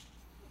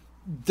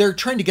they're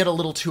trying to get a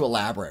little too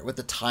elaborate with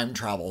the time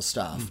travel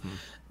stuff. Mm-hmm.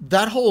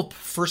 That whole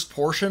first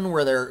portion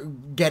where they're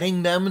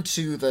getting them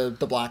to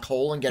the black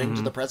hole and getting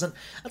to the present,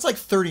 that's like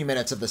 30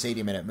 minutes of this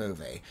 80-minute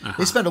movie.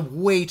 They spent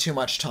way too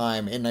much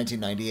time in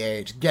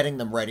 1998 getting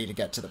them ready to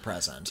get to the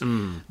present.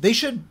 They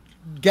should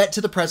get to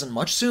the present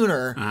much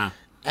sooner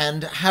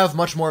and have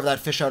much more of that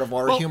fish out of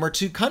water humor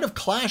to kind of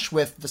clash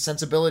with the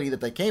sensibility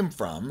that they came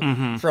from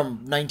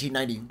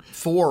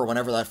 1994,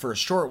 whenever that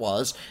first short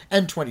was,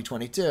 and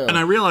 2022. And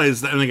I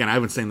realized that, and again, I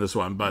haven't seen this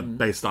one, but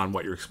based on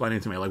what you're explaining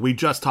to me, like we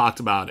just talked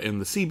about in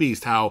The Sea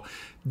Beast, how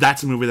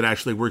that's a movie that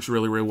actually works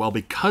really, really well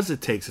because it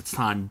takes its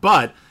time.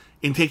 But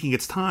in taking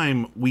its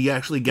time, we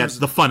actually get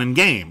the fun and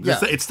games. Yeah.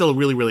 It's still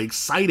really, really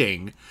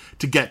exciting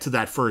to get to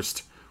that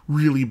first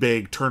really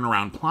big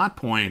turnaround plot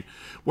point.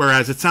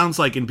 Whereas it sounds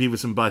like in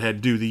Beavis and Butthead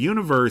Do the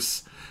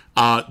Universe,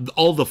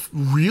 all the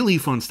really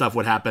fun stuff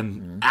would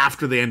happen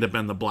after they end up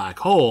in the black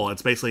hole.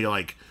 It's basically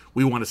like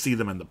we want to see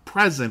them in the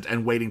present,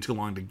 and waiting too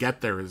long to get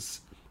there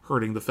is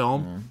hurting the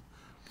film.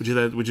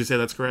 Would you say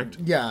that's correct?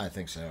 Yeah, I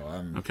think so.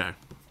 Okay.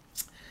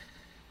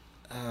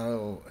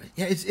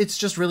 Yeah, it's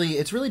just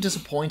really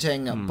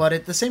disappointing, but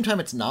at the same time,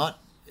 it's not.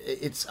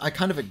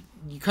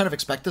 You kind of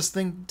expect this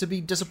thing to be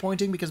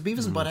disappointing because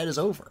Beavis and Butthead is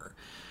over.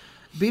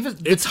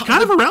 It's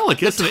kind of a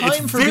relic, isn't it?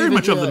 It's very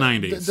much of the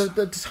 90s.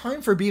 The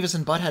time for Beavis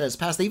and Butthead has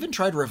passed. They even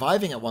tried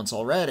reviving it once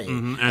already,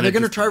 and and they're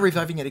going to try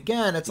reviving it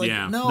again. It's like,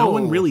 no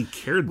one really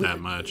cared that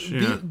much.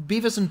 Yeah.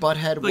 Beavis and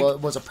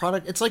Butthead was a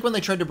product. It's like when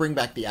they tried to bring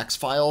back the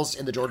X-Files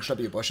in the George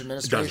W. Bush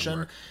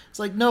administration. It's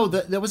like, no,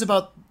 that was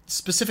about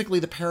specifically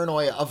the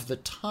paranoia of the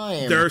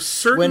time. There are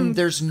certain... when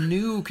there's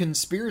new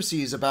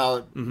conspiracies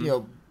about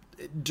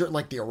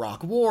like the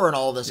Iraq War and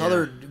all this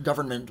other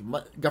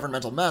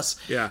governmental mess.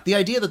 Yeah. The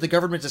idea that the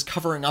government is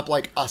covering up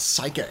like a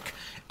psychic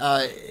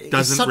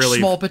is such really...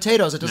 small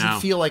potatoes. It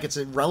doesn't feel like it's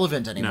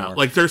irrelevant anymore. No.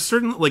 Like there's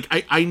certain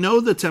I know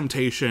the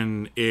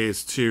temptation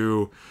is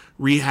to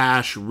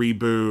rehash,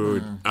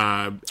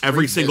 reboot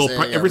every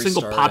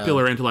single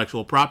popular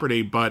intellectual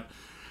property, but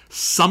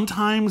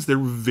sometimes they're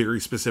very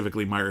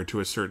specifically mired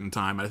to a certain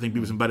time. I think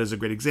Beavis and Butthead is a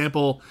great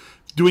example.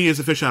 Doing it as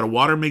a fish out of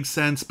water makes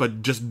sense,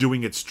 but just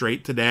doing it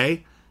straight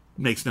today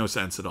makes no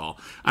sense at all.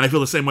 And I feel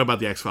the same way about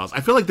the X-Files. I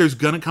feel like there's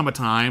going to come a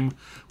time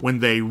when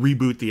they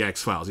reboot the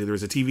X-Files, either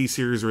as a TV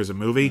series or as a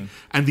movie,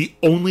 and the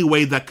only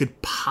way that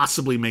could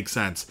possibly make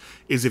sense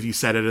is if you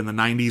set it in the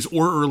 90s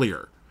or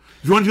earlier.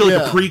 If you want to do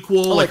like a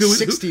prequel, or like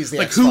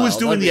 60s, who was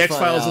doing the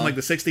X-Files in like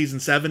the 60s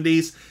and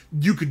 70s,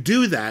 you could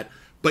do that,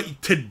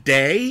 but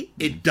today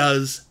it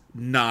does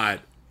not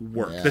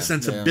work. The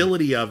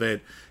sensibility of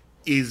it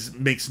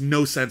makes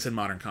no sense in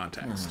modern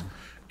context.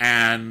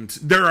 And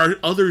there are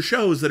other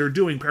shows that are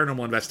doing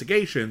paranormal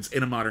investigations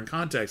in a modern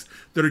context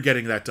that are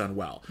getting that done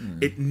well.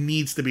 It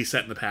needs to be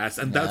set in the past,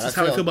 and that's just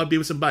how I feel about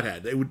Beavis and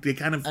Butthead. They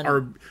kind of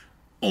are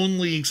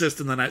only exist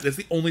in the night. That's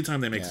the only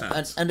time they make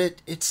sense. And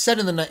it's set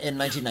in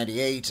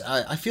 1998.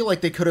 I feel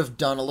like they could have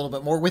done a little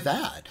bit more with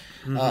that.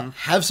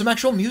 Have some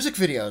actual music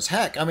videos.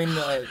 Heck, I mean.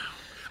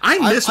 I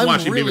miss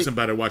watching Beavis and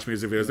Butthead watch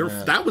music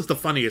videos. That was the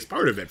funniest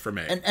part of it for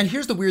me. And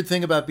here's the weird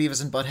thing about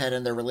Beavis and Butthead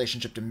and their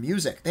relationship to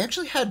music. They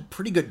actually had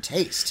pretty good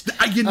taste.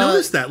 You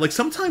notice that? Like,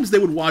 sometimes they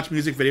would watch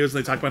music videos and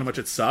they talk about how much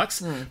it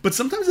sucks, but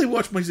sometimes they would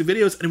watch music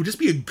videos and it would just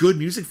be a good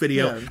music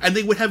video, and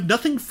they would have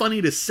nothing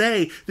funny to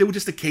say. They would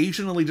just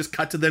occasionally just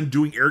cut to them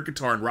doing air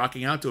guitar and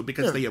rocking out to it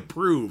because they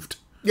approved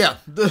Yeah.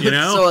 You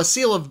know? So a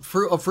seal of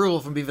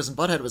approval from Beavis and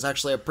Butthead was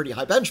actually a pretty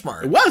high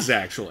benchmark. It was,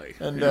 actually.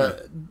 And,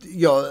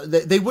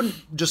 they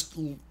wouldn't just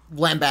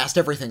lambast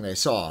everything they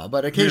saw,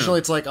 but occasionally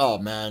it's like, oh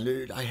man,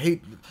 dude, I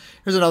hate...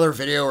 Here's another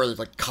video where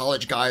like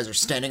college guys are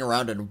standing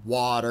around in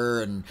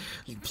water and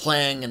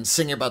playing and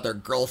singing about their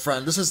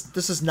girlfriend. This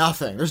is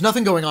nothing. There's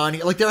nothing going on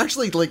here. Like, they're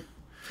actually, like...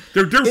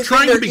 They're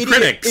trying to be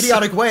critics.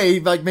 Idiotic way,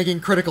 like,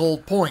 making critical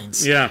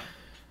points. Yeah.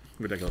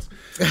 Ridiculous.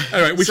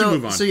 All right, we should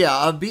move on. So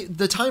yeah,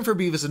 the time for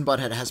Beavis and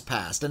Butthead has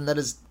passed, and that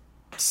is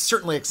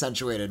certainly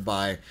accentuated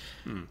by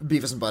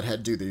Beavis and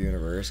Butthead Do the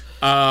Universe.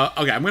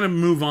 Okay, I'm going to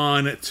move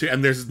on to,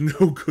 and there's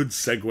no good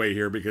segue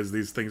here because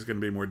these things can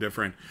be more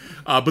different.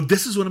 But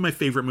this is one of my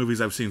favorite movies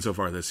I've seen so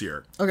far this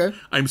year. Okay.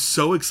 I'm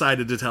so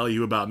excited to tell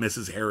you about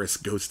Mrs. Harris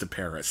Goes to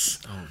Paris.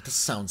 Oh, this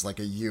sounds like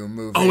a you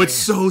movie. Oh, it's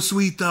so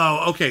sweet,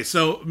 though. Okay,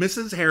 so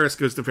Mrs. Harris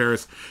Goes to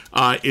Paris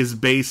is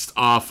based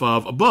off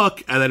of a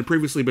book that had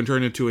previously been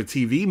turned into a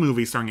TV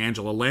movie starring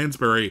Angela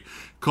Lansbury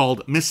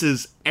called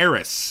Mrs.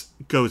 Harris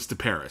Goes to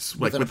Paris.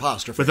 With an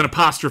apostrophe. With an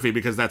apostrophe,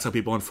 because that's how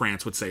people in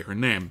France would say her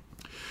name.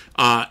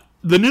 The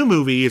new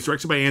movie is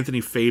directed by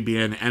Anthony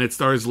Fabian, and it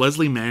stars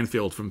Leslie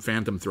Manfield from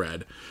Phantom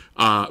Thread.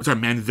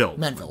 Manville.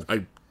 Manville.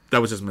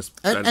 That was just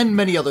and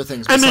many other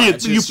things and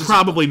besides. You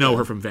probably know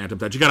her from Phantom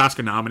Thread. She got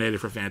Oscar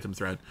nominated for Phantom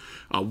Thread.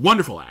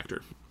 Wonderful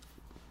actor.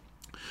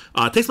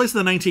 Takes place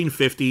in the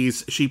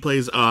 1950s. She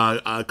plays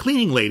a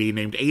cleaning lady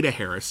named Ada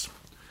Harris.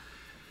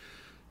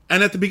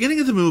 And at the beginning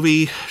of the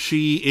movie,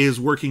 she is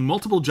working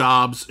multiple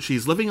jobs.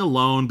 She's living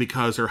alone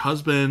because her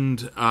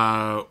husband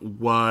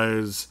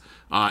was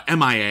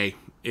MIA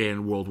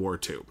in World War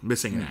II,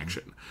 missing in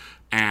action.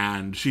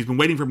 And she's been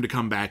waiting for him to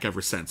come back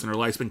ever since. And her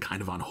life's been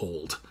kind of on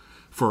hold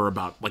for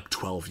about,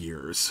 12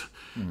 years.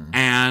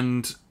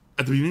 And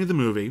at the beginning of the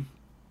movie,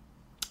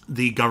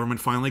 the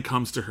government finally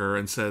comes to her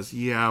and says,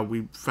 yeah,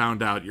 we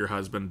found out your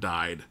husband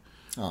died.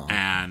 Oh.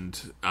 And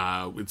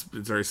it's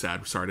very sad.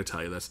 We're sorry to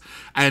tell you this.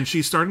 And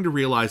she's starting to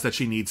realize that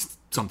she needs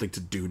something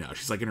to do now.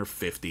 She's like in her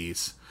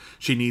 50s.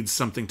 She needs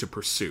something to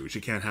pursue. She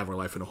can't have her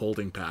life in a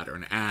holding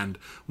pattern. And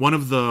one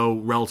of the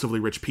relatively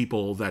rich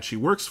people that she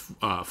works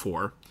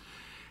for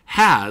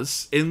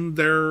has in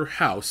their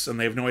house, and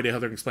they have no idea how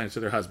they're going to explain it to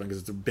their husband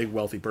because it's a big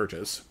wealthy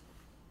purchase,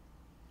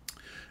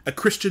 a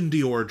Christian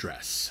Dior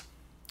dress.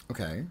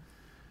 Okay.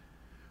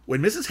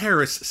 When Mrs.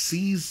 Harris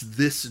sees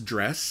this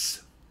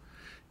dress,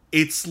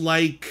 it's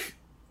like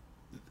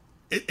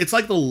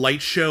the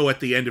light show at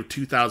the end of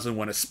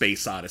 2001: A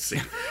Space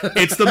Odyssey.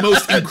 It's the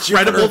most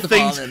incredible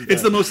thing.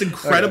 It's the most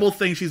incredible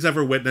thing she's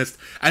ever witnessed.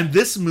 And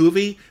this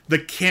movie, the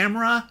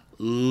camera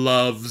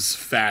loves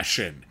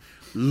fashion,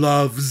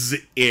 loves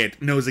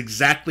it, knows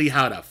exactly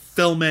how to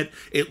film it.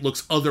 It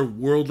looks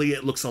otherworldly.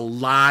 It looks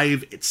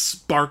alive. It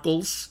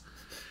sparkles,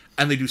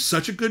 and they do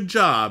such a good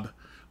job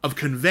of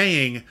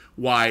conveying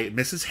why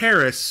Mrs.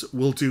 Harris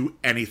will do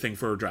anything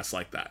for a dress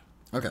like that.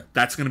 Okay.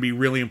 That's going to be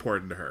really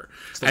important to her.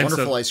 It's the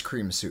wonderful ice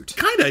cream suit.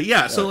 Kind of,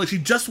 yeah. So she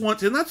just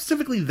wants, and not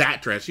specifically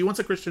that dress, she wants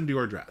a Christian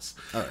Dior dress.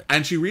 All right.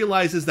 And she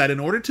realizes that in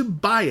order to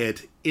buy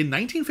it, in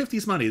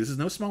 1950s money, this is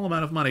no small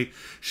amount of money,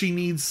 she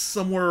needs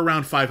somewhere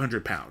around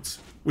 500 pounds,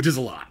 which is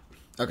a lot.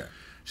 Okay.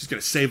 She's going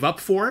to save up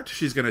for it.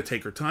 She's going to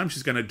take her time.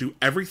 She's going to do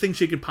everything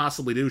she can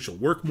possibly do. She'll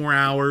work more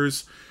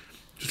hours.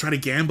 She'll try to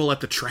gamble at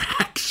the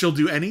track. She'll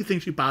do anything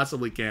she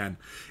possibly can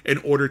in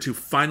order to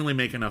finally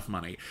make enough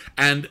money.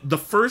 And the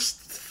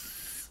first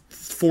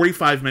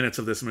 45 minutes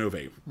of this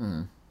movie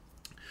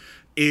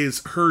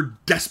is her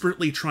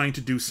desperately trying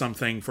to do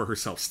something for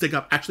herself, stick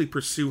up, actually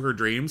pursue her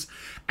dreams,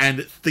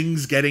 and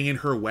things getting in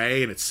her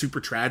way, and it's super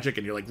tragic,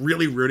 and you're like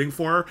really rooting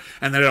for her,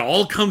 and then it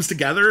all comes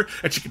together,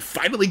 and she can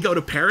finally go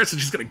to Paris,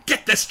 and she's gonna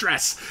get this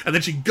dress, and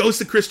then she goes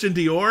to Christian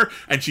Dior,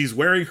 and she's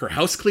wearing her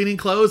house cleaning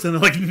clothes, and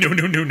they're like,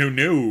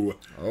 no.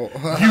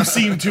 Oh. You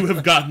seem to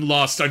have gotten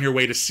lost on your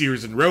way to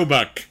Sears and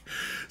Roebuck.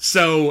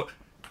 So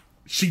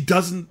she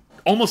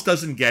almost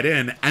doesn't get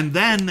in, and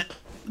then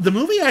the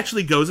movie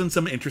actually goes in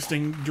some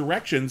interesting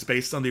directions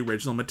based on the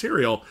original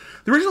material.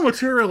 The original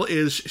material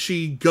is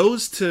she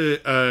goes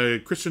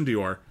to Christian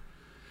Dior.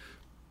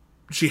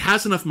 She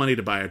has enough money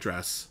to buy a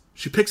dress.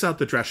 She picks out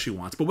the dress she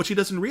wants, but what she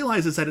doesn't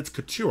realize is that it's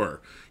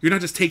couture. You're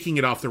not just taking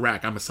it off the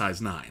rack. I'm a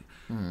size 9.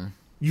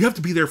 You have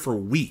to be there for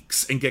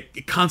weeks and get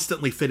it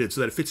constantly fitted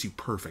so that it fits you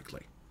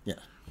perfectly. Yeah.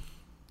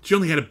 She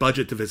only had a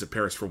budget to visit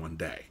Paris for one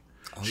day.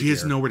 She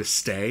has nowhere to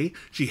stay.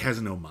 She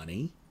has no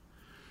money.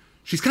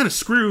 She's kind of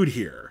screwed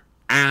here.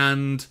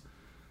 And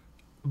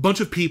a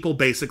bunch of people,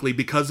 basically,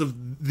 because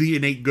of the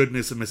innate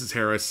goodness of Mrs.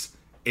 Harris,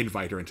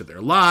 invite her into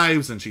their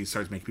lives, and she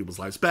starts making people's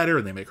lives better,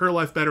 and they make her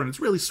life better, and it's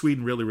really sweet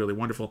and really, really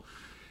wonderful.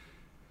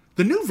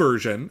 The new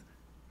version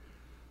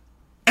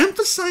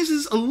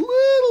emphasizes a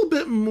little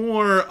bit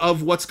more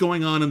of what's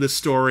going on in this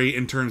story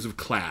in terms of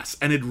class,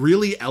 and it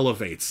really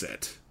elevates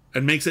it,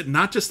 and makes it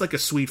not just like a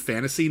sweet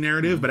fantasy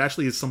narrative, but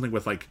actually is something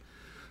with, like,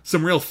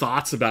 some real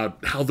thoughts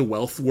about how the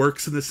wealth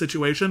works in this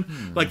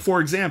situation. Like, for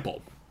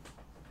example,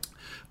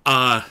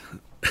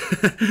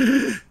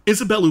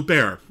 Isabelle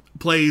Huppert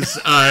plays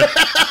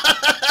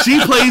She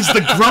plays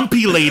the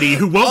grumpy lady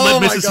who won't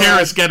let my Mrs. God.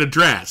 Harris get a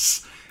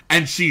dress.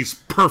 And she's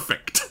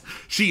perfect.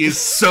 She is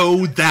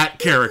so that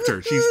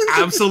character. She's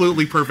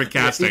absolutely perfect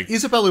casting.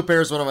 Isabelle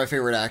Huppert is one of my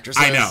favorite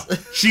actresses. I know.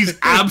 She's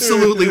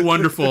absolutely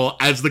wonderful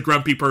as the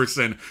grumpy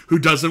person who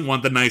doesn't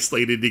want the nice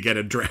lady to get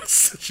a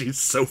dress. She's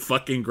so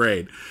fucking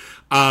great.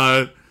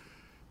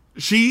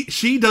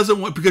 She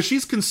doesn't want, because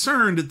she's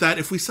concerned that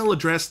if we sell a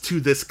dress to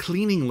this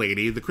cleaning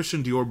lady, the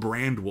Christian Dior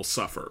brand will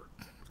suffer.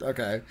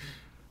 Okay.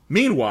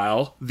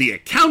 Meanwhile, the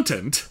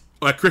accountant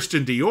at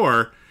Christian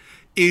Dior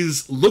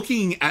is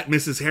looking at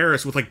Mrs.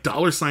 Harris with like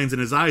dollar signs in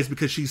his eyes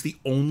because she's the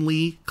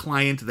only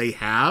client they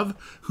have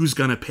who's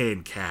gonna pay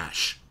in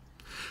cash.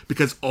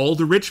 Because all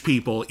the rich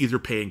people either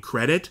pay in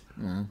credit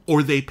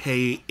or they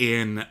pay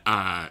in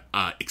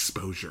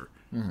exposure.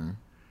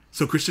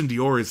 So Christian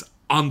Dior is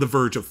on the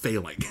verge of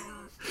failing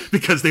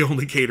because they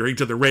only catering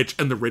to the rich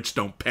and the rich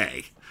don't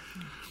pay.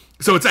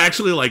 So it's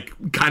actually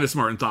like kind of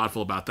smart and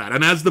thoughtful about that.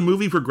 And as the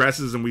movie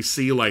progresses and we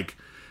see like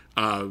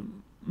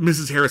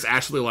Mrs. Harris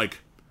actually like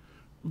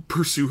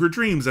pursue her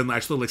dreams and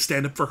actually like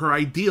stand up for her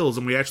ideals,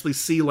 and we actually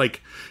see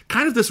like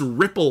kind of this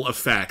ripple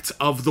effect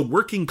of the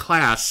working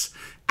class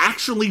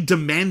actually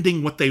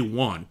demanding what they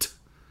want,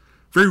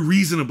 very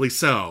reasonably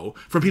so,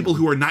 from people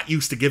who are not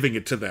used to giving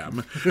it to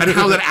them, and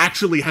how that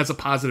actually has a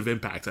positive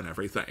impact on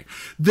everything.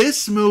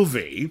 This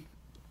movie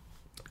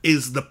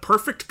is the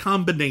perfect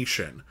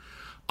combination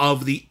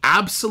of the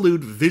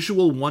absolute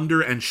visual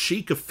wonder and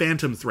chic of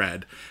Phantom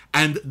Thread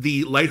and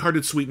the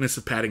lighthearted sweetness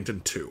of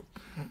Paddington 2.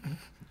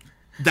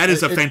 That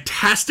is a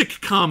fantastic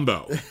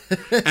combo. And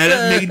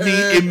it made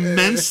me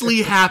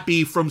immensely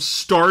happy from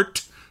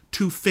start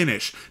to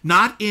finish.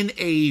 Not in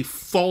a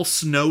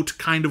false note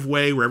kind of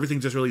way where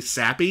everything's just really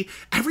sappy.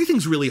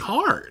 Everything's really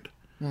hard.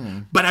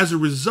 But as a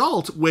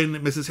result, when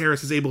Mrs.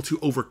 Harris is able to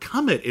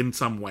overcome it in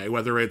some way,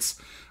 whether it's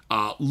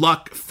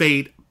luck,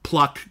 fate,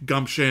 pluck,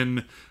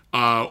 gumption,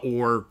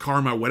 or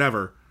karma,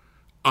 whatever,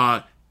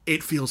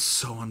 it feels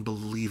so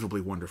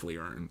unbelievably wonderfully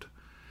earned.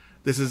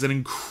 This is an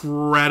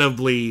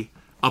incredibly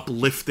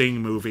uplifting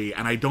movie,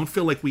 and I don't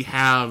feel like we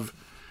have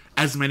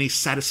as many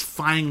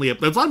satisfyingly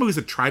there's a lot of movies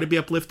that try to be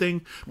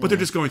uplifting, but they're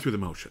just going through the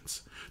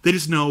motions. They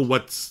just know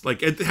what's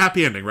like a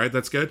happy ending, right?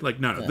 That's good. Like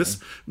no, this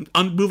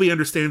movie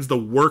understands the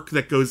work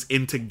that goes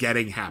into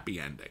getting happy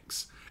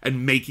endings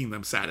and making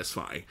them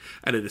satisfying,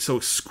 and it is so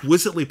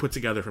exquisitely put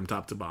together from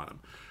top to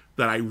bottom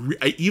that I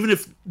even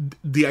if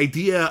the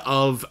idea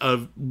of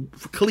a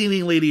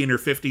cleaning lady in her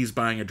 50s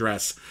buying a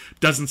dress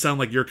doesn't sound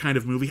like your kind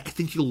of movie, I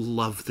think you'll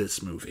love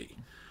this movie.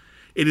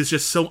 It is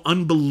just so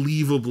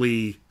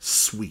unbelievably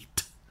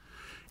sweet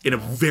in a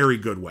very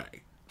good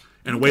way.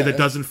 In a way that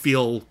doesn't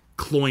feel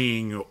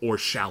cloying or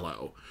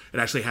shallow. It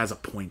actually has a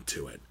point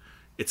to it.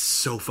 It's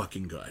so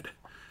fucking good.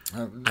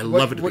 I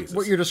love it to pieces.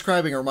 What you're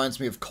describing reminds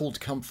me of Cold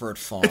Comfort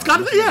Farm. It's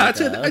got, yeah, I'd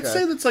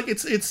say that's like,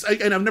 it's,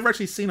 and I've never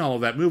actually seen all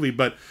of that movie,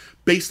 but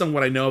based on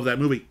what I know of that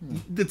movie,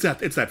 it's that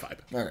vibe.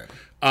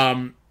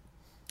 Okay.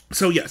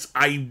 So yes,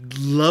 I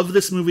love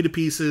this movie to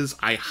pieces.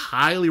 I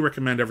highly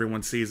recommend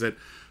everyone sees it.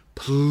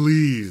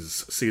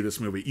 Please see this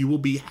movie. You will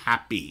be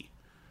happy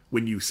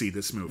when you see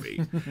this movie,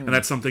 and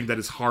that's something that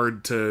is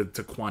hard to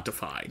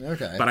quantify.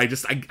 Okay, but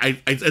it's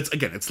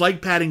again, it's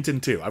like Paddington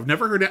 2. I've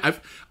never heard it.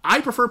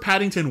 I prefer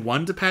Paddington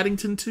 1 to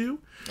Paddington 2,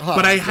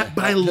 but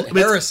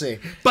heresy.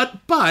 But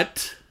my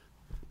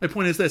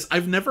point is this: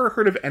 I've never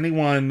heard of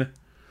anyone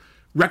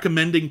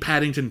recommending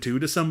Paddington 2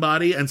 to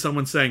somebody and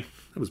someone saying,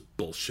 that was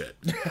bullshit.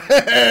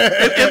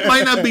 It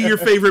might not be your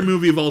favorite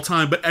movie of all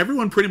time, but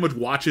everyone pretty much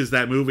watches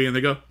that movie and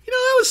they go,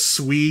 that was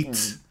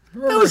sweet.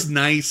 That was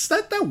nice.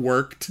 That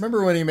worked.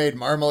 Remember when he made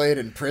marmalade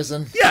in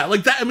prison? Yeah,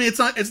 like that. I mean,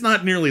 it's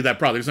not nearly that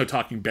broad. There's no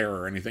talking bear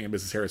or anything in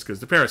Mrs. Harris Goes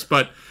to Paris,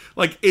 but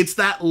like it's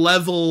that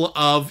level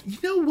of, you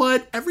know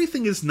what?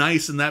 Everything is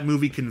nice, and that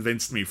movie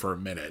convinced me for a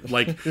minute.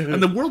 Like,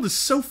 and the world is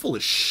so full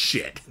of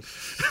shit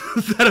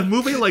that a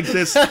movie like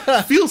this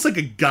feels like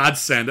a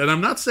godsend. And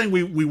I'm not saying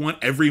we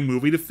want every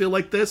movie to feel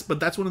like this, but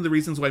that's one of the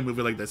reasons why a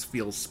movie like this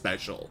feels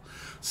special.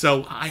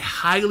 So I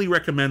highly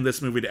recommend this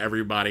movie to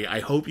everybody. I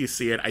hope you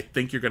see it. I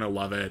think you're going to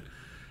love it.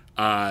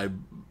 I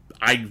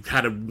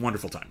had a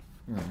wonderful time.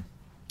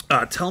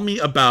 Tell me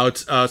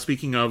about,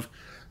 speaking of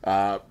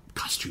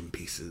costume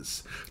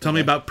pieces, tell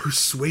me about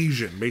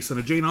Persuasion, based on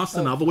a Jane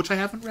Austen novel, which I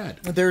haven't read.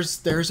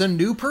 There's a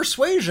new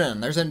Persuasion.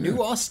 There's a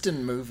new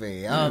Austen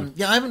movie. I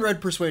haven't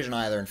read Persuasion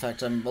either. In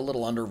fact, I'm a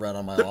little underread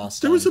on my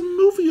Austen. There was a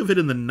movie of it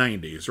in the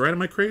 90s, right?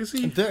 Am I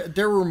crazy?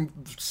 There were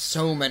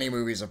so many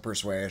movies of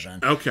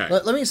Persuasion. Okay.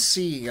 Let me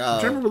see. I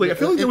feel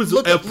like there was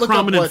a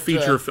prominent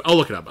feature. I'll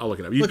look it up.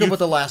 Look up what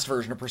the last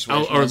version of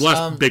Persuasion or is. the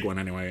last big one,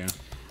 anyway, yeah.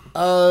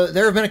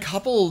 There have been a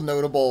couple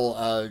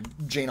notable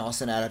Jane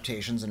Austen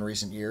adaptations in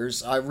recent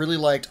years. I really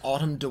liked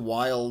Autumn de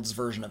Wilde's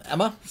version of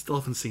Emma. Still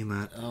haven't seen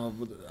that.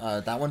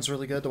 That one's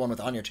really good. The one with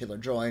Anya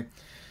Taylor-Joy.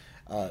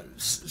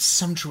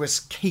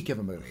 Sumptuous cake of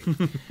a movie.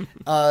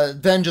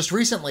 Then just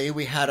recently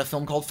we had a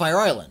film called Fire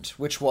Island,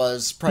 which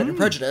was Pride and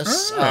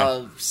Prejudice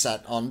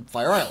set on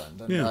Fire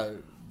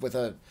Island, with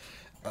a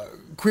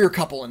queer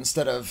couple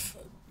instead of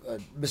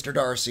Mr.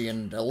 Darcy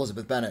and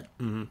Elizabeth Bennet.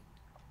 Mm-hmm.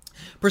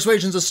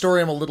 Persuasion's a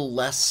story I'm a little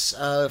less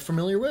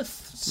familiar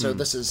with, so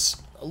this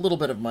is a little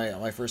bit of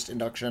my first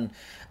induction.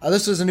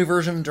 This is a new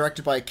version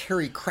directed by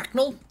Carrie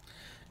Cracknell.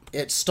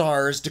 It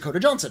stars Dakota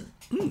Johnson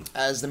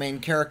as the main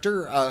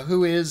character,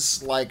 who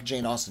is, like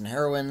Jane Austen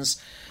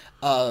heroines,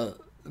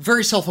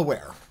 very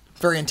self-aware,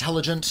 very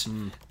intelligent,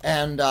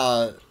 and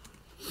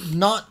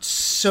not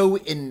so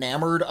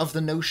enamored of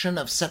the notion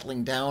of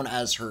settling down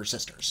as her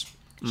sisters.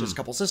 She has a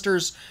couple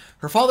sisters.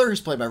 Her father,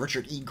 who's played by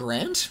Richard E.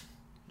 Grant,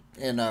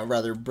 in a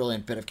rather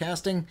brilliant bit of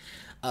casting,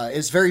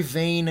 is very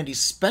vain, and he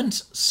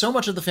spent so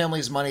much of the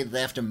family's money that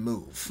they have to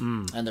move.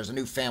 And there's a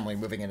new family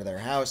moving into their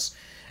house.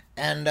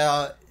 And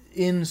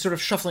in sort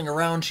of shuffling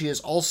around, she is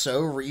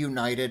also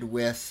reunited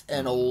with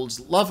an old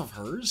love of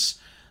hers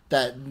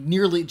that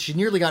she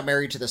nearly got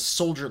married to this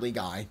soldierly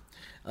guy,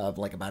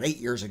 like about 8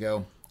 years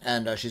ago.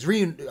 And she's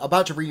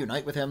about to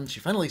reunite with him. She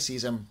finally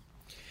sees him.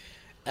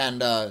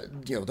 And,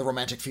 the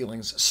romantic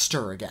feelings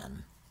stir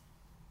again.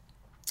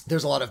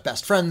 There's a lot of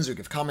best friends who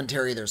give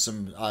commentary. There's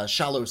some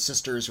shallow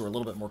sisters who are a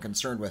little bit more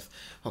concerned with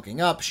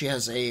hooking up. She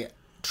has a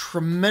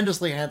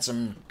tremendously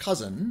handsome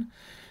cousin,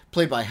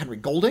 played by Henry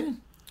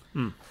Golding.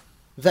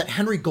 That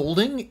Henry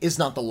Golding is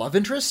not the love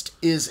interest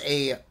is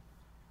a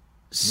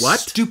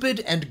stupid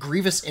and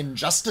grievous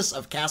injustice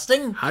of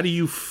casting. How do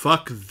you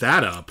fuck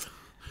that up?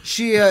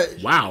 She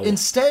wow.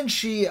 Instead,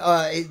 she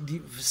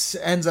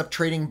ends up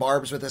trading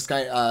barbs with this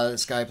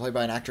guy played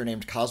by an actor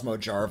named Cosmo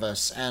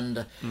Jarvis,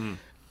 and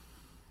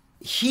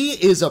he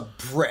is a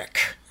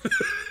brick.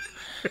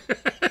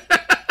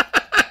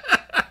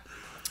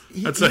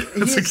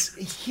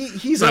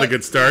 He's not a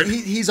good start.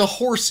 He's a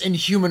horse in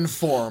human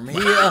form. He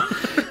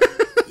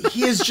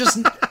is just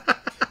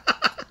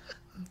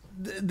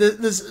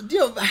this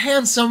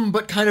handsome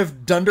but kind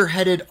of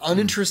dunderheaded,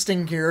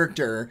 uninteresting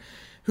character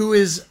who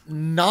is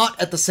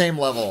not at the same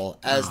level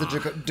as the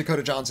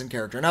Dakota Johnson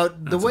character. Now,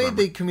 the way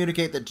they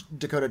communicate that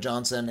Dakota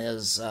Johnson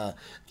is...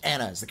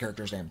 Anna is the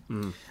character's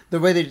name. The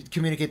way they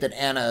communicate that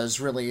Anna is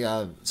really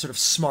sort of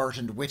smart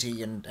and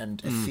witty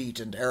and effete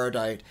and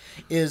erudite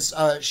is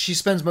she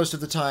spends most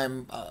of her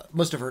time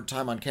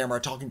on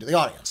camera talking to the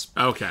audience.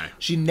 Okay.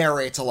 She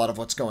narrates a lot of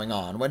what's going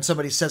on. When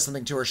somebody says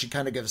something to her, she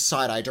kind of gives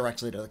side-eye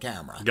directly to the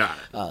camera. Got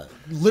it.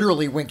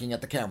 Literally winking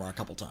at the camera a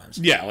couple times.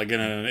 Yeah, like in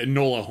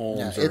Enola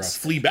Holmes or a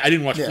Fleabag. I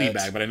didn't watch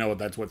Fleabag, but I know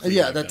that's what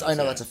Fleabag does. I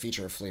know that's a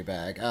feature of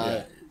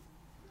Fleabag.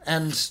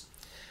 And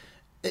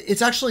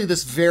it's actually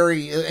this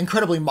very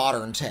incredibly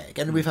modern take,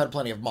 and we've had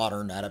plenty of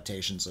modern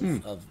adaptations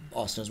of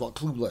Austen as well.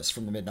 Clueless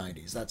from the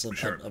mid-90s. That's a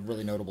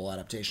really notable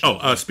adaptation.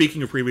 Oh,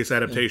 speaking of previous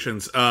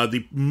adaptations,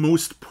 the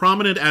most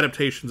prominent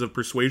adaptations of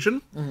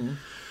Persuasion.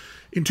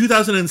 In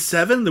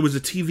 2007, there was a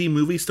TV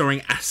movie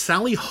starring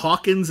Sally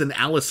Hawkins and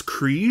Alice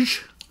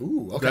Krige.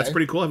 Ooh, okay. That's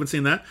pretty cool. I haven't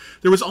seen that.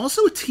 There was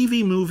also a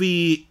TV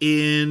movie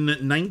in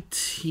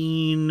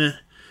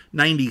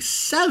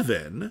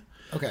 1997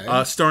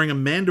 starring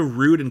Amanda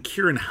Root and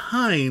Kieran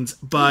Hines.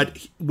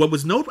 But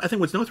what's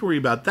noteworthy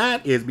about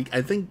that is,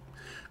 I think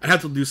I'd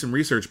have to do some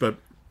research, but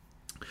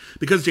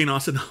because Jane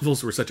Austen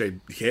novels were such a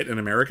hit in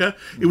America,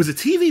 it was a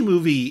TV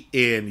movie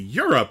in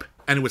Europe,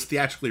 and it was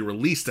theatrically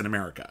released in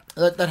America.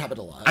 That happened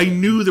a lot. I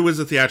knew there was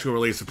a theatrical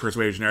release of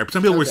Persuasion.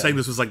 Some people were saying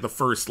this was like the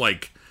first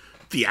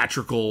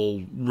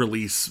theatrical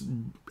release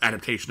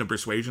adaptation of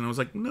Persuasion. I was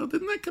like, no,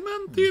 didn't that come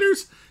out in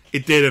theaters?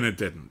 It did, and it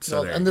didn't.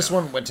 So and this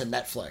one went to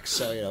Netflix.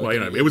 So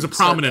it was a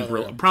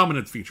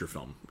prominent feature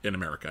film in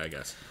America, I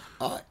guess.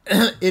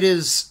 It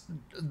is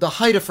the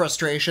height of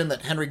frustration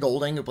that Henry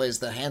Golding, who plays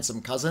the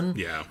handsome cousin,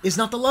 is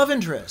not the love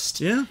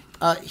interest. Yeah,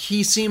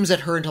 he seems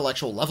at her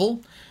intellectual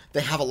level.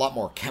 They have a lot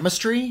more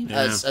chemistry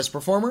as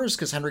performers,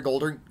 because Henry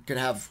Golding could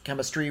have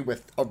chemistry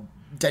with a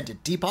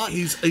dented teapot.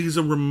 He's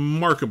a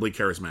remarkably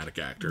charismatic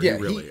actor. Yeah,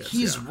 he really is.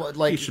 He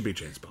should be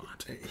James Bond.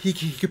 He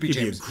could be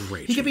James. Be a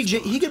great he could be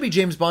James Bond. He could be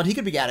James Bond. He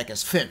could be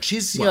Atticus Finch.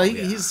 He's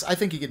I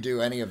think he could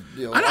do any of.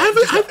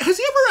 Has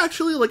he ever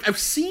actually I've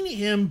seen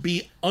him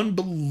be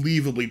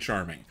unbelievably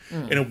charming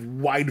in a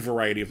wide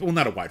variety of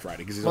not a wide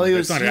variety because he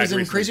was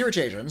in Crazy Rich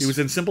Asians. He was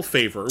in Simple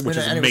Favor, which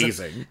is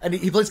amazing, and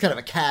he plays kind of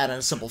a cat in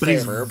a Simple but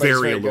Favor. He's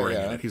very alluring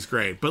in it. He's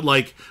great, but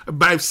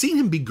I've seen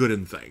him be good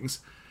in things.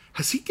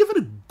 Has he given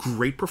a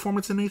great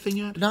performance in anything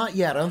yet? Not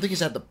yet. I don't think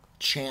he's had the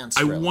chance.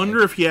 I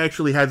wonder if he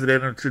actually has it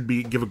in or should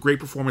give a great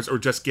performance or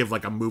just give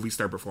a movie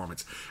star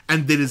performance.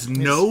 And there is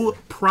no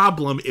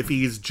problem if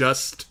he's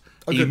just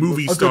a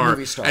movie star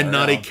and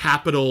not a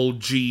capital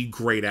G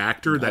great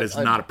actor. That is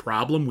not a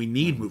problem. We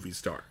need movie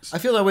stars. I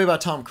feel that way about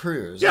Tom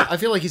Cruise. Yeah. I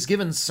feel like he's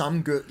given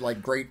some good,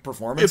 great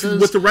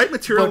performances. With the right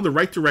material and the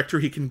right director,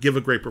 he can give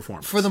a great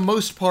performance. For the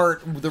most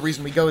part, the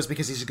reason we go is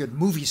because he's a good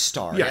movie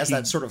star. Yeah, he has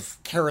that sort of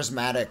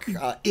charismatic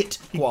it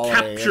quality.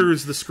 He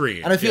captures the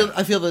screen. And I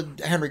feel that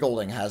Henry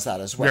Golding has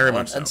that as well. Very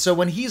much so. And so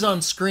when he's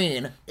on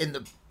screen, in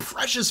the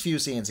precious few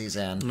scenes he's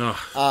in,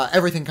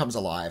 everything comes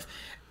alive.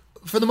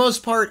 for the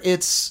most part,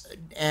 it's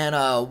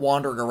Anna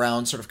wandering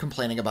around, sort of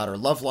complaining about her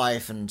love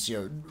life and,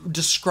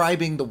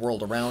 describing the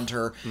world around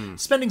her,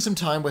 spending some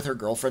time with her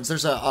girlfriends.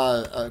 There's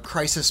a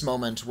crisis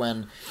moment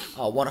when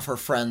one of her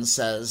friends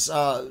says,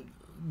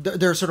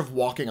 they're sort of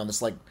walking on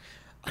this, like,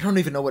 I don't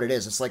even know what it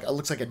is. It's like, it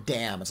looks like a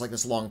dam. It's like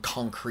this long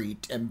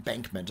concrete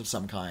embankment of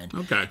some kind.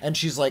 Okay. And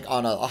she's like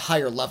on a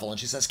higher level and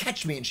she says,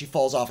 catch me, and she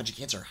falls off and she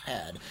hits her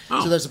head.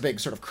 So there's a big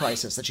sort of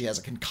crisis that she has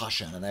a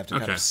concussion and they have to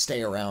kind of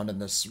stay around in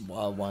this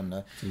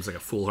one. Seems like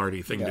a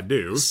foolhardy thing to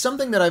do.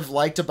 Something that I've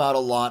liked about a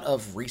lot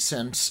of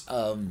recent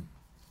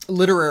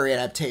literary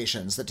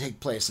adaptations that take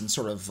place in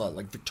sort of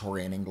like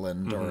Victorian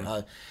England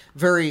or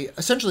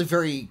essentially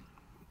very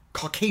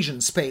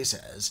Caucasian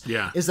spaces,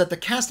 is that the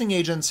casting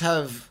agents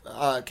have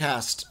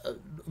cast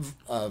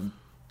a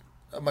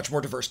much more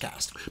diverse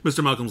cast.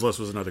 Mr. Malcolm's List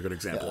was another good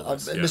example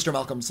of this. Mr.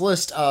 Malcolm's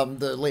List,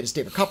 the latest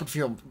David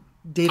Copperfield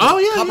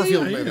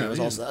movie was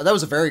also, that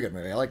was a very good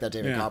movie. I like that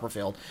David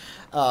Copperfield.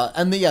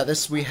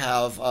 This we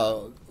have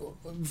a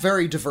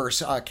very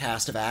diverse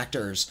cast of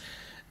actors,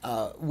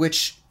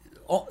 which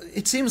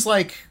it seems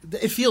like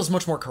it feels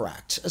much more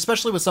correct,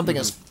 especially with something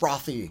as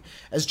frothy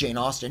as Jane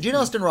Austen. Jane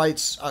Austen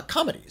writes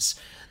comedies.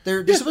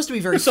 They're supposed to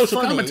be very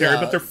social funny, commentary,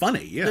 but they're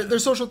funny. Yeah, they're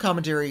social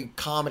commentary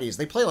comedies.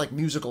 They play like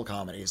musical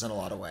comedies in a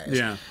lot of ways.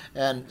 Yeah,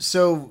 and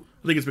so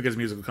I think it's because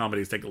musical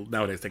comedies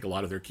nowadays take a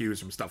lot of their cues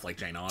from stuff like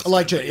Jane Austen.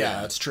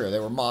 That's true. They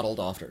were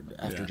modeled after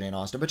Jane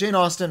Austen. But Jane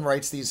Austen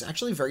writes these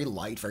actually very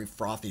light, very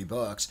frothy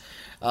books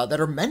that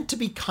are meant to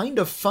be kind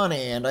of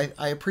funny, and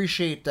I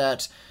appreciate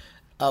that.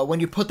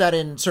 When you put that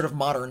in sort of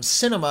modern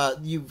cinema,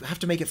 you have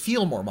to make it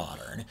feel more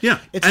modern. Yeah,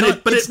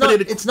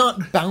 it's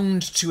not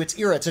bound to its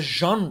era. It's a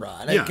genre,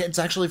 and it's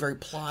actually very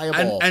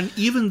pliable. And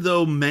even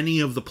though many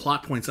of the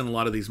plot points in a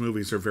lot of these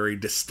movies are very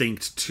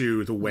distinct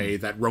to the way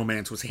that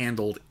romance was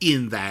handled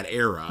in that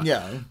era,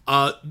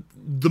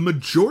 the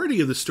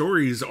majority of the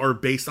stories are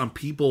based on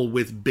people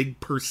with big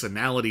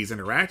personalities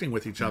interacting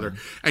with each other,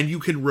 and you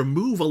can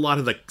remove a lot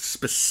of the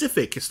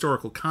specific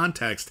historical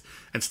context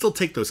and still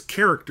take those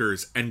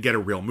characters and get a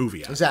real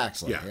movie out.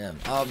 Exactly. Yeah.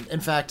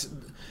 In fact,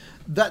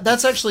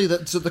 that's actually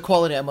the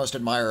quality I most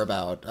admire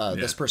about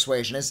this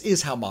Persuasion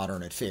is how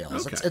modern it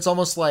feels. Okay. It's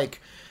almost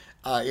like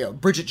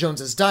Bridget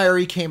Jones's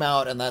Diary came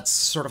out, and that's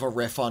sort of a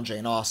riff on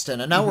Jane Austen,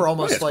 and now we're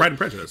almost Pride and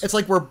Prejudice. It's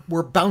like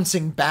we're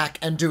bouncing back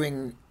and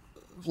doing.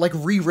 Like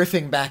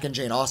re-riffing back in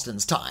Jane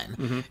Austen's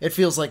time. It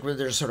feels like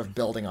they're just sort of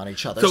building on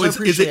each other. So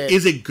is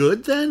it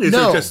good then?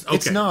 No,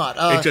 it's not.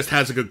 It just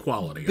has a good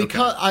quality.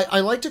 Because I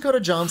like Dakota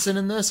Johnson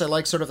in this. I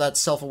like sort of that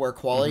self-aware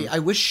quality. I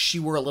wish she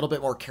were a little bit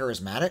more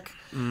charismatic.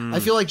 I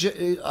feel like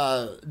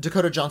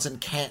Dakota Johnson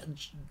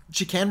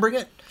can bring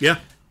it. Yeah.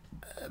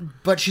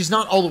 But she's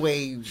not all the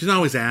way... She's not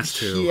always asked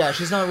to. Yeah,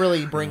 she's not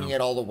really bringing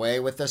it all the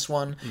way with this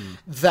one.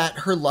 That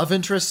her love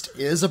interest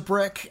is a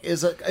brick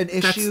is an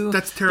issue.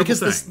 That's terrible because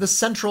thing. the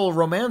central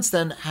romance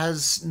then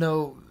has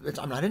no...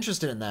 I'm not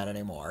interested in that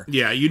anymore.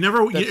 Yeah,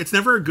 it's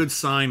never a good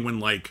sign when,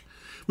 like...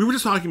 We were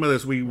just talking about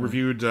this. We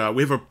reviewed...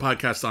 we have a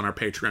podcast on our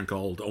Patreon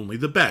called Only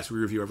the Best. We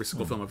review every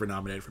single film ever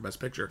nominated for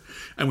Best Picture.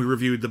 And we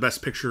reviewed the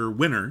Best Picture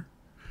winner,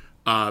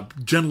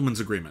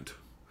 Gentleman's Agreement.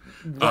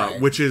 Right.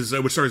 Which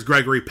stars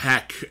Gregory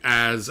Peck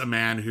as a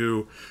man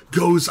who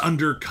goes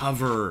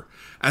undercover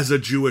as a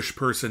Jewish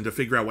person to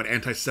figure out what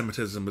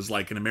anti-Semitism is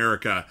like in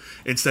America,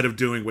 instead of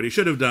doing what he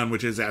should have done,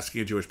 which is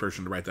asking a Jewish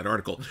person to write that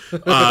article.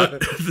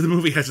 The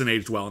movie hasn't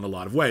aged well in a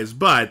lot of ways,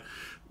 but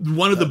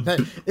one of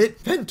the...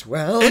 It meant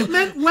well. It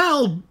meant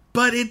well,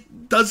 but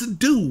it doesn't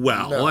do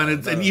well.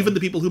 And even the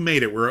people who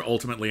made it were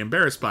ultimately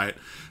embarrassed by it.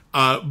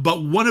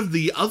 But one of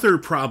the other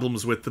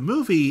problems with the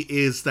movie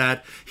is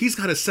that he's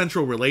got a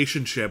central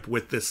relationship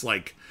with this,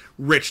 like,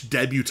 rich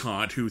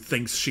debutante who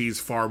thinks she's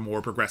far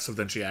more progressive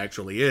than she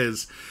actually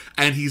is.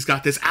 And he's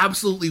got this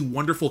absolutely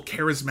wonderful,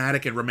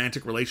 charismatic, and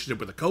romantic relationship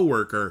with a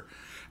coworker.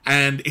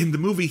 And in the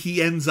movie,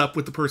 he ends up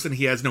with the person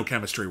he has no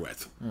chemistry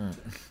with.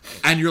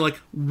 And you're like,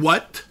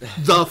 what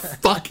the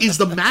fuck is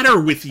the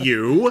matter with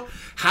you?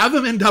 Have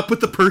him end up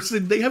with the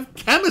person they have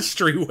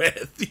chemistry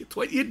with. It's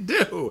what you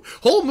do.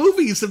 Whole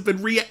movies have been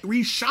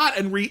reshot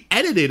and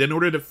re-edited in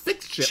order to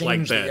fix shit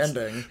like this. The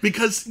ending.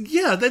 Because,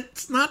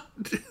 that's not...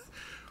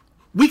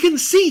 We can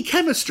see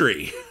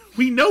chemistry.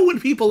 We know when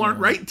people aren't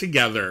right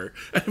together,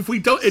 and if we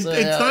don't, it's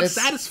not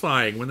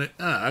satisfying. When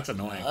that's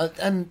annoying.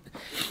 And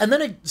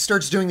then it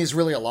starts doing these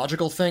really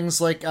illogical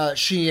things, like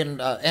she and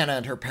Anna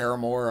and her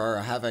paramour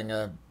are having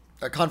a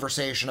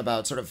conversation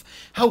about sort of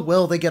how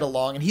well they get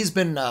along, and he's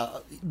been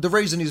the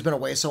reason he's been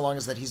away so long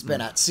is that he's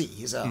been at sea.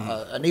 He's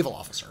a naval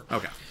officer.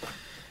 Okay.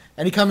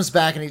 And he comes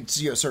back and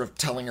he's sort of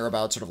telling her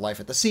about sort of life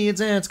at the sea.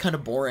 It's kind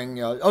of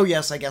boring. Oh,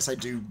 yes, I guess I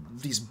do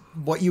these,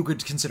 what you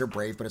could consider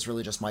brave, but it's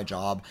really just my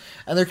job.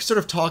 And they're sort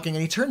of talking,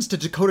 and he turns to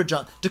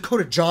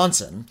Dakota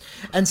Johnson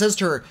and says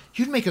to her,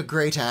 "You'd make a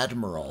great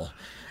admiral."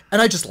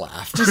 And I just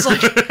laughed. It's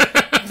like,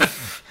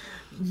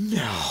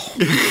 no.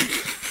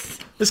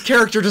 This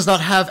character does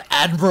not have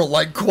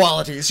admiral-like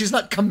qualities. She's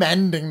not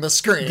commanding the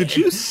screen. Did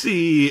you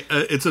see?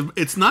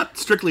 It's not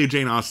strictly a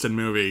Jane Austen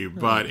movie,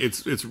 but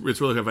it's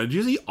really good. Did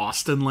you see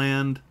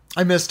Austenland?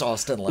 I missed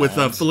Austin Land.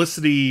 With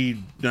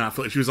Felicity,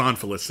 she was on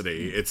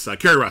Felicity. It's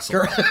Kerry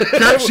Russell.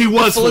 She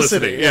was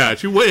Felicity. Yeah,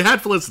 she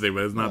had Felicity,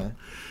 but it's not.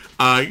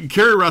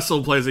 Kerry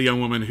Russell plays a young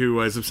woman who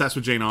is obsessed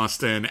with Jane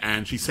Austen,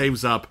 and she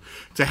saves up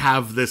to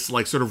have this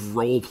like sort of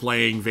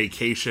role-playing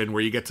vacation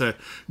where you get to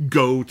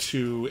go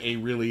to a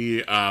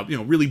really,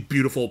 really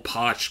beautiful,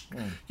 posh,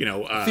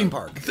 theme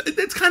park.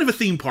 It's kind of a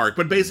theme park,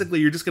 but basically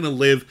you're just going to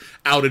live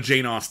out a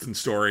Jane Austen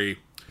story.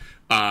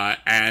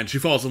 And she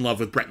falls in love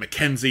with Brett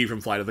McKenzie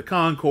from Flight of the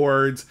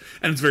Conchords,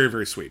 and it's very,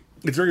 very sweet.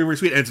 It's very, very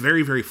sweet, and it's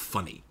very, very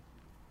funny.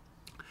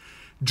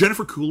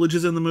 Jennifer Coolidge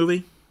is in the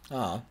movie.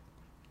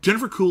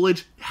 Jennifer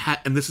Coolidge,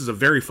 and this is a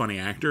very funny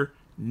actor,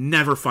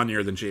 never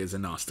funnier than she is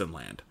in Austen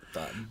Land.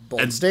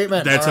 Bold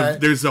statement.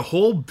 There's a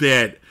whole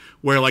bit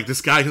where like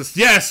this guy says,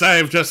 "Yes, I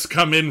have just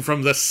come in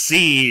from the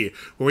sea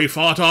where we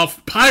fought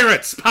off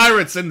pirates.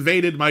 Pirates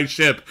invaded my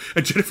ship."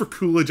 And Jennifer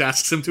Coolidge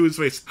asks him to his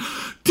face,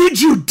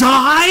 "Did you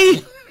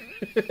die?"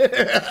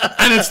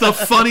 And it's the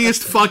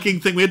funniest fucking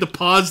thing. We had to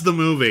pause the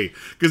movie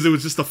because it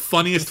was just the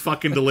funniest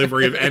fucking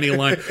delivery of any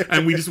line,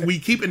 and we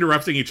keep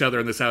interrupting each other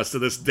in this house to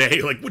this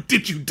day. Like, what,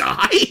 did you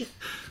die?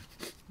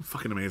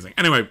 Fucking amazing.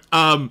 Anyway,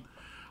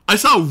 I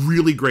saw a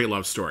really great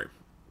love story,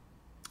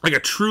 like a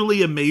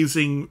truly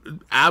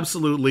amazing,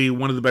 absolutely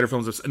one of the better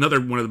films.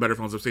 Another one of the better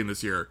films I've seen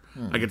this year.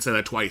 I can say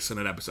that twice in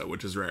an episode,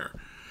 which is rare.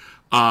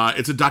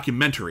 It's a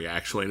documentary,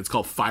 actually, and it's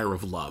called Fire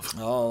of Love.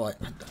 Oh,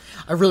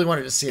 I really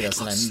wanted to see this,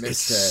 and I missed it. It's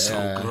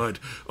so good.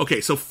 Okay,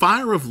 so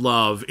Fire of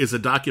Love is a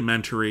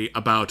documentary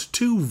about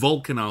two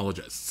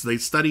volcanologists. They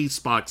study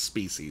Spock's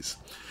species.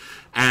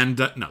 And,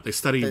 they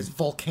study... They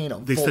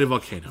study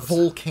volcanoes.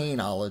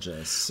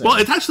 Volcanologists. Well,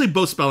 it's actually,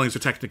 both spellings are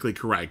technically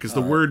correct, because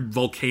the word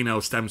volcano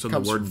stems from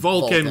the word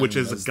Vulcan, which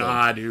is a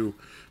god who...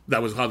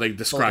 That was how they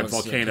described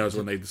volcanoes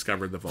when they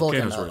discovered the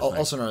volcanoes were a thing.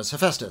 Also known as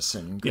Hephaestus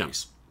in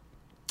Greece. Yeah.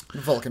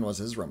 Vulcan was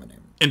his Roman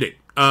name. Indeed.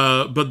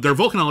 But they're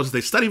volcanologists.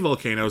 They study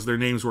volcanoes. Their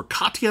names were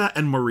Katya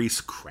and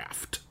Maurice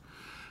Kraft.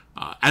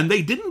 And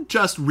they didn't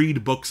just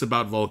read books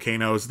about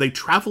volcanoes. They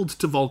traveled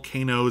to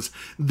volcanoes.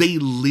 They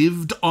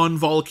lived on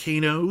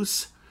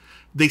volcanoes.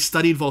 They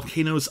studied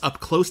volcanoes up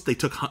close. They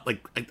took,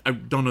 I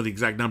don't know the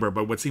exact number,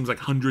 but what seems like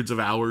hundreds of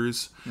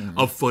hours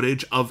of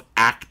footage of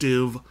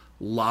active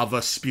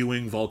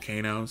lava-spewing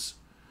volcanoes.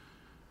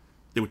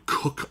 They would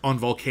cook on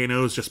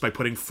volcanoes just by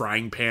putting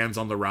frying pans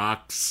on the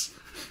rocks.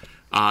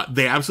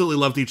 They absolutely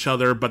loved each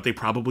other, but they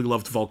probably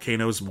loved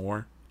volcanoes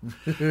more.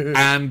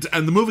 and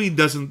the movie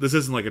this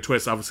isn't like a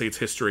twist, obviously it's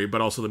history, but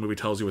also the movie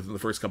tells you within the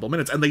first couple of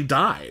minutes, and they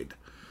died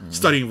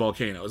studying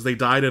volcanoes. They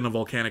died in a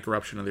volcanic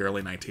eruption in the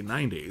early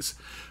 1990s.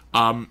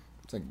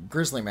 It's like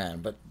Grizzly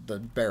Man, but the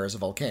bear is a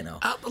volcano.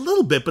 A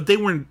little bit, but they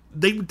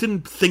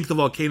didn't think the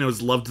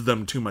volcanoes loved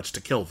them too much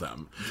to kill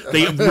them.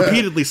 They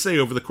repeatedly say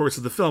over the course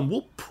of the film,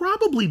 we'll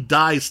probably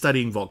die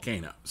studying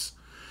volcanoes.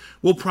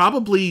 We'll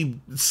probably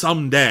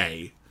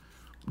someday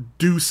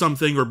do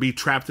something or be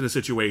trapped in a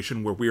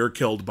situation where we are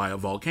killed by a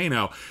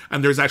volcano.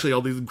 And there's actually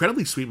all these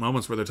incredibly sweet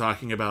moments where they're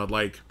talking about,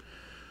 like,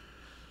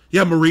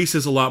 yeah, Maurice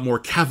is a lot more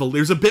cavalier.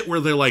 There's a bit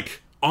where they're,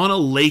 like, on a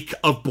lake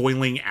of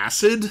boiling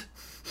acid,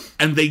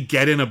 and they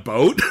get in a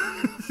boat.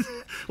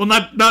 Well,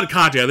 not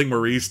Katya, I think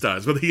Maurice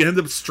does, but he ends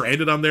up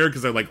stranded on there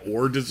because their like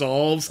ore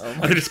dissolves,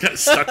 and they just got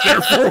stuck there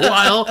for a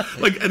while.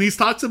 And he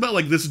talks about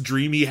like this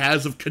dream he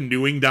has of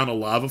canoeing down a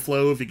lava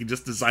flow if he could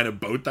just design a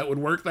boat that would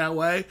work that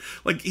way.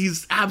 Like,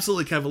 he's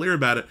absolutely cavalier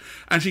about it.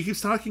 And she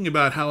keeps talking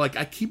about how like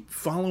I keep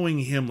following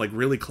him like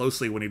really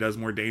closely when he does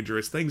more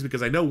dangerous things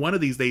because I know one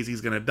of these days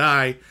he's gonna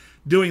die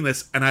doing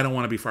this, and I don't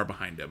want to be far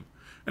behind him.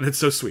 And it's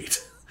so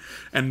sweet.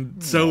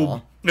 And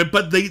so,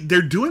 but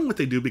they're doing what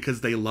they do because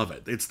they love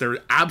it. It's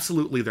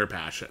absolutely their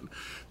passion.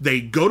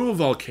 They go to a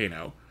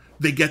volcano.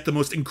 They get the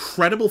most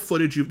incredible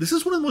footage. This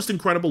is one of the most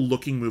incredible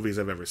looking movies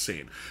I've ever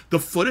seen. The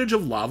footage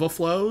of lava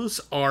flows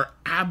are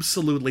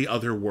absolutely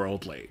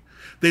otherworldly.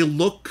 They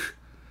look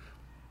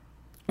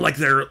like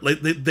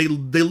they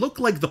look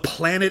like the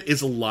planet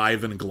is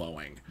alive and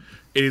glowing.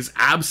 It is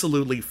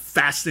absolutely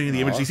fascinating.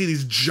 The image. You see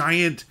these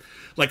giant,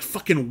 like,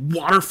 fucking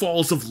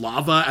waterfalls of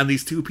lava and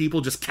these two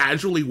people just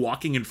casually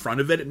walking in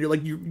front of it, and you're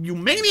like, you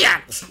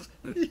maniacs!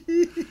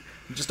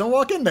 Just don't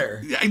walk in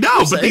there. I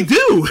know, but they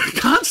do,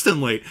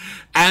 constantly.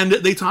 And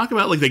they talk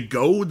about, like,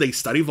 they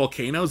study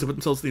volcanoes, they put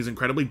themselves in these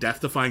incredibly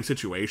death-defying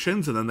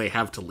situations, and then they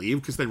have to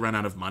leave because they run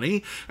out of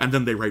money, and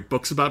then they write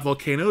books about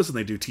volcanoes, and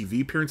they do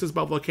TV appearances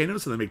about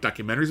volcanoes, and they make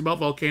documentaries about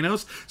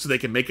volcanoes, so they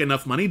can make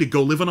enough money to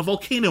go live on a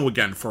volcano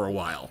again for a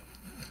while.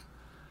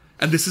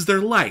 And this is their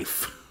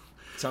life.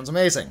 Sounds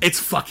amazing. It's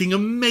fucking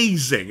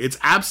amazing. It's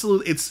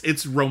absolute.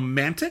 It's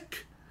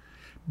romantic,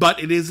 but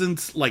it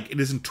isn't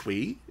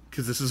twee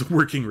because this is a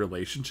working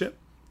relationship,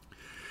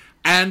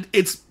 and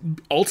it's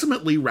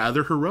ultimately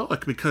rather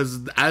heroic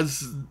because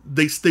as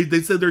they said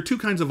there are two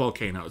kinds of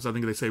volcanoes. I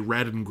think they say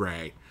red and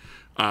gray.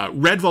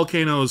 Red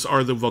volcanoes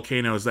are the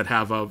volcanoes that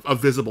have a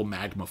visible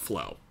magma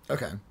flow.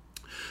 Okay.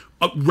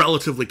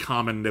 Relatively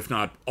common, if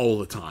not all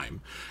the time,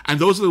 and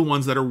those are the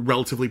ones that are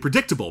relatively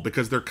predictable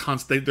because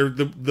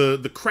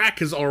the crack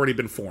has already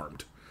been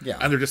formed. Yeah,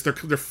 and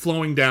they're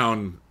flowing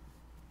down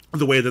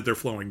the way that they're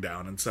flowing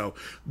down. And so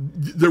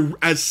they're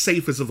as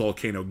safe as a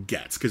volcano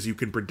gets, because you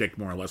can predict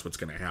more or less what's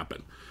going to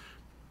happen.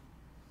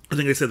 I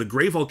think they said the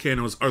gray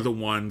volcanoes are the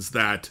ones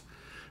that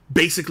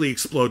basically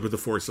explode with the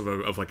force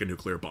of like a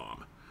nuclear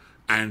bomb.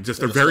 And just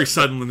they're very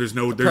sudden when there's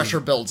no...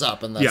 pressure builds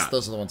up, and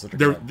those are the ones that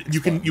are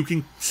you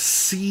can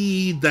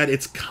see that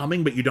it's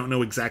coming, but you don't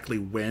know exactly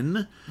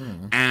when.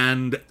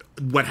 And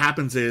what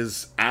happens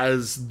is,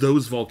 as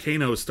those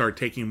volcanoes start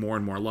taking more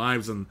and more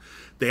lives, and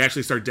they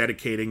actually start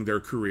dedicating their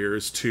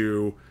careers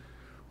to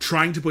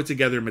trying to put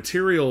together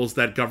materials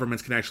that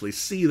governments can actually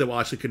see, that will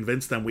actually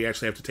convince them we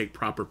actually have to take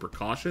proper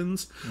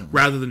precautions,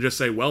 rather than just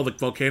say, well, the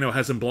volcano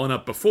hasn't blown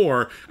up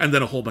before, and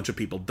then a whole bunch of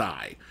people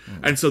die.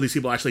 And so these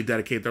people actually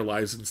dedicate their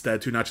lives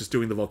instead to not just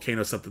doing the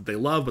volcano stuff that they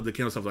love, but the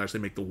volcano stuff that actually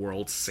make the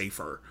world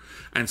safer.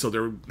 And so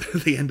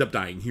they end up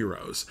dying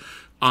heroes.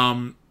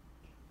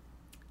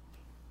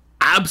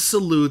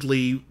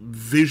 Absolutely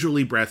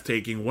visually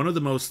breathtaking. One of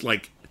the most,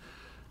 like...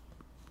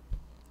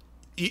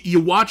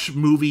 You watch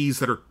movies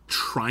that are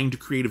trying to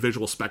create a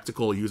visual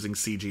spectacle using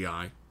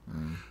CGI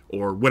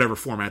or whatever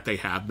format they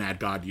have. Mad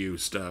God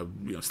used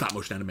stop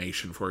motion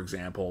animation, for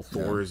example.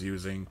 Thor is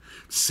using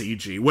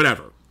CG,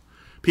 whatever.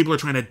 People are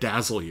trying to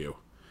dazzle you.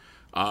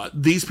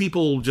 These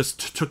people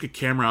just took a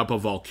camera up a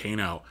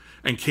volcano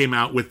and came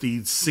out with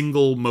the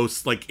single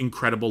most like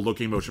incredible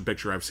looking motion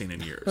picture I've seen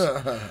in years.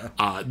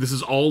 This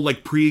is all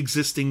like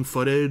pre-existing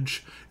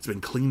footage. It's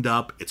been cleaned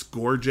up. It's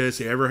gorgeous.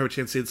 If you ever have a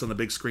chance to see this on the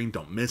big screen,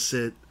 don't miss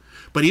it.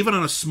 But even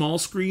on a small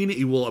screen,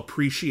 you will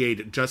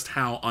appreciate just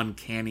how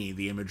uncanny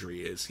the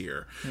imagery is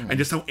here. And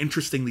just how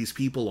interesting these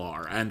people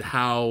are, and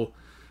how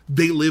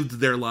they lived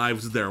their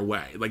lives their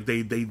way. Like,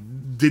 they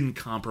didn't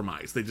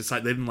compromise. They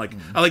decided, they didn't like,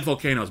 I like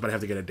volcanoes, but I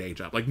have to get a day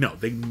job. Like, no,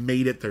 they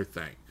made it their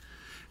thing.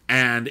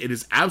 And it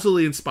is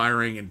absolutely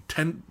inspiring and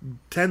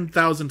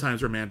 10,000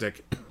 times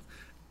romantic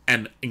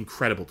and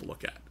incredible to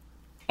look at.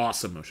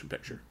 Awesome motion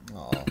picture.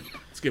 Oh,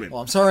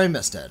 well, I'm sorry I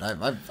missed it.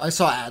 I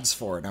saw ads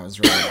for it, and I was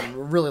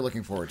really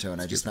looking forward to it.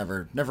 And I just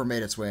never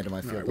made its way into my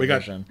field of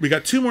vision. We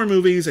got two more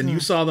movies, and you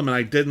saw them, and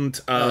I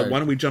didn't. Why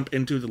don't we jump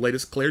into the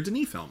latest Claire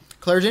Denis film?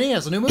 Claire Denis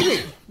has a new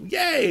movie.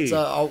 Yay! It's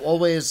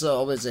always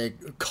a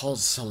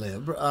cause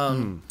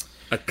célèbre.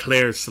 A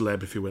Claire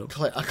celeb, if you will.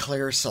 A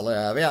Claire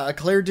celeb. Yeah, a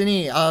Claire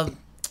Denis.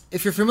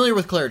 If you're familiar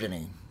with Claire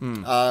Denis,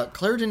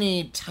 Claire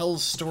Denis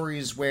tells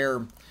stories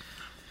where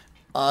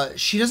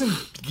she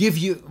doesn't give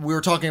you... We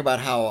were talking about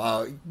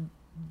how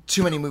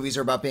too many movies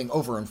are about being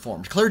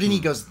overinformed. Claire Denis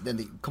goes in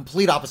the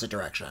complete opposite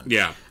direction.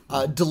 Yeah.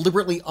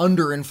 Deliberately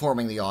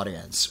underinforming the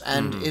audience.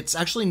 And it's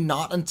actually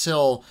not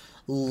until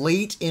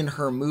late in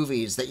her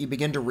movies that you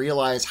begin to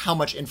realize how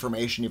much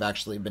information you've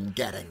actually been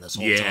getting this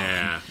whole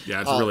time.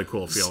 Yeah, it's a really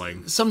cool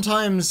feeling.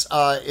 Sometimes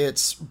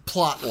it's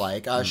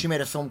plot-like. She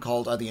made a film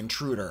called The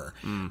Intruder,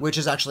 which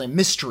is actually a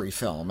mystery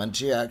film, and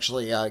she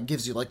actually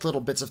gives you like little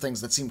bits of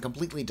things that seem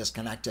completely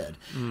disconnected.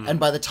 And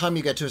by the time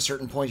you get to a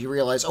certain point, you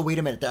realize, oh, wait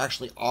a minute, there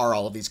actually are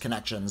all of these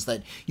connections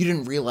that you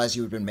didn't realize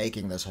you had been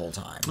making this whole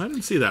time. I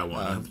didn't see that one.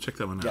 I'll have to check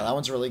that one out. Yeah, that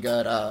one's really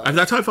good.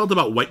 That's how I felt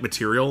about White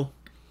Material.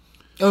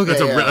 Okay,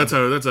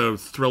 that's a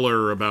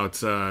thriller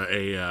about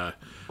a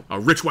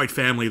rich white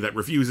family that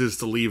refuses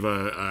to leave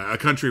a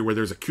country where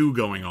there's a coup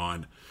going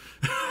on,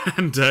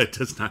 and it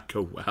does not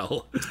go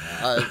well.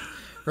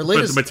 Her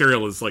latest but the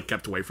material is like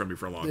kept away from me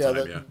for a long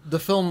time. The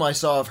film I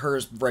saw of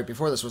hers right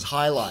before this was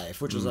High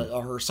Life, which was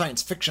her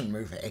science fiction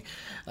movie,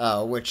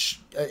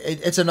 which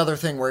it's another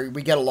thing where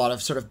we get a lot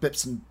of sort of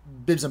bibs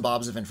and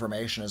bobs of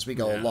information as we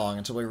go along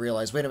until we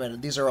realize, wait a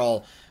minute, these are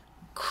all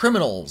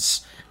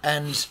criminals,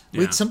 and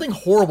something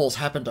horrible's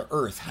happened to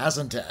Earth,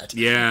 hasn't it?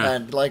 Yeah.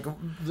 And like, and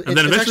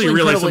then eventually you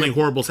realize something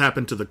horrible's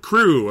happened to the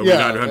crew, and we're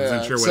not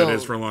 100% sure what it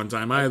is for a long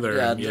time either.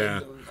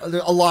 There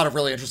are a lot of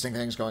really interesting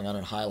things going on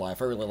in High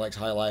Life. I really liked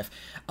High Life.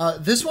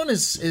 This one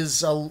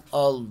is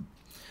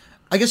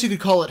I guess you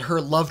could call it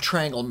her love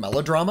triangle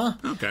melodrama,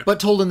 but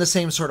told in the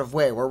same sort of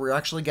way, where we're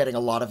actually getting a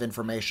lot of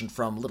information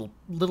from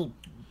little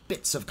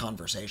bits of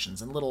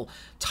conversations and little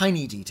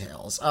tiny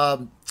details.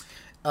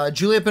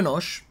 Juliette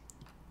Binoche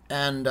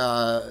and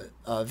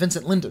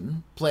Vincent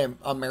Lindon play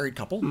a married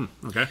couple.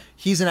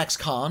 He's an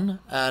ex-con,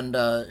 and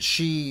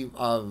she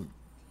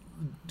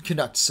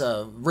conducts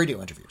radio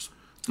interviews.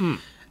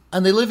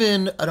 And they live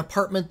in an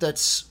apartment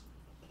that's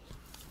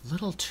a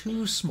little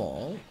too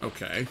small.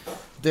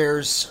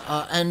 There's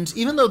and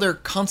even though they're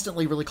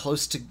constantly really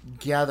close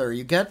together,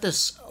 you get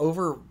this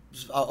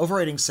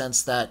overriding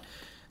sense that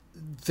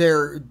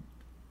they're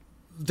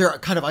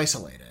kind of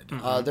isolated.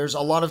 There's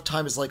a lot of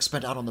time is like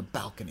spent out on the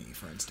balcony,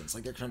 for instance.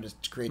 Like they're trying to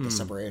create this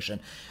separation.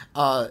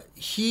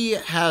 He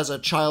has a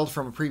child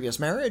from a previous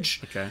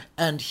marriage,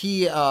 and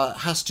he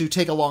has to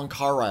take a long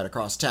car ride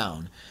across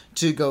town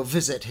to go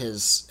visit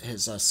his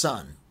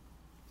son.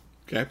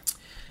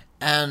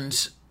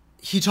 And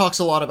he talks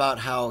a lot about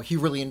how he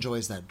really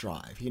enjoys that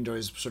drive. He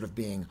enjoys sort of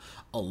being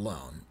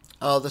alone.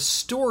 The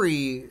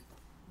story,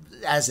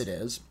 as it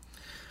is,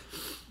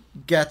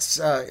 kicks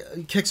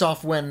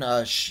off when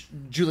the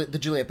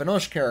Juliette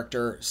Binoche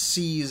character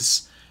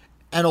sees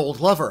an old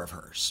lover of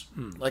hers,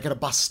 like at a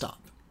bus stop.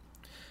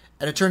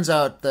 And it turns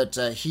out that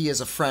he is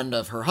a friend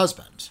of her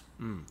husband.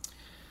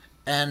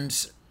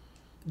 And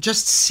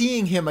just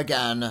seeing him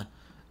again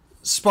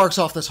sparks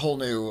off this whole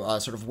new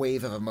sort of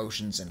wave of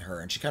emotions in her.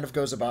 And she kind of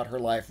goes about her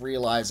life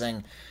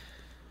realizing,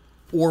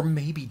 or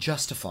maybe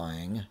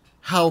justifying,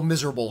 how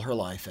miserable her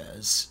life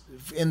is,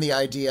 in the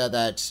idea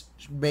that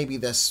maybe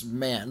this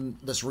man,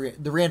 the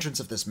reentrance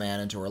of this man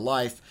into her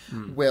life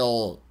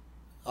will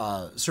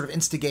sort of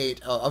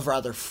instigate a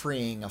rather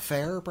freeing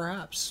affair,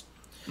 perhaps.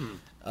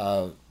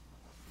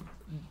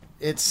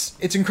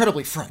 It's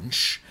incredibly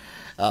French.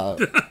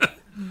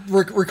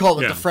 Recall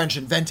that the French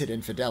invented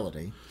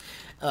infidelity.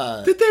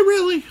 Did they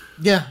really?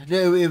 Yeah,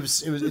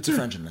 it's a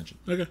French invention.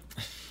 Okay,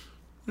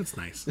 that's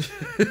nice.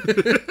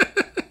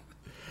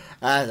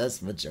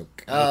 That's my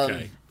joke.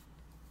 Okay.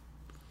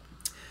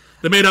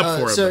 They made up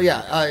for it.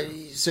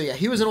 So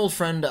he was an old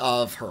friend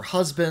of her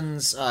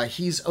husband's.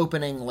 He's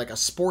opening like a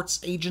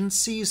sports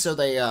agency, so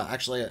they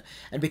actually,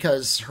 and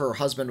because her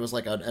husband was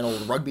like an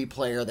old rugby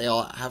player, they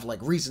all have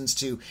like reasons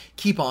to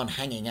keep on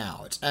hanging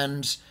out.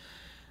 And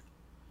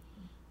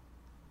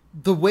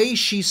the way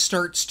she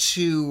starts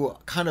to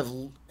kind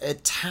of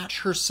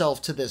attach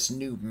herself to this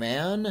new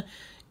man,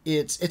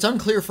 it's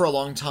unclear for a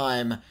long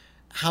time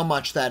how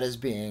much that is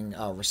being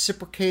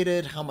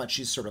reciprocated, how much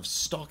she's sort of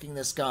stalking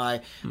this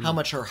guy, how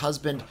much her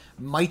husband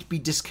might be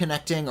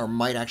disconnecting or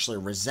might actually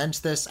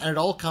resent this. And it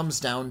all comes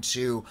down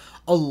to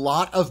a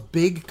lot of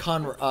big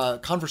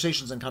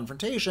conversations and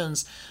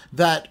confrontations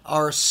that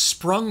are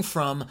sprung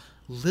from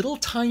little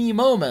tiny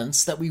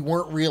moments that we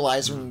weren't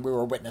realizing we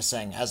were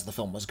witnessing as the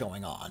film was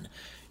going on.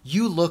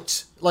 You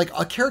looked like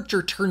a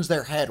character turns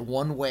their head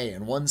one way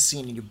in one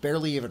scene and you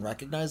barely even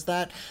recognize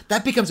that.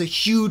 That becomes a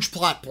huge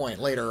plot point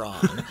later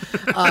on.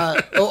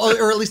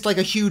 Or at least like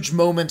a huge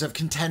moment of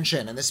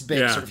contention and this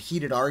big sort of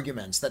heated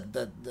arguments that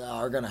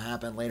are going to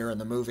happen later in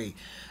the movie.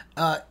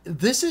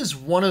 This is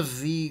one of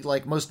the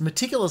like most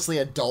meticulously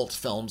adult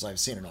films I've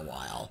seen in a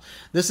while.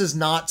 This is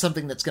not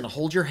something that's going to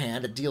hold your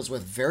hand. It deals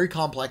with very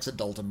complex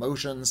adult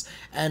emotions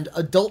and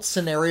adult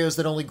scenarios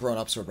that only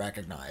grown-ups would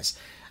recognize.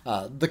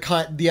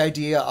 The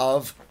idea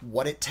of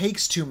what it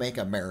takes to make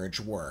a marriage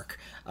work,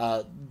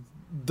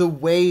 the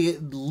way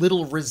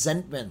little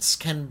resentments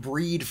can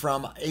breed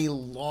from a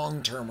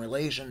long-term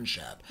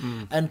relationship,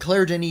 and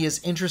Claire Denis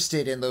is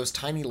interested in those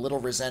tiny little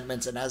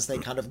resentments and as they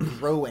kind of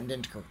grow and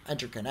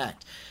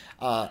interconnect.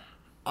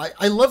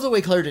 I love the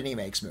way Claire Denis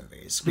makes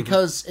movies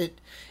because it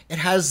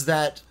has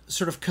that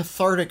sort of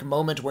cathartic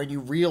moment where you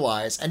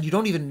realize, and you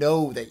don't even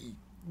know that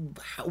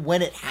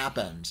when it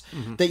happened,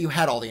 that you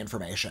had all the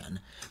information,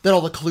 that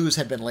all the clues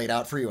had been laid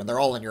out for you and they're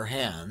all in your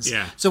hands.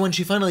 Yeah. So when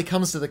she finally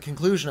comes to the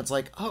conclusion, it's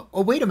like, oh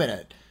wait a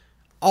minute.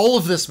 All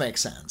of this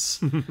makes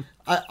sense.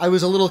 I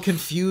was a little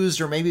confused,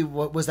 or maybe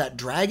what was that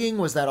dragging?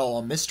 Was that all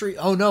a mystery?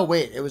 Oh no,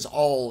 wait, it was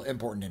all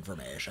important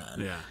information.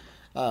 Yeah.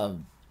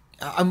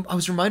 I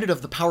was reminded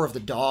of The Power of the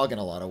Dog in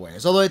a lot of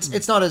ways, although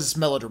it's not as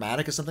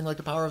melodramatic as something like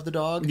The Power of the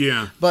Dog.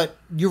 Yeah. But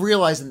you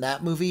realize in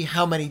that movie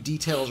how many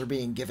details are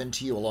being given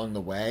to you along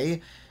the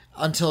way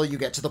until you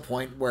get to the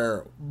point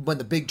where when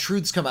the big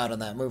truths come out in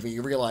that movie,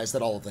 you realize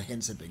that all of the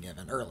hints had been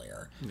given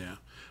earlier. Yeah.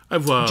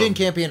 Jane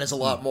Campion is a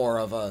lot more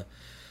of a...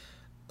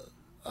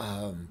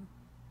 I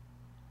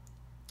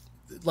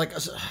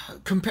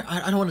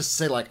don't want to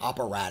say like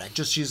operatic,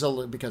 just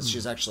because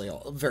she's actually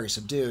very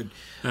subdued.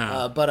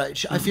 But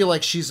I feel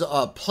like she's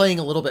playing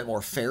a little bit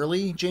more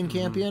fairly, Jane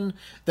Campion,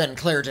 than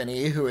Claire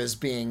Denis, who is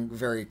being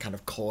very kind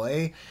of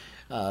coy,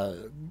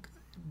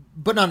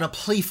 but not in a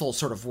playful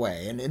sort of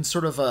way. And in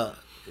sort of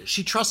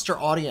she trusts her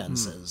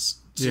audiences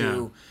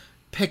to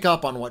pick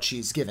up on what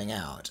she's giving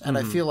out. And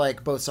I feel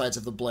like Both Sides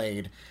of the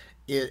Blade,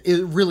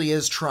 it really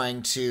is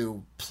trying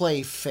to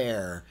play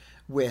fair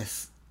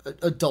with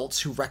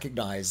adults who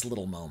recognize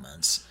little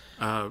moments.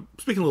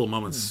 Speaking of little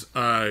moments,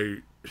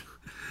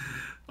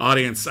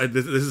 audience,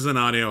 this is an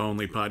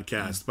audio-only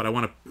podcast, but I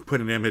want to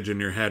put an image in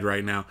your head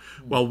right now.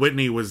 While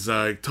Whitney was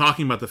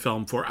talking about the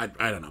film for, I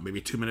don't know, maybe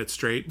 2 minutes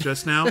straight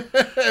just now,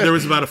 there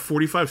was about a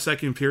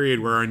 45-second period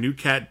where our new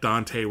cat,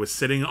 Dante, was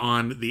sitting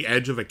on the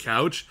edge of a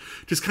couch,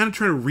 just kind of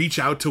trying to reach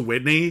out to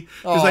Whitney.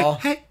 He was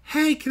like,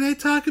 hey, can I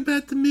talk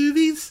about the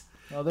movies?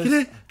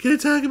 Can I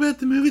talk about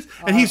the movies?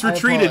 And he's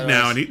retreated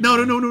now. And no.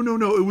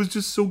 It was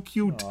just so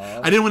cute.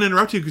 I didn't want to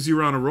interrupt you because you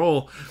were on a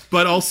roll,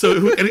 but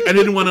also I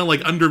didn't want to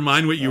like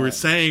undermine what you were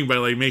saying by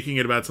like making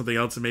it about something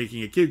else and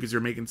making it cute because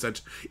you're making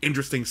such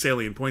interesting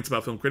salient points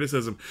about film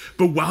criticism.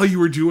 But while you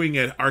were doing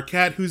it, our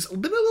cat, who's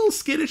been a little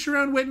skittish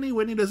around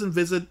Whitney doesn't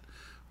visit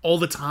all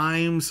the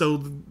time, so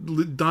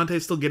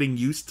Dante's still getting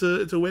used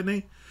to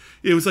Whitney.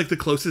 It was like the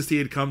closest he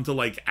had come to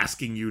like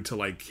asking you to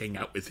like hang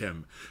out with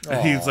him.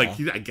 And he's like,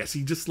 I guess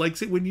he just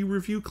likes it when you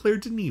review Claire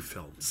Denis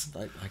films.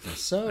 I guess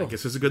so. I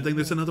guess it's a good thing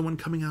there's another one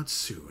coming out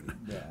soon.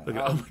 Yeah. Look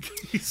at, oh my God,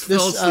 he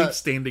fell asleep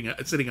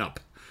sitting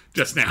up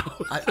just now.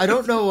 I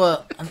don't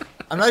know.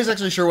 I'm not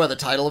exactly sure why the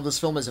title of this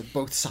film is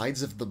Both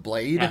Sides of the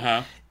Blade.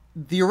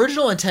 The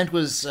original intent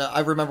was,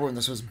 I remember when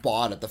this was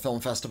bought at the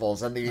film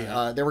festivals, and they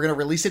were going to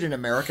release it in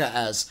America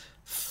as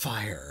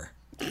Fire.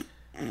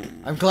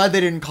 I'm glad they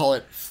didn't call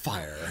it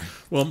fire.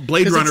 Well,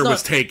 Blade 'Cause Runner it's not-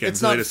 was taken, it's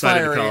so they not decided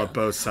to fiery. call it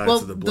both sides Well,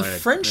 of the blade. the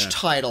French Yeah.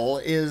 title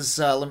is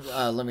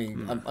let me.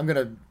 I'm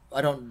gonna.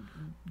 I don't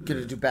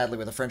gonna do badly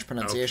with the French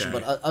pronunciation,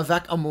 Okay. but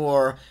avec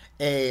amour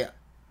et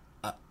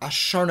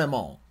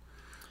acharnement,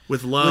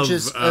 With love, which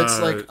is it's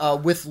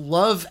like with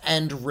love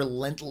and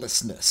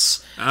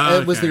relentlessness. Ah,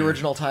 It was the okay.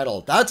 original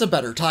title. That's a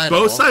better title.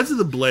 both sides of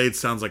the blade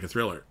sounds like a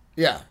thriller.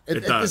 Yeah,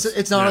 It does.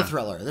 It's not Yeah. a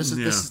thriller. This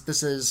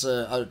is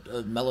a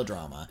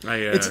melodrama.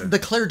 It's the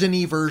Claire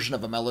Denis version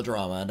of a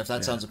melodrama, and if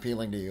that sounds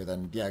appealing to you,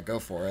 then yeah, go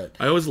for it.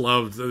 I always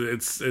loved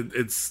it's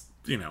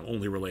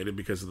only related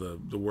because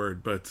of the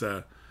word, but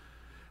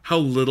how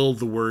little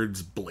the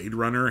words Blade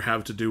Runner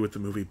have to do with the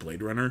movie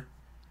Blade Runner.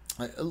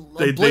 A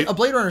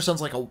Blade Runner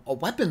sounds like a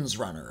weapons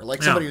runner,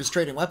 like somebody who's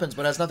trading weapons,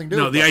 but has nothing to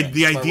do with weapons.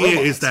 The It's about idea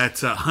robots. is that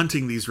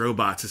hunting these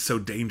robots is so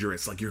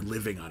dangerous. Like you're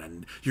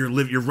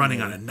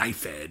running on a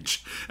knife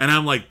edge, and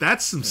I'm like,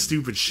 that's some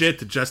stupid shit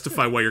to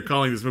justify why you're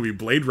calling this movie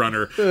Blade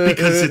Runner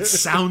because it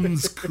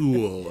sounds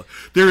cool.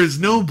 There is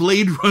no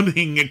blade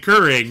running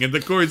occurring in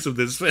the course of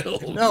this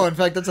film. No, in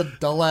fact, that's a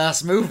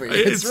dull-ass movie.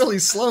 It's really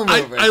slow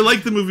moving. I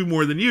like the movie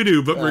more than you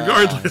do, but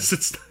regardless,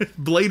 it's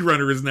Blade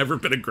Runner has never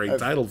been a great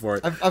title for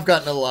it. I've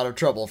gotten in a lot of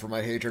trouble for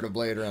my hatred of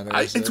Blade Runner.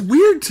 It's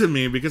weird to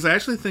me because I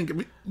actually think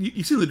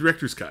you've seen the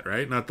director's cut,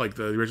 right? Not like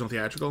the original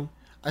theatrical.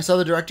 I saw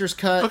the director's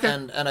cut, Okay.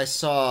 and I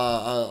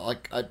saw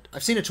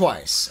I've seen it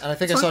twice, and I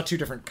think I saw two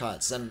different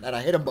cuts, and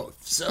I hate them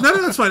both. So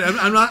No, that's fine.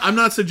 I'm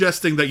not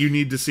suggesting that you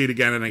need to see it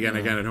again and again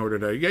and again in order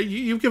to. Yeah,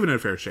 you've given it a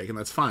fair shake, and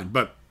that's fine.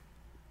 But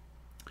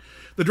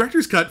the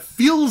director's cut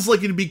feels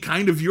like it'd be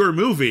kind of your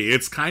movie.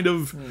 It's kind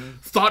of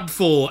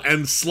thoughtful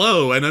and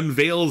slow, and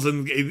unveils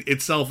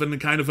itself in a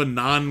kind of a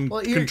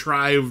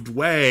non-contrived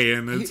way.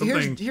 And it's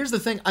something. Here's the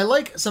thing: I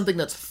like something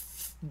that's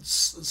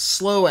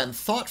slow and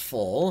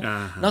thoughtful,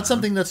 not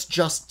something that's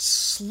just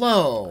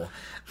slow.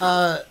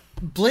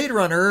 Blade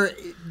Runner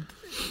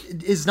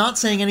is not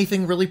saying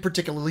anything really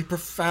particularly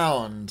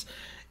profound.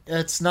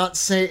 It's not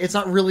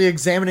really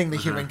examining the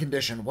human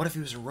condition. What if he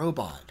was a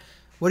robot?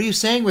 What are you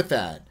saying with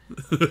that?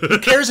 Who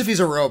cares if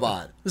he's a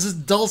robot? This is a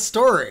dull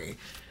story.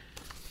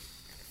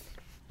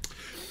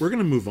 We're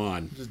gonna move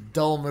on. Just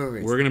dull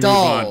movies. We're gonna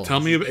Dull. move on. Tell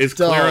me, is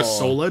Dull. Clara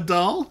Sola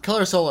dull?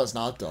 Clara Sola is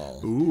not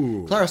dull.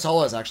 Ooh. Clara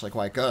Sola is actually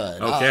quite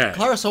good. Okay.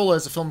 Clara Sola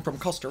is a film from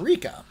Costa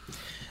Rica.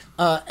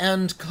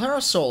 And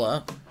Clara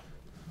Sola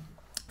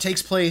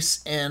takes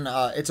place in...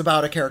 it's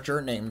about a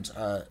character named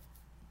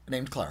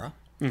Clara.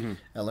 Mm-hmm.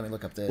 Let me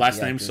look up the Last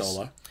the name actress.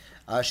 Sola.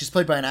 She's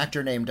played by an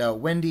actor named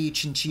Wendy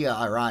Chinchilla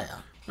Araya.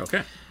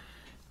 Okay.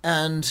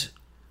 And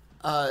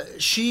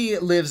she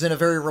lives in a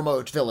very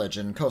remote village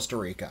in Costa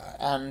Rica.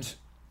 And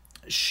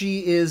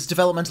she is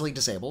developmentally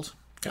disabled.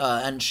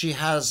 And she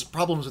has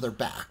problems with her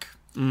back.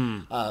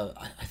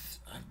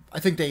 I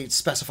think they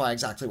specify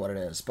exactly what it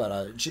is.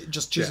 But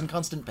she's in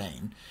constant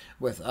pain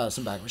with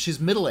some back. She's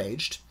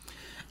middle-aged.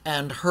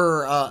 And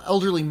her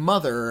elderly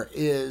mother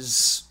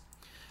has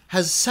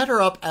set her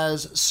up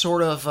as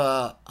sort of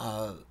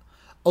a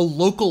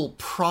local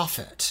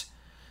prophet.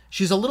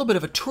 She's a little bit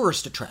of a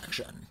tourist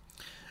attraction.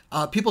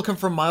 People come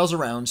from miles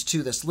around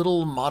to this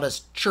little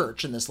modest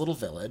church in this little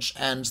village,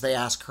 and they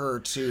ask her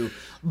to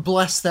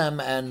bless them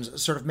and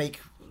sort of make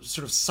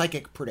sort of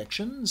psychic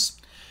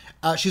predictions.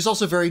 She's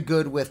also very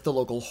good with the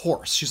local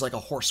horse. She's like a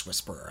horse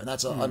whisperer, and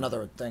that's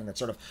another thing that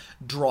sort of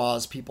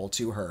draws people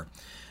to her.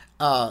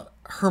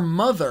 Her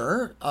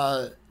mother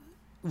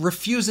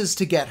refuses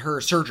to get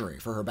her surgery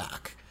for her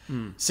back,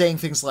 saying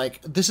things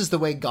like, "This is the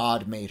way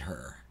God made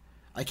her.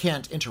 I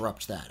can't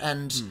interrupt that."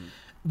 And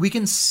we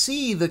can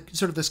see the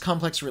sort of this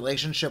complex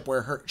relationship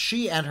where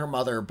she and her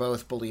mother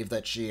both believe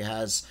that she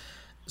has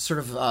sort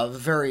of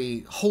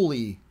very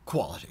holy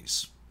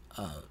qualities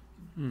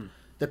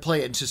that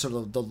play into sort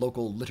of the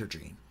local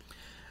liturgy.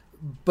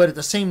 But at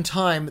the same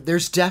time,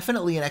 there's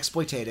definitely an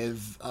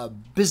exploitative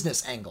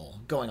business angle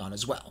going on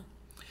as well.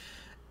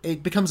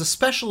 It becomes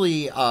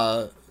especially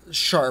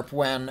sharp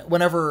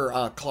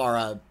whenever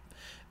Clara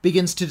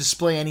begins to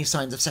display any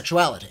signs of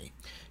sexuality.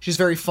 She's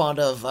very fond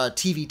of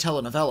TV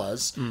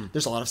telenovelas.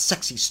 There's a lot of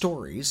sexy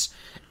stories.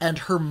 And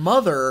her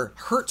mother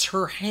hurts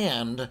her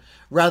hand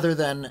rather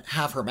than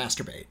have her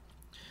masturbate.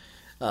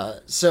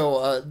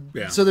 So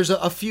there's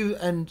a few...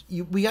 And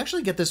we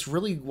actually get this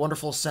really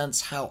wonderful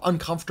sense how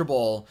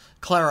uncomfortable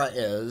Clara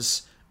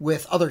is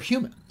with other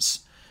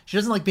humans. She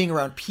doesn't like being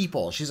around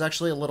people. She's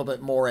actually a little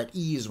bit more at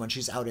ease when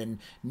she's out in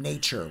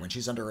nature, when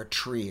she's under a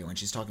tree, when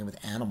she's talking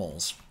with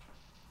animals.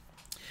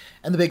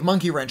 And the big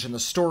monkey wrench in the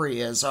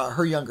story is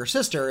her younger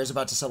sister is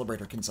about to celebrate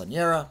her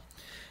quinceañera,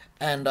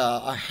 and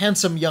a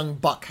handsome young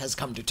buck has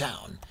come to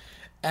town.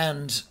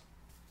 And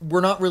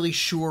we're not really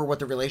sure what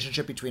the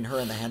relationship between her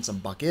and the handsome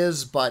buck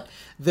is, but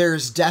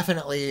there's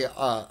definitely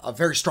a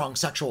very strong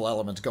sexual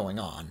element going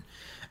on.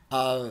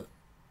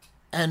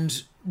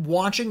 And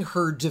watching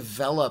her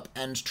develop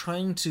and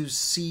trying to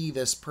see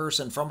this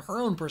person from her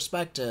own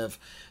perspective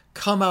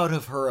come out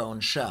of her own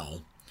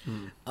shell.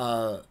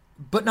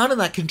 But not in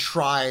that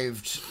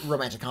contrived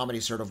romantic comedy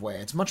sort of way.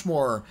 It's much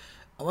more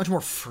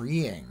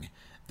freeing.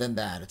 than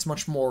that. It's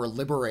much more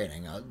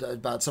liberating,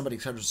 about somebody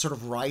sort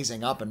of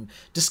rising up and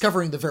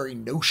discovering the very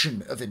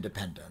notion of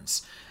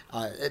independence.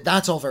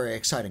 That's all very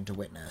exciting to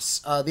witness.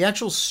 The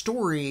actual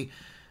story,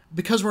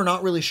 because we're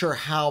not really sure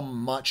how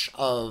much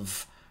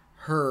of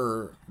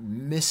her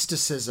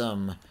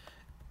mysticism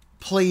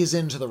plays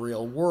into the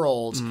real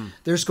world,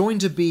 there's going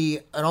to be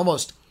an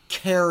almost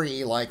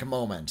Carrie-like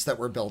moment that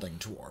we're building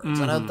towards.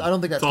 And I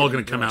don't think that's all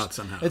going to come out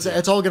somehow.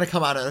 It's all going to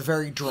come out in a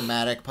very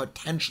dramatic,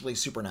 potentially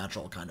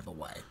supernatural kind of a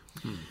way.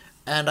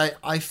 And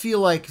I feel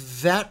like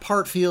that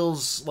part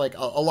feels like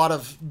a lot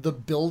of the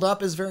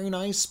build-up is very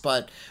nice,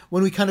 but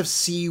when we kind of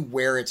see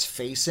where it's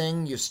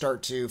facing, you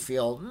start to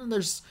feel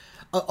there's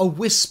a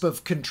wisp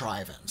of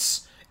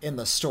contrivance in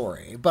the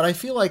story. But I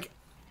feel like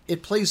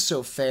it plays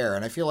so fair,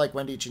 and I feel like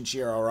Wendy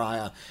Chinchilla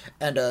Araya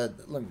and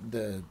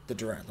the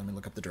director, let me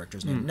look up the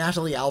director's name,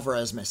 Natalie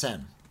Alvarez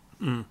Messen,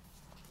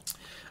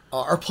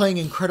 are playing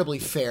incredibly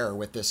fair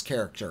with this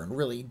character and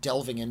really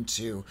delving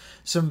into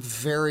some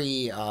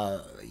very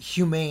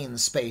humane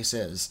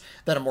spaces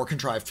that a more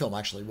contrived film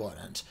actually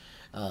wouldn't.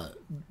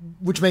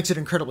 Which makes it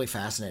incredibly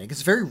fascinating.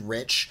 It's very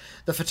rich.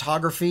 The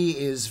photography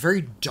is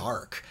very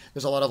dark.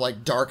 There's a lot of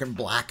like dark and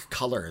black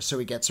colors, so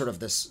we get sort of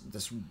this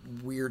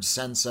weird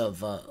sense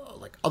of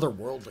like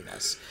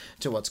otherworldliness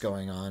to what's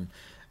going on.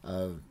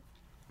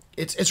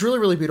 It's really,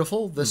 really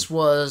beautiful. This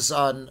was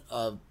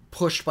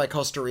pushed by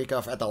Costa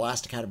Rica at the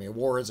last Academy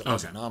Awards. It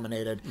wasn't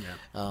nominated,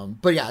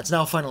 but yeah, it's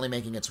now finally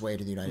making its way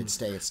to the United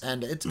States,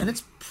 and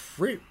it's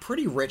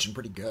pretty rich and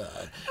pretty good.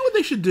 You know what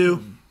they should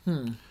do?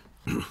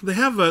 They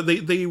have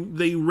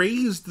they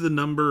raised the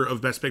number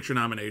of Best Picture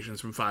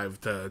nominations from 5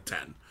 to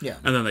 10. Yeah,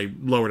 and then they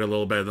lowered it a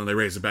little bit, and then they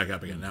raised it back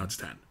up again. Now it's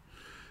 10.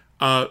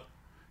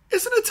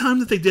 Isn't it time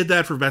that they did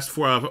that for Best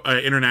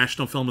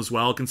International Film as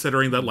well,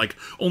 considering that like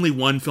only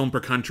one film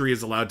per country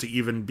is allowed to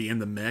even be in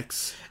the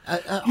mix?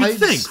 I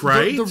think,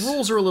 right? The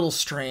rules are a little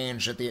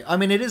strange I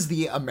mean, it is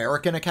the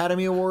American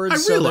Academy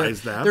Awards. I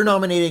realize that. They're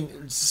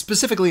nominating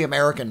specifically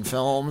American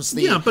films.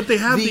 But they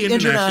have the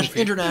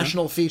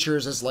international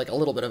features as like a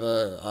little bit of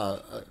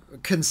a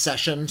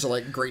concession to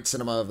like great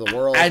cinema of the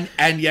world.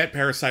 And yet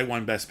Parasite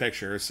won Best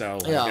Picture, so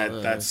like,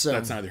 that's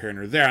neither here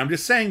nor there. I'm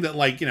just saying that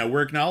like,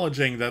 we're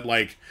acknowledging that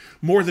like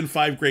more than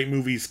 5 great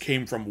movies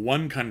came from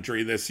one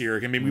country this year.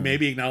 Can we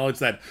maybe acknowledge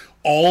that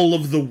all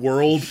of the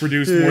world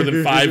produced more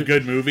than 5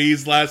 good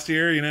movies last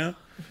year,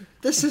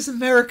 This is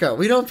America.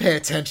 We don't pay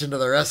attention to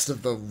the rest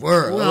of the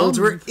world. Well,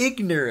 we're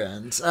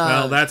ignorant.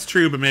 Well, that's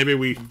true, but maybe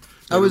we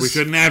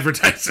shouldn't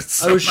advertise it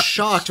so I was much.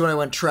 shocked when I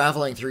went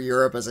traveling through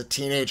Europe as a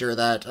teenager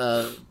that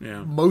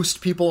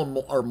most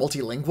people are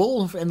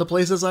multilingual in the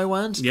places I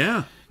went.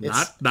 Yeah,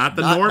 not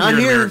the norm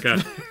here in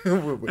America.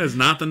 That is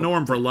not the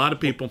norm for a lot of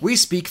people. We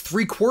speak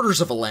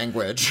 3/4 of a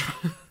language.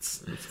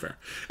 That's fair.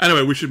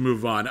 Anyway, we should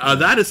move on.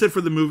 That is it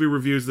for the movie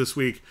reviews this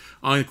week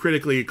on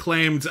Critically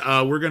Acclaimed.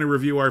 We're going to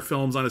review our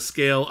films on a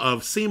scale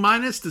of C-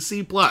 to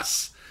C+.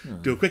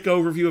 Do a quick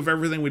overview of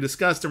everything we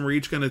discussed, and we're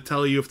each going to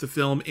tell you if the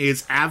film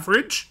is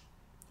average,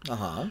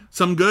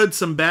 some good,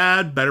 some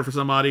bad, better for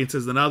some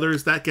audiences than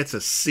others. That gets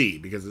a C,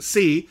 because a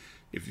C,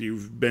 if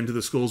you've been to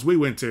the schools we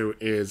went to,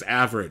 is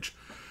average.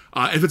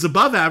 If it's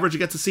above average, it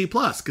gets a C+,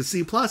 because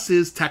C+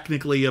 is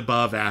technically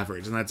above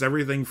average, and that's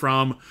everything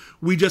from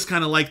we just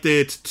kind of liked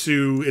it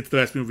to it's the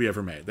best movie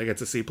ever made. That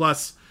gets a C+,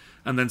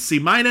 and then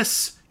C-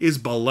 is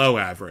below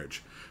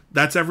average.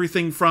 That's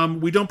everything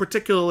from we don't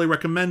particularly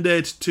recommend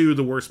it to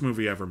the worst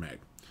movie ever made.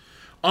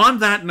 On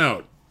that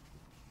note,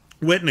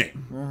 Whitney,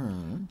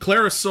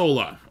 Clara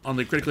Sola on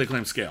the critically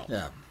acclaimed scale.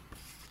 Yeah.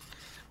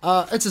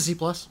 It's a C+.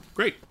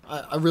 Great.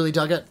 I really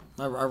dug it.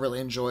 I really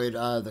enjoyed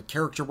the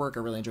character work. I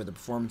really enjoyed the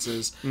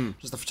performances.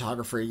 Just the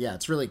photography. Yeah,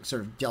 it's really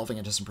sort of delving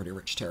into some pretty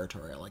rich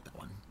territory. I like that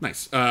one.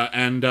 Nice.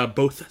 And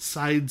both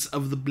sides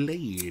of the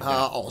blade.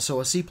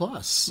 Also a C+.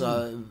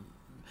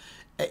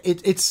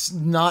 It's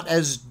not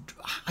as...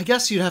 I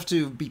guess you'd have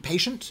to be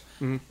patient.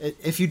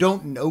 If you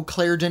don't know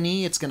Claire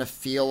Denis, it's going to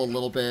feel a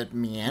little bit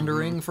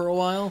meandering for a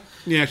while.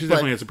 Yeah, she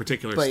definitely has a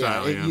particular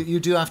style. Yeah, you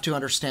do have to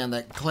understand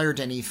that Claire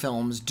Denis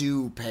films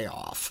do pay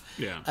off.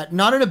 Yeah.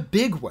 Not in a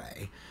big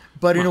way,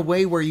 but in a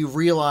way where you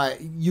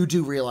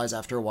do realize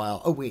after a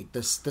while, oh wait,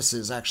 this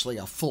is actually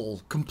a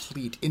full,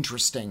 complete,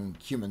 interesting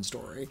human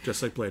story.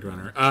 Just like Blade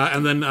Runner.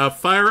 And then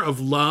Fire of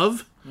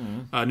Love,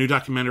 a new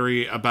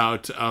documentary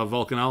about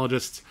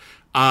volcanologists.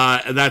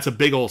 That's a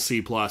big old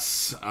C+.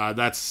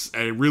 That's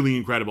a really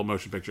incredible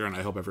motion picture, and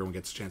I hope everyone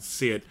gets a chance to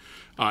see it.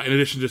 In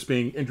addition to just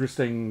being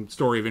interesting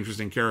story of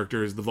interesting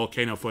characters, the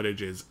volcano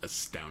footage is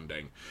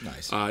astounding.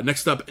 Nice.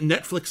 Next up,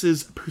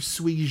 Netflix's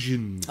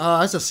Persuasion.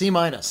 That's a C-.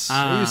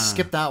 You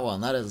skip that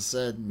one. That is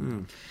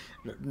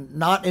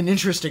not an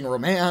interesting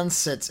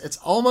romance. It's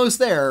almost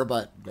there,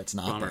 but it's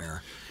not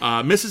there.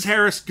 Mrs.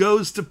 Harris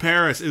Goes to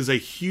Paris is a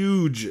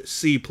huge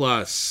C+.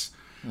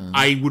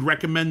 I would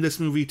recommend this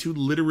movie to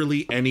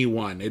literally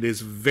anyone. It is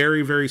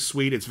very, very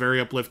sweet. It's very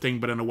uplifting,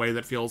 but in a way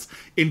that feels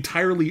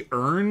entirely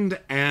earned.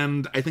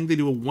 And I think they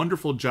do a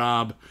wonderful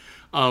job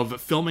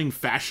of filming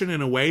fashion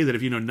in a way that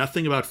if you know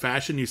nothing about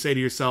fashion, you say to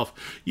yourself,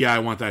 yeah, I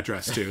want that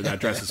dress too. That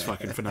dress is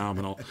fucking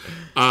phenomenal.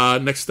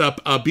 Next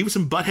up, Beavis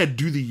and Butthead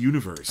Do the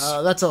Universe.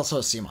 That's also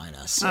a C-.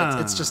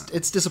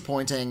 It's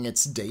disappointing.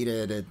 It's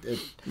dated.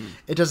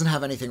 It doesn't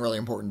have anything really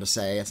important to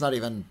say. It's not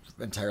even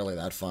entirely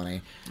that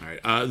funny. All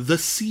right. The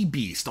Sea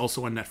Beast,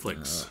 also on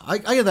Netflix.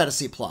 I give that a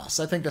C+.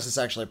 I think this is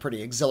actually a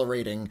pretty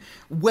exhilarating,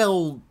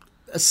 well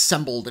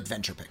assembled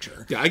adventure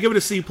picture. Yeah, I give it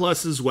a C+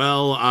 as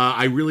well.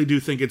 I really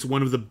do think it's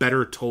one of the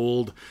better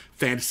told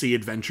fantasy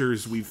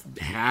adventures we've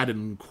had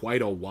in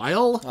quite a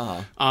while.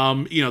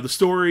 The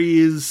story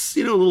is,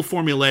 a little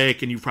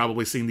formulaic, and you've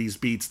probably seen these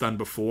beats done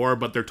before,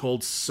 but they're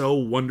told so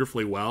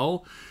wonderfully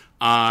well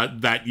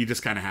that you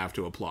just kind of have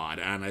to applaud,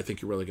 and I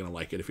think you're really going to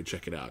like it if you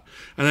check it out.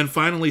 And then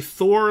finally,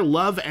 Thor: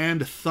 Love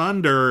and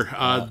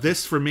Thunder.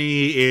 This, for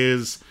me,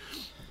 is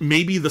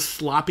maybe the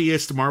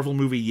sloppiest Marvel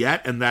movie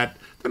yet, and that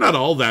they're not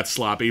all that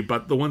sloppy,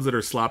 but the ones that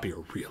are sloppy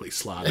are really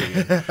sloppy.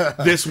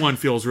 This one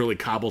feels really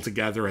cobbled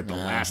together at the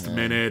last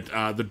minute.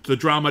 The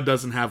drama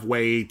doesn't have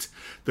weight.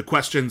 The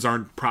questions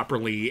aren't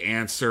properly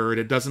answered.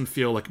 It doesn't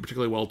feel like a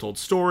particularly well-told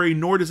story,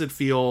 nor does it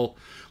feel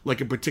like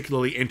a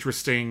particularly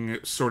interesting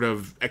sort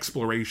of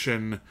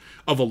exploration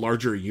of a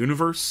larger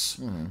universe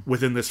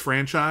within this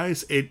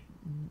franchise.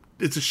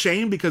 It's a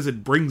shame because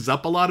it brings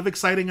up a lot of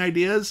exciting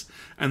ideas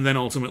and then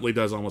ultimately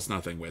does almost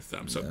nothing with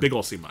them. So big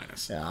ol' C-.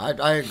 Yeah,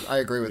 I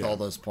agree with all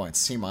those points.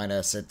 C-.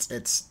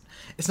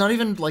 It's not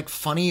even like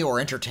funny or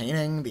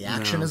entertaining. The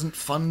action isn't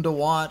fun to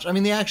watch. I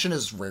mean, the action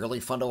is rarely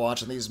fun to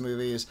watch in these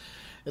movies.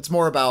 It's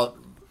more about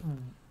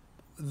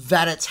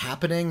that it's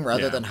happening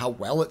rather than how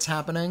well it's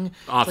happening.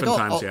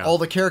 Oftentimes, all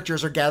the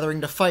characters are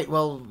gathering to fight.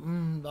 Well,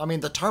 I mean,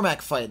 the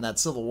tarmac fight in that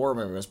Civil War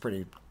movie was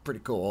pretty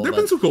cool. There have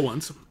been some cool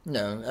ones.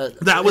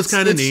 That was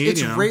kind of neat.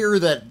 It's rare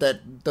that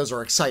those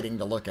are exciting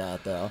to look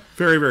at, though.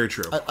 Very, very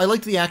true. I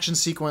liked the action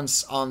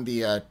sequence on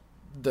the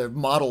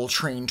model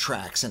train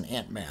tracks in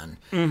Ant-Man.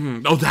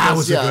 Mm-hmm. Oh, that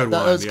was a good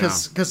one.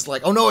 Because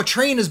oh no, a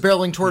train is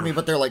barreling toward me,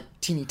 but they're like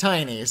teeny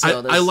tiny.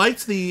 So I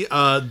liked the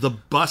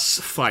bus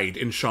fight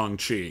in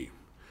Shang-Chi.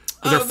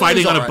 They're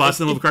fighting on a bus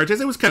in the middle of the car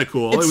chase. It was kind of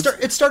cool.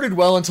 It started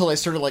well until they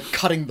started like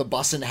cutting the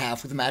bus in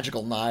half with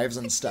magical knives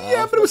and stuff.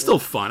 Yeah, but it was still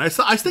fun.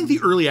 I think the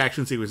early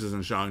action sequences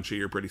in Shang-Chi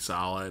are pretty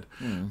solid.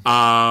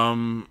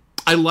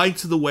 I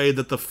liked the way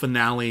that the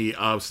finale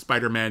of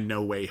Spider-Man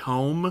No Way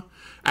Home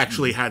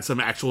actually had some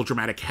actual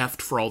dramatic heft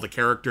for all the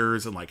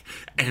characters, and like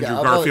Andrew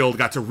Garfield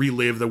got to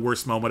relive the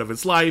worst moment of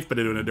his life, but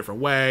in a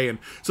different way, and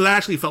so that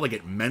actually felt like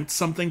it meant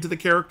something to the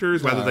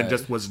characters rather than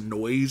just was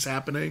noise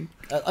happening.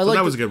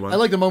 That was a good one. I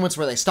like the moments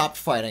where they stopped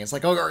fighting. It's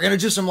like, oh, we're gonna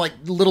do some like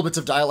little bits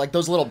of dialogue.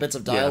 Those little bits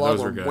of dialogue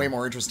were way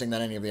more interesting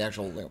than any of the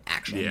actual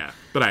action. Yeah,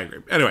 but I agree.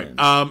 Anyway,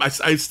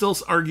 I still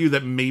argue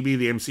that maybe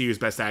the MCU's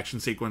best action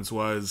sequence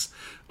was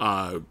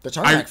the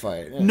tarmac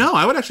fight. Yeah. No,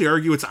 I would actually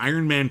argue it's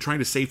Iron Man trying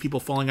to save people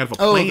falling out of a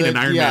plane in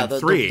Iron Man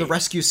 3. The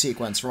rescue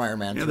sequence from Iron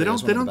Man 3 is one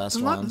of the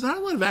best ones. There's not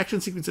a lot of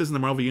action sequences in the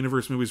Marvel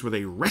Universe movies where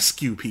they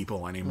rescue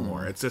people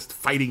anymore. It's just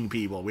fighting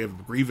people we have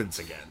a grievance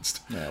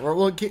against. Yeah,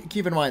 well,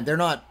 keep in mind, they're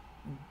not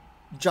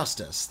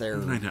justice. They're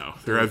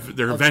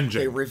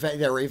avenging.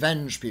 They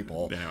revenge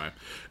people.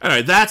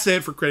 Anyway, that's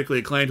it for Critically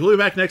Acclaimed. We'll be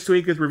back next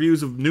week with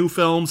reviews of new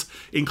films,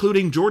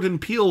 including Jordan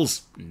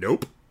Peele's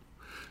Nope.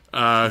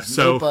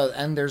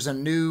 And there's a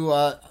new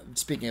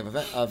speaking of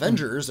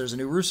Avengers, there's a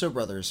new Russo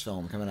brothers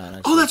film coming out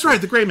next week. That's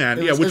right, The Gray Man.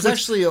 It was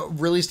actually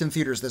released in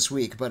theaters this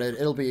week, but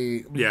it'll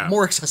be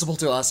more accessible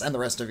to us and the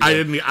rest of you. I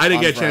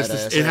didn't get a chance to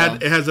see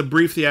it. It has a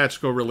brief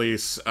theatrical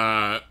release.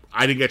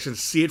 I didn't get a chance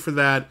to see it for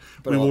that.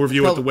 But we will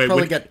review it the way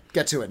we get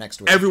to it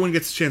next week. Everyone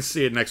gets a chance to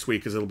see it next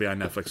week because it'll be on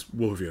Netflix.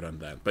 We'll review it on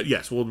that. But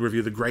yes, we'll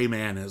review The Gray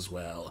Man as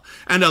well.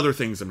 And other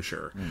things, I'm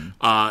sure.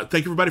 Thank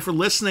you, everybody, for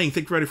listening.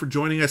 Thank you, everybody, for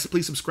joining us.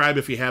 Please subscribe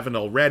if you haven't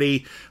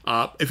already.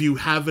 If you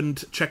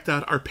haven't checked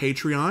out our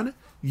Patreon,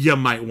 you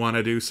might want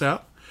to do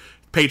so.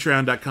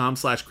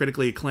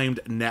 Patreon.com/critically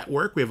acclaimed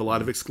network. We have a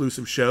lot of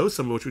exclusive shows,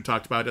 some of which we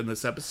talked about in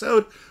this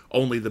episode.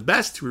 Only the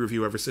Best. We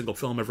review every single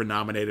film ever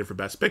nominated for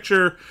Best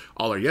Picture.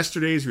 All Our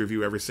Yesterdays. We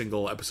review every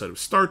single episode of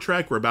Star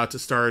Trek. We're about to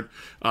start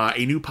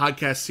a new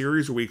podcast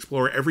series where we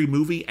explore every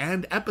movie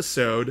and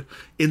episode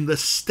in the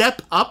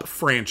Step Up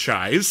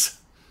franchise,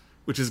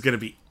 which is going to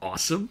be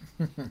awesome.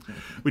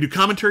 We do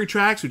commentary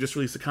tracks. We just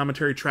released a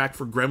commentary track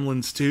for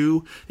Gremlins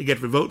 2. You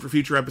get to vote for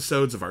future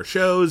episodes of our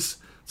shows.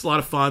 It's a lot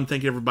of fun.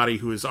 Thank you to everybody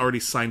who has already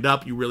signed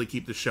up. You really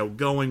keep the show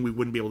going. We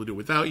wouldn't be able to do it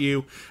without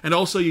you. And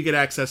also you get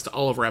access to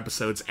all of our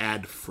episodes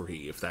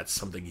ad-free, if that's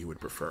something you would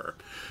prefer.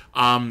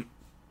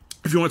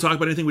 If you want to talk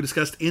about anything we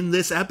discussed in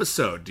this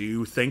episode, do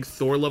you think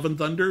Thor: Love and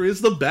Thunder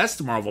is the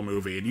best Marvel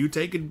movie? And you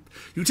take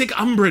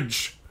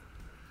umbrage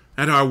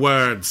at our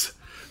words.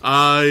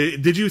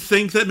 Did you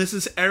think that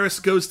Mrs.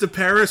 Eris Goes to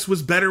Paris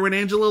was better when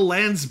Angela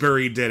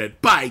Lansbury did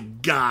it? By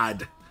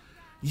God!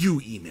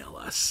 You email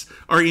us.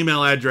 Our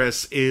email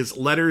address is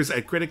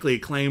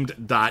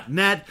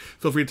letters@criticallyacclaimed.net.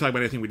 Feel free to talk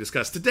about anything we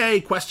discussed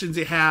today, questions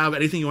you have,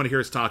 anything you want to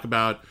hear us talk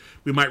about.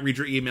 We might read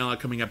your email on a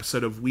coming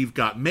episode of We've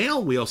Got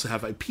Mail. We also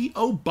have a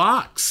P.O.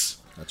 Box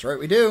That's right,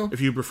 we do.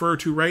 If you prefer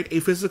to write a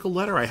physical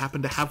letter, I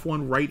happen to have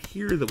one right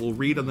here that we'll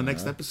read on the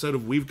next episode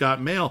of We've Got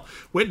Mail.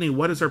 Whitney,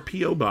 what is our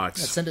P.O.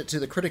 Box? Send it to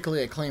the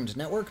critically acclaimed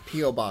network,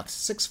 P.O. Box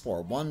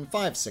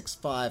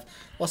 641565,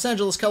 Los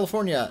Angeles,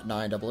 California,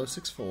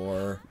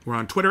 90064. We're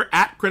on Twitter,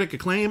 at Critic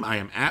Acclaim. I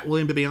am at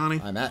William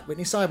Bibiani. I'm at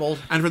Whitney Seibold.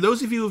 And for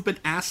those of you who have been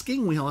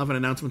asking, we'll have an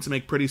announcement to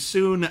make pretty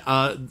soon.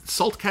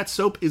 Salt Cat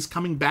Soap is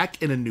coming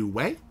back in a new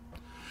way.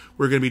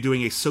 We're going to be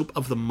doing a Soap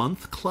of the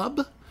Month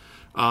club.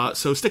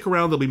 So stick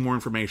around, there'll be more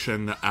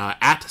information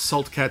at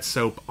Saltcat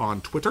Soap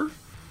on Twitter.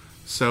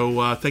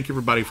 So thank you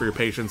everybody for your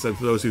patience, and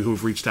for those of you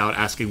who've reached out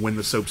asking when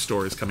the soap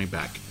store is coming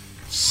back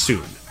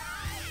soon.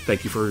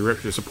 Thank you for your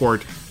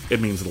support. It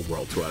means the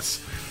world to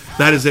us.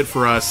 That is it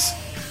for us.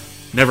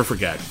 Never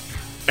forget,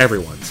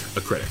 everyone's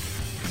a critic.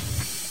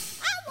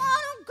 I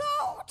want to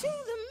go to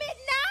the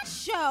midnight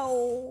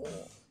show.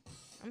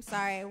 I'm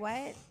sorry,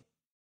 what?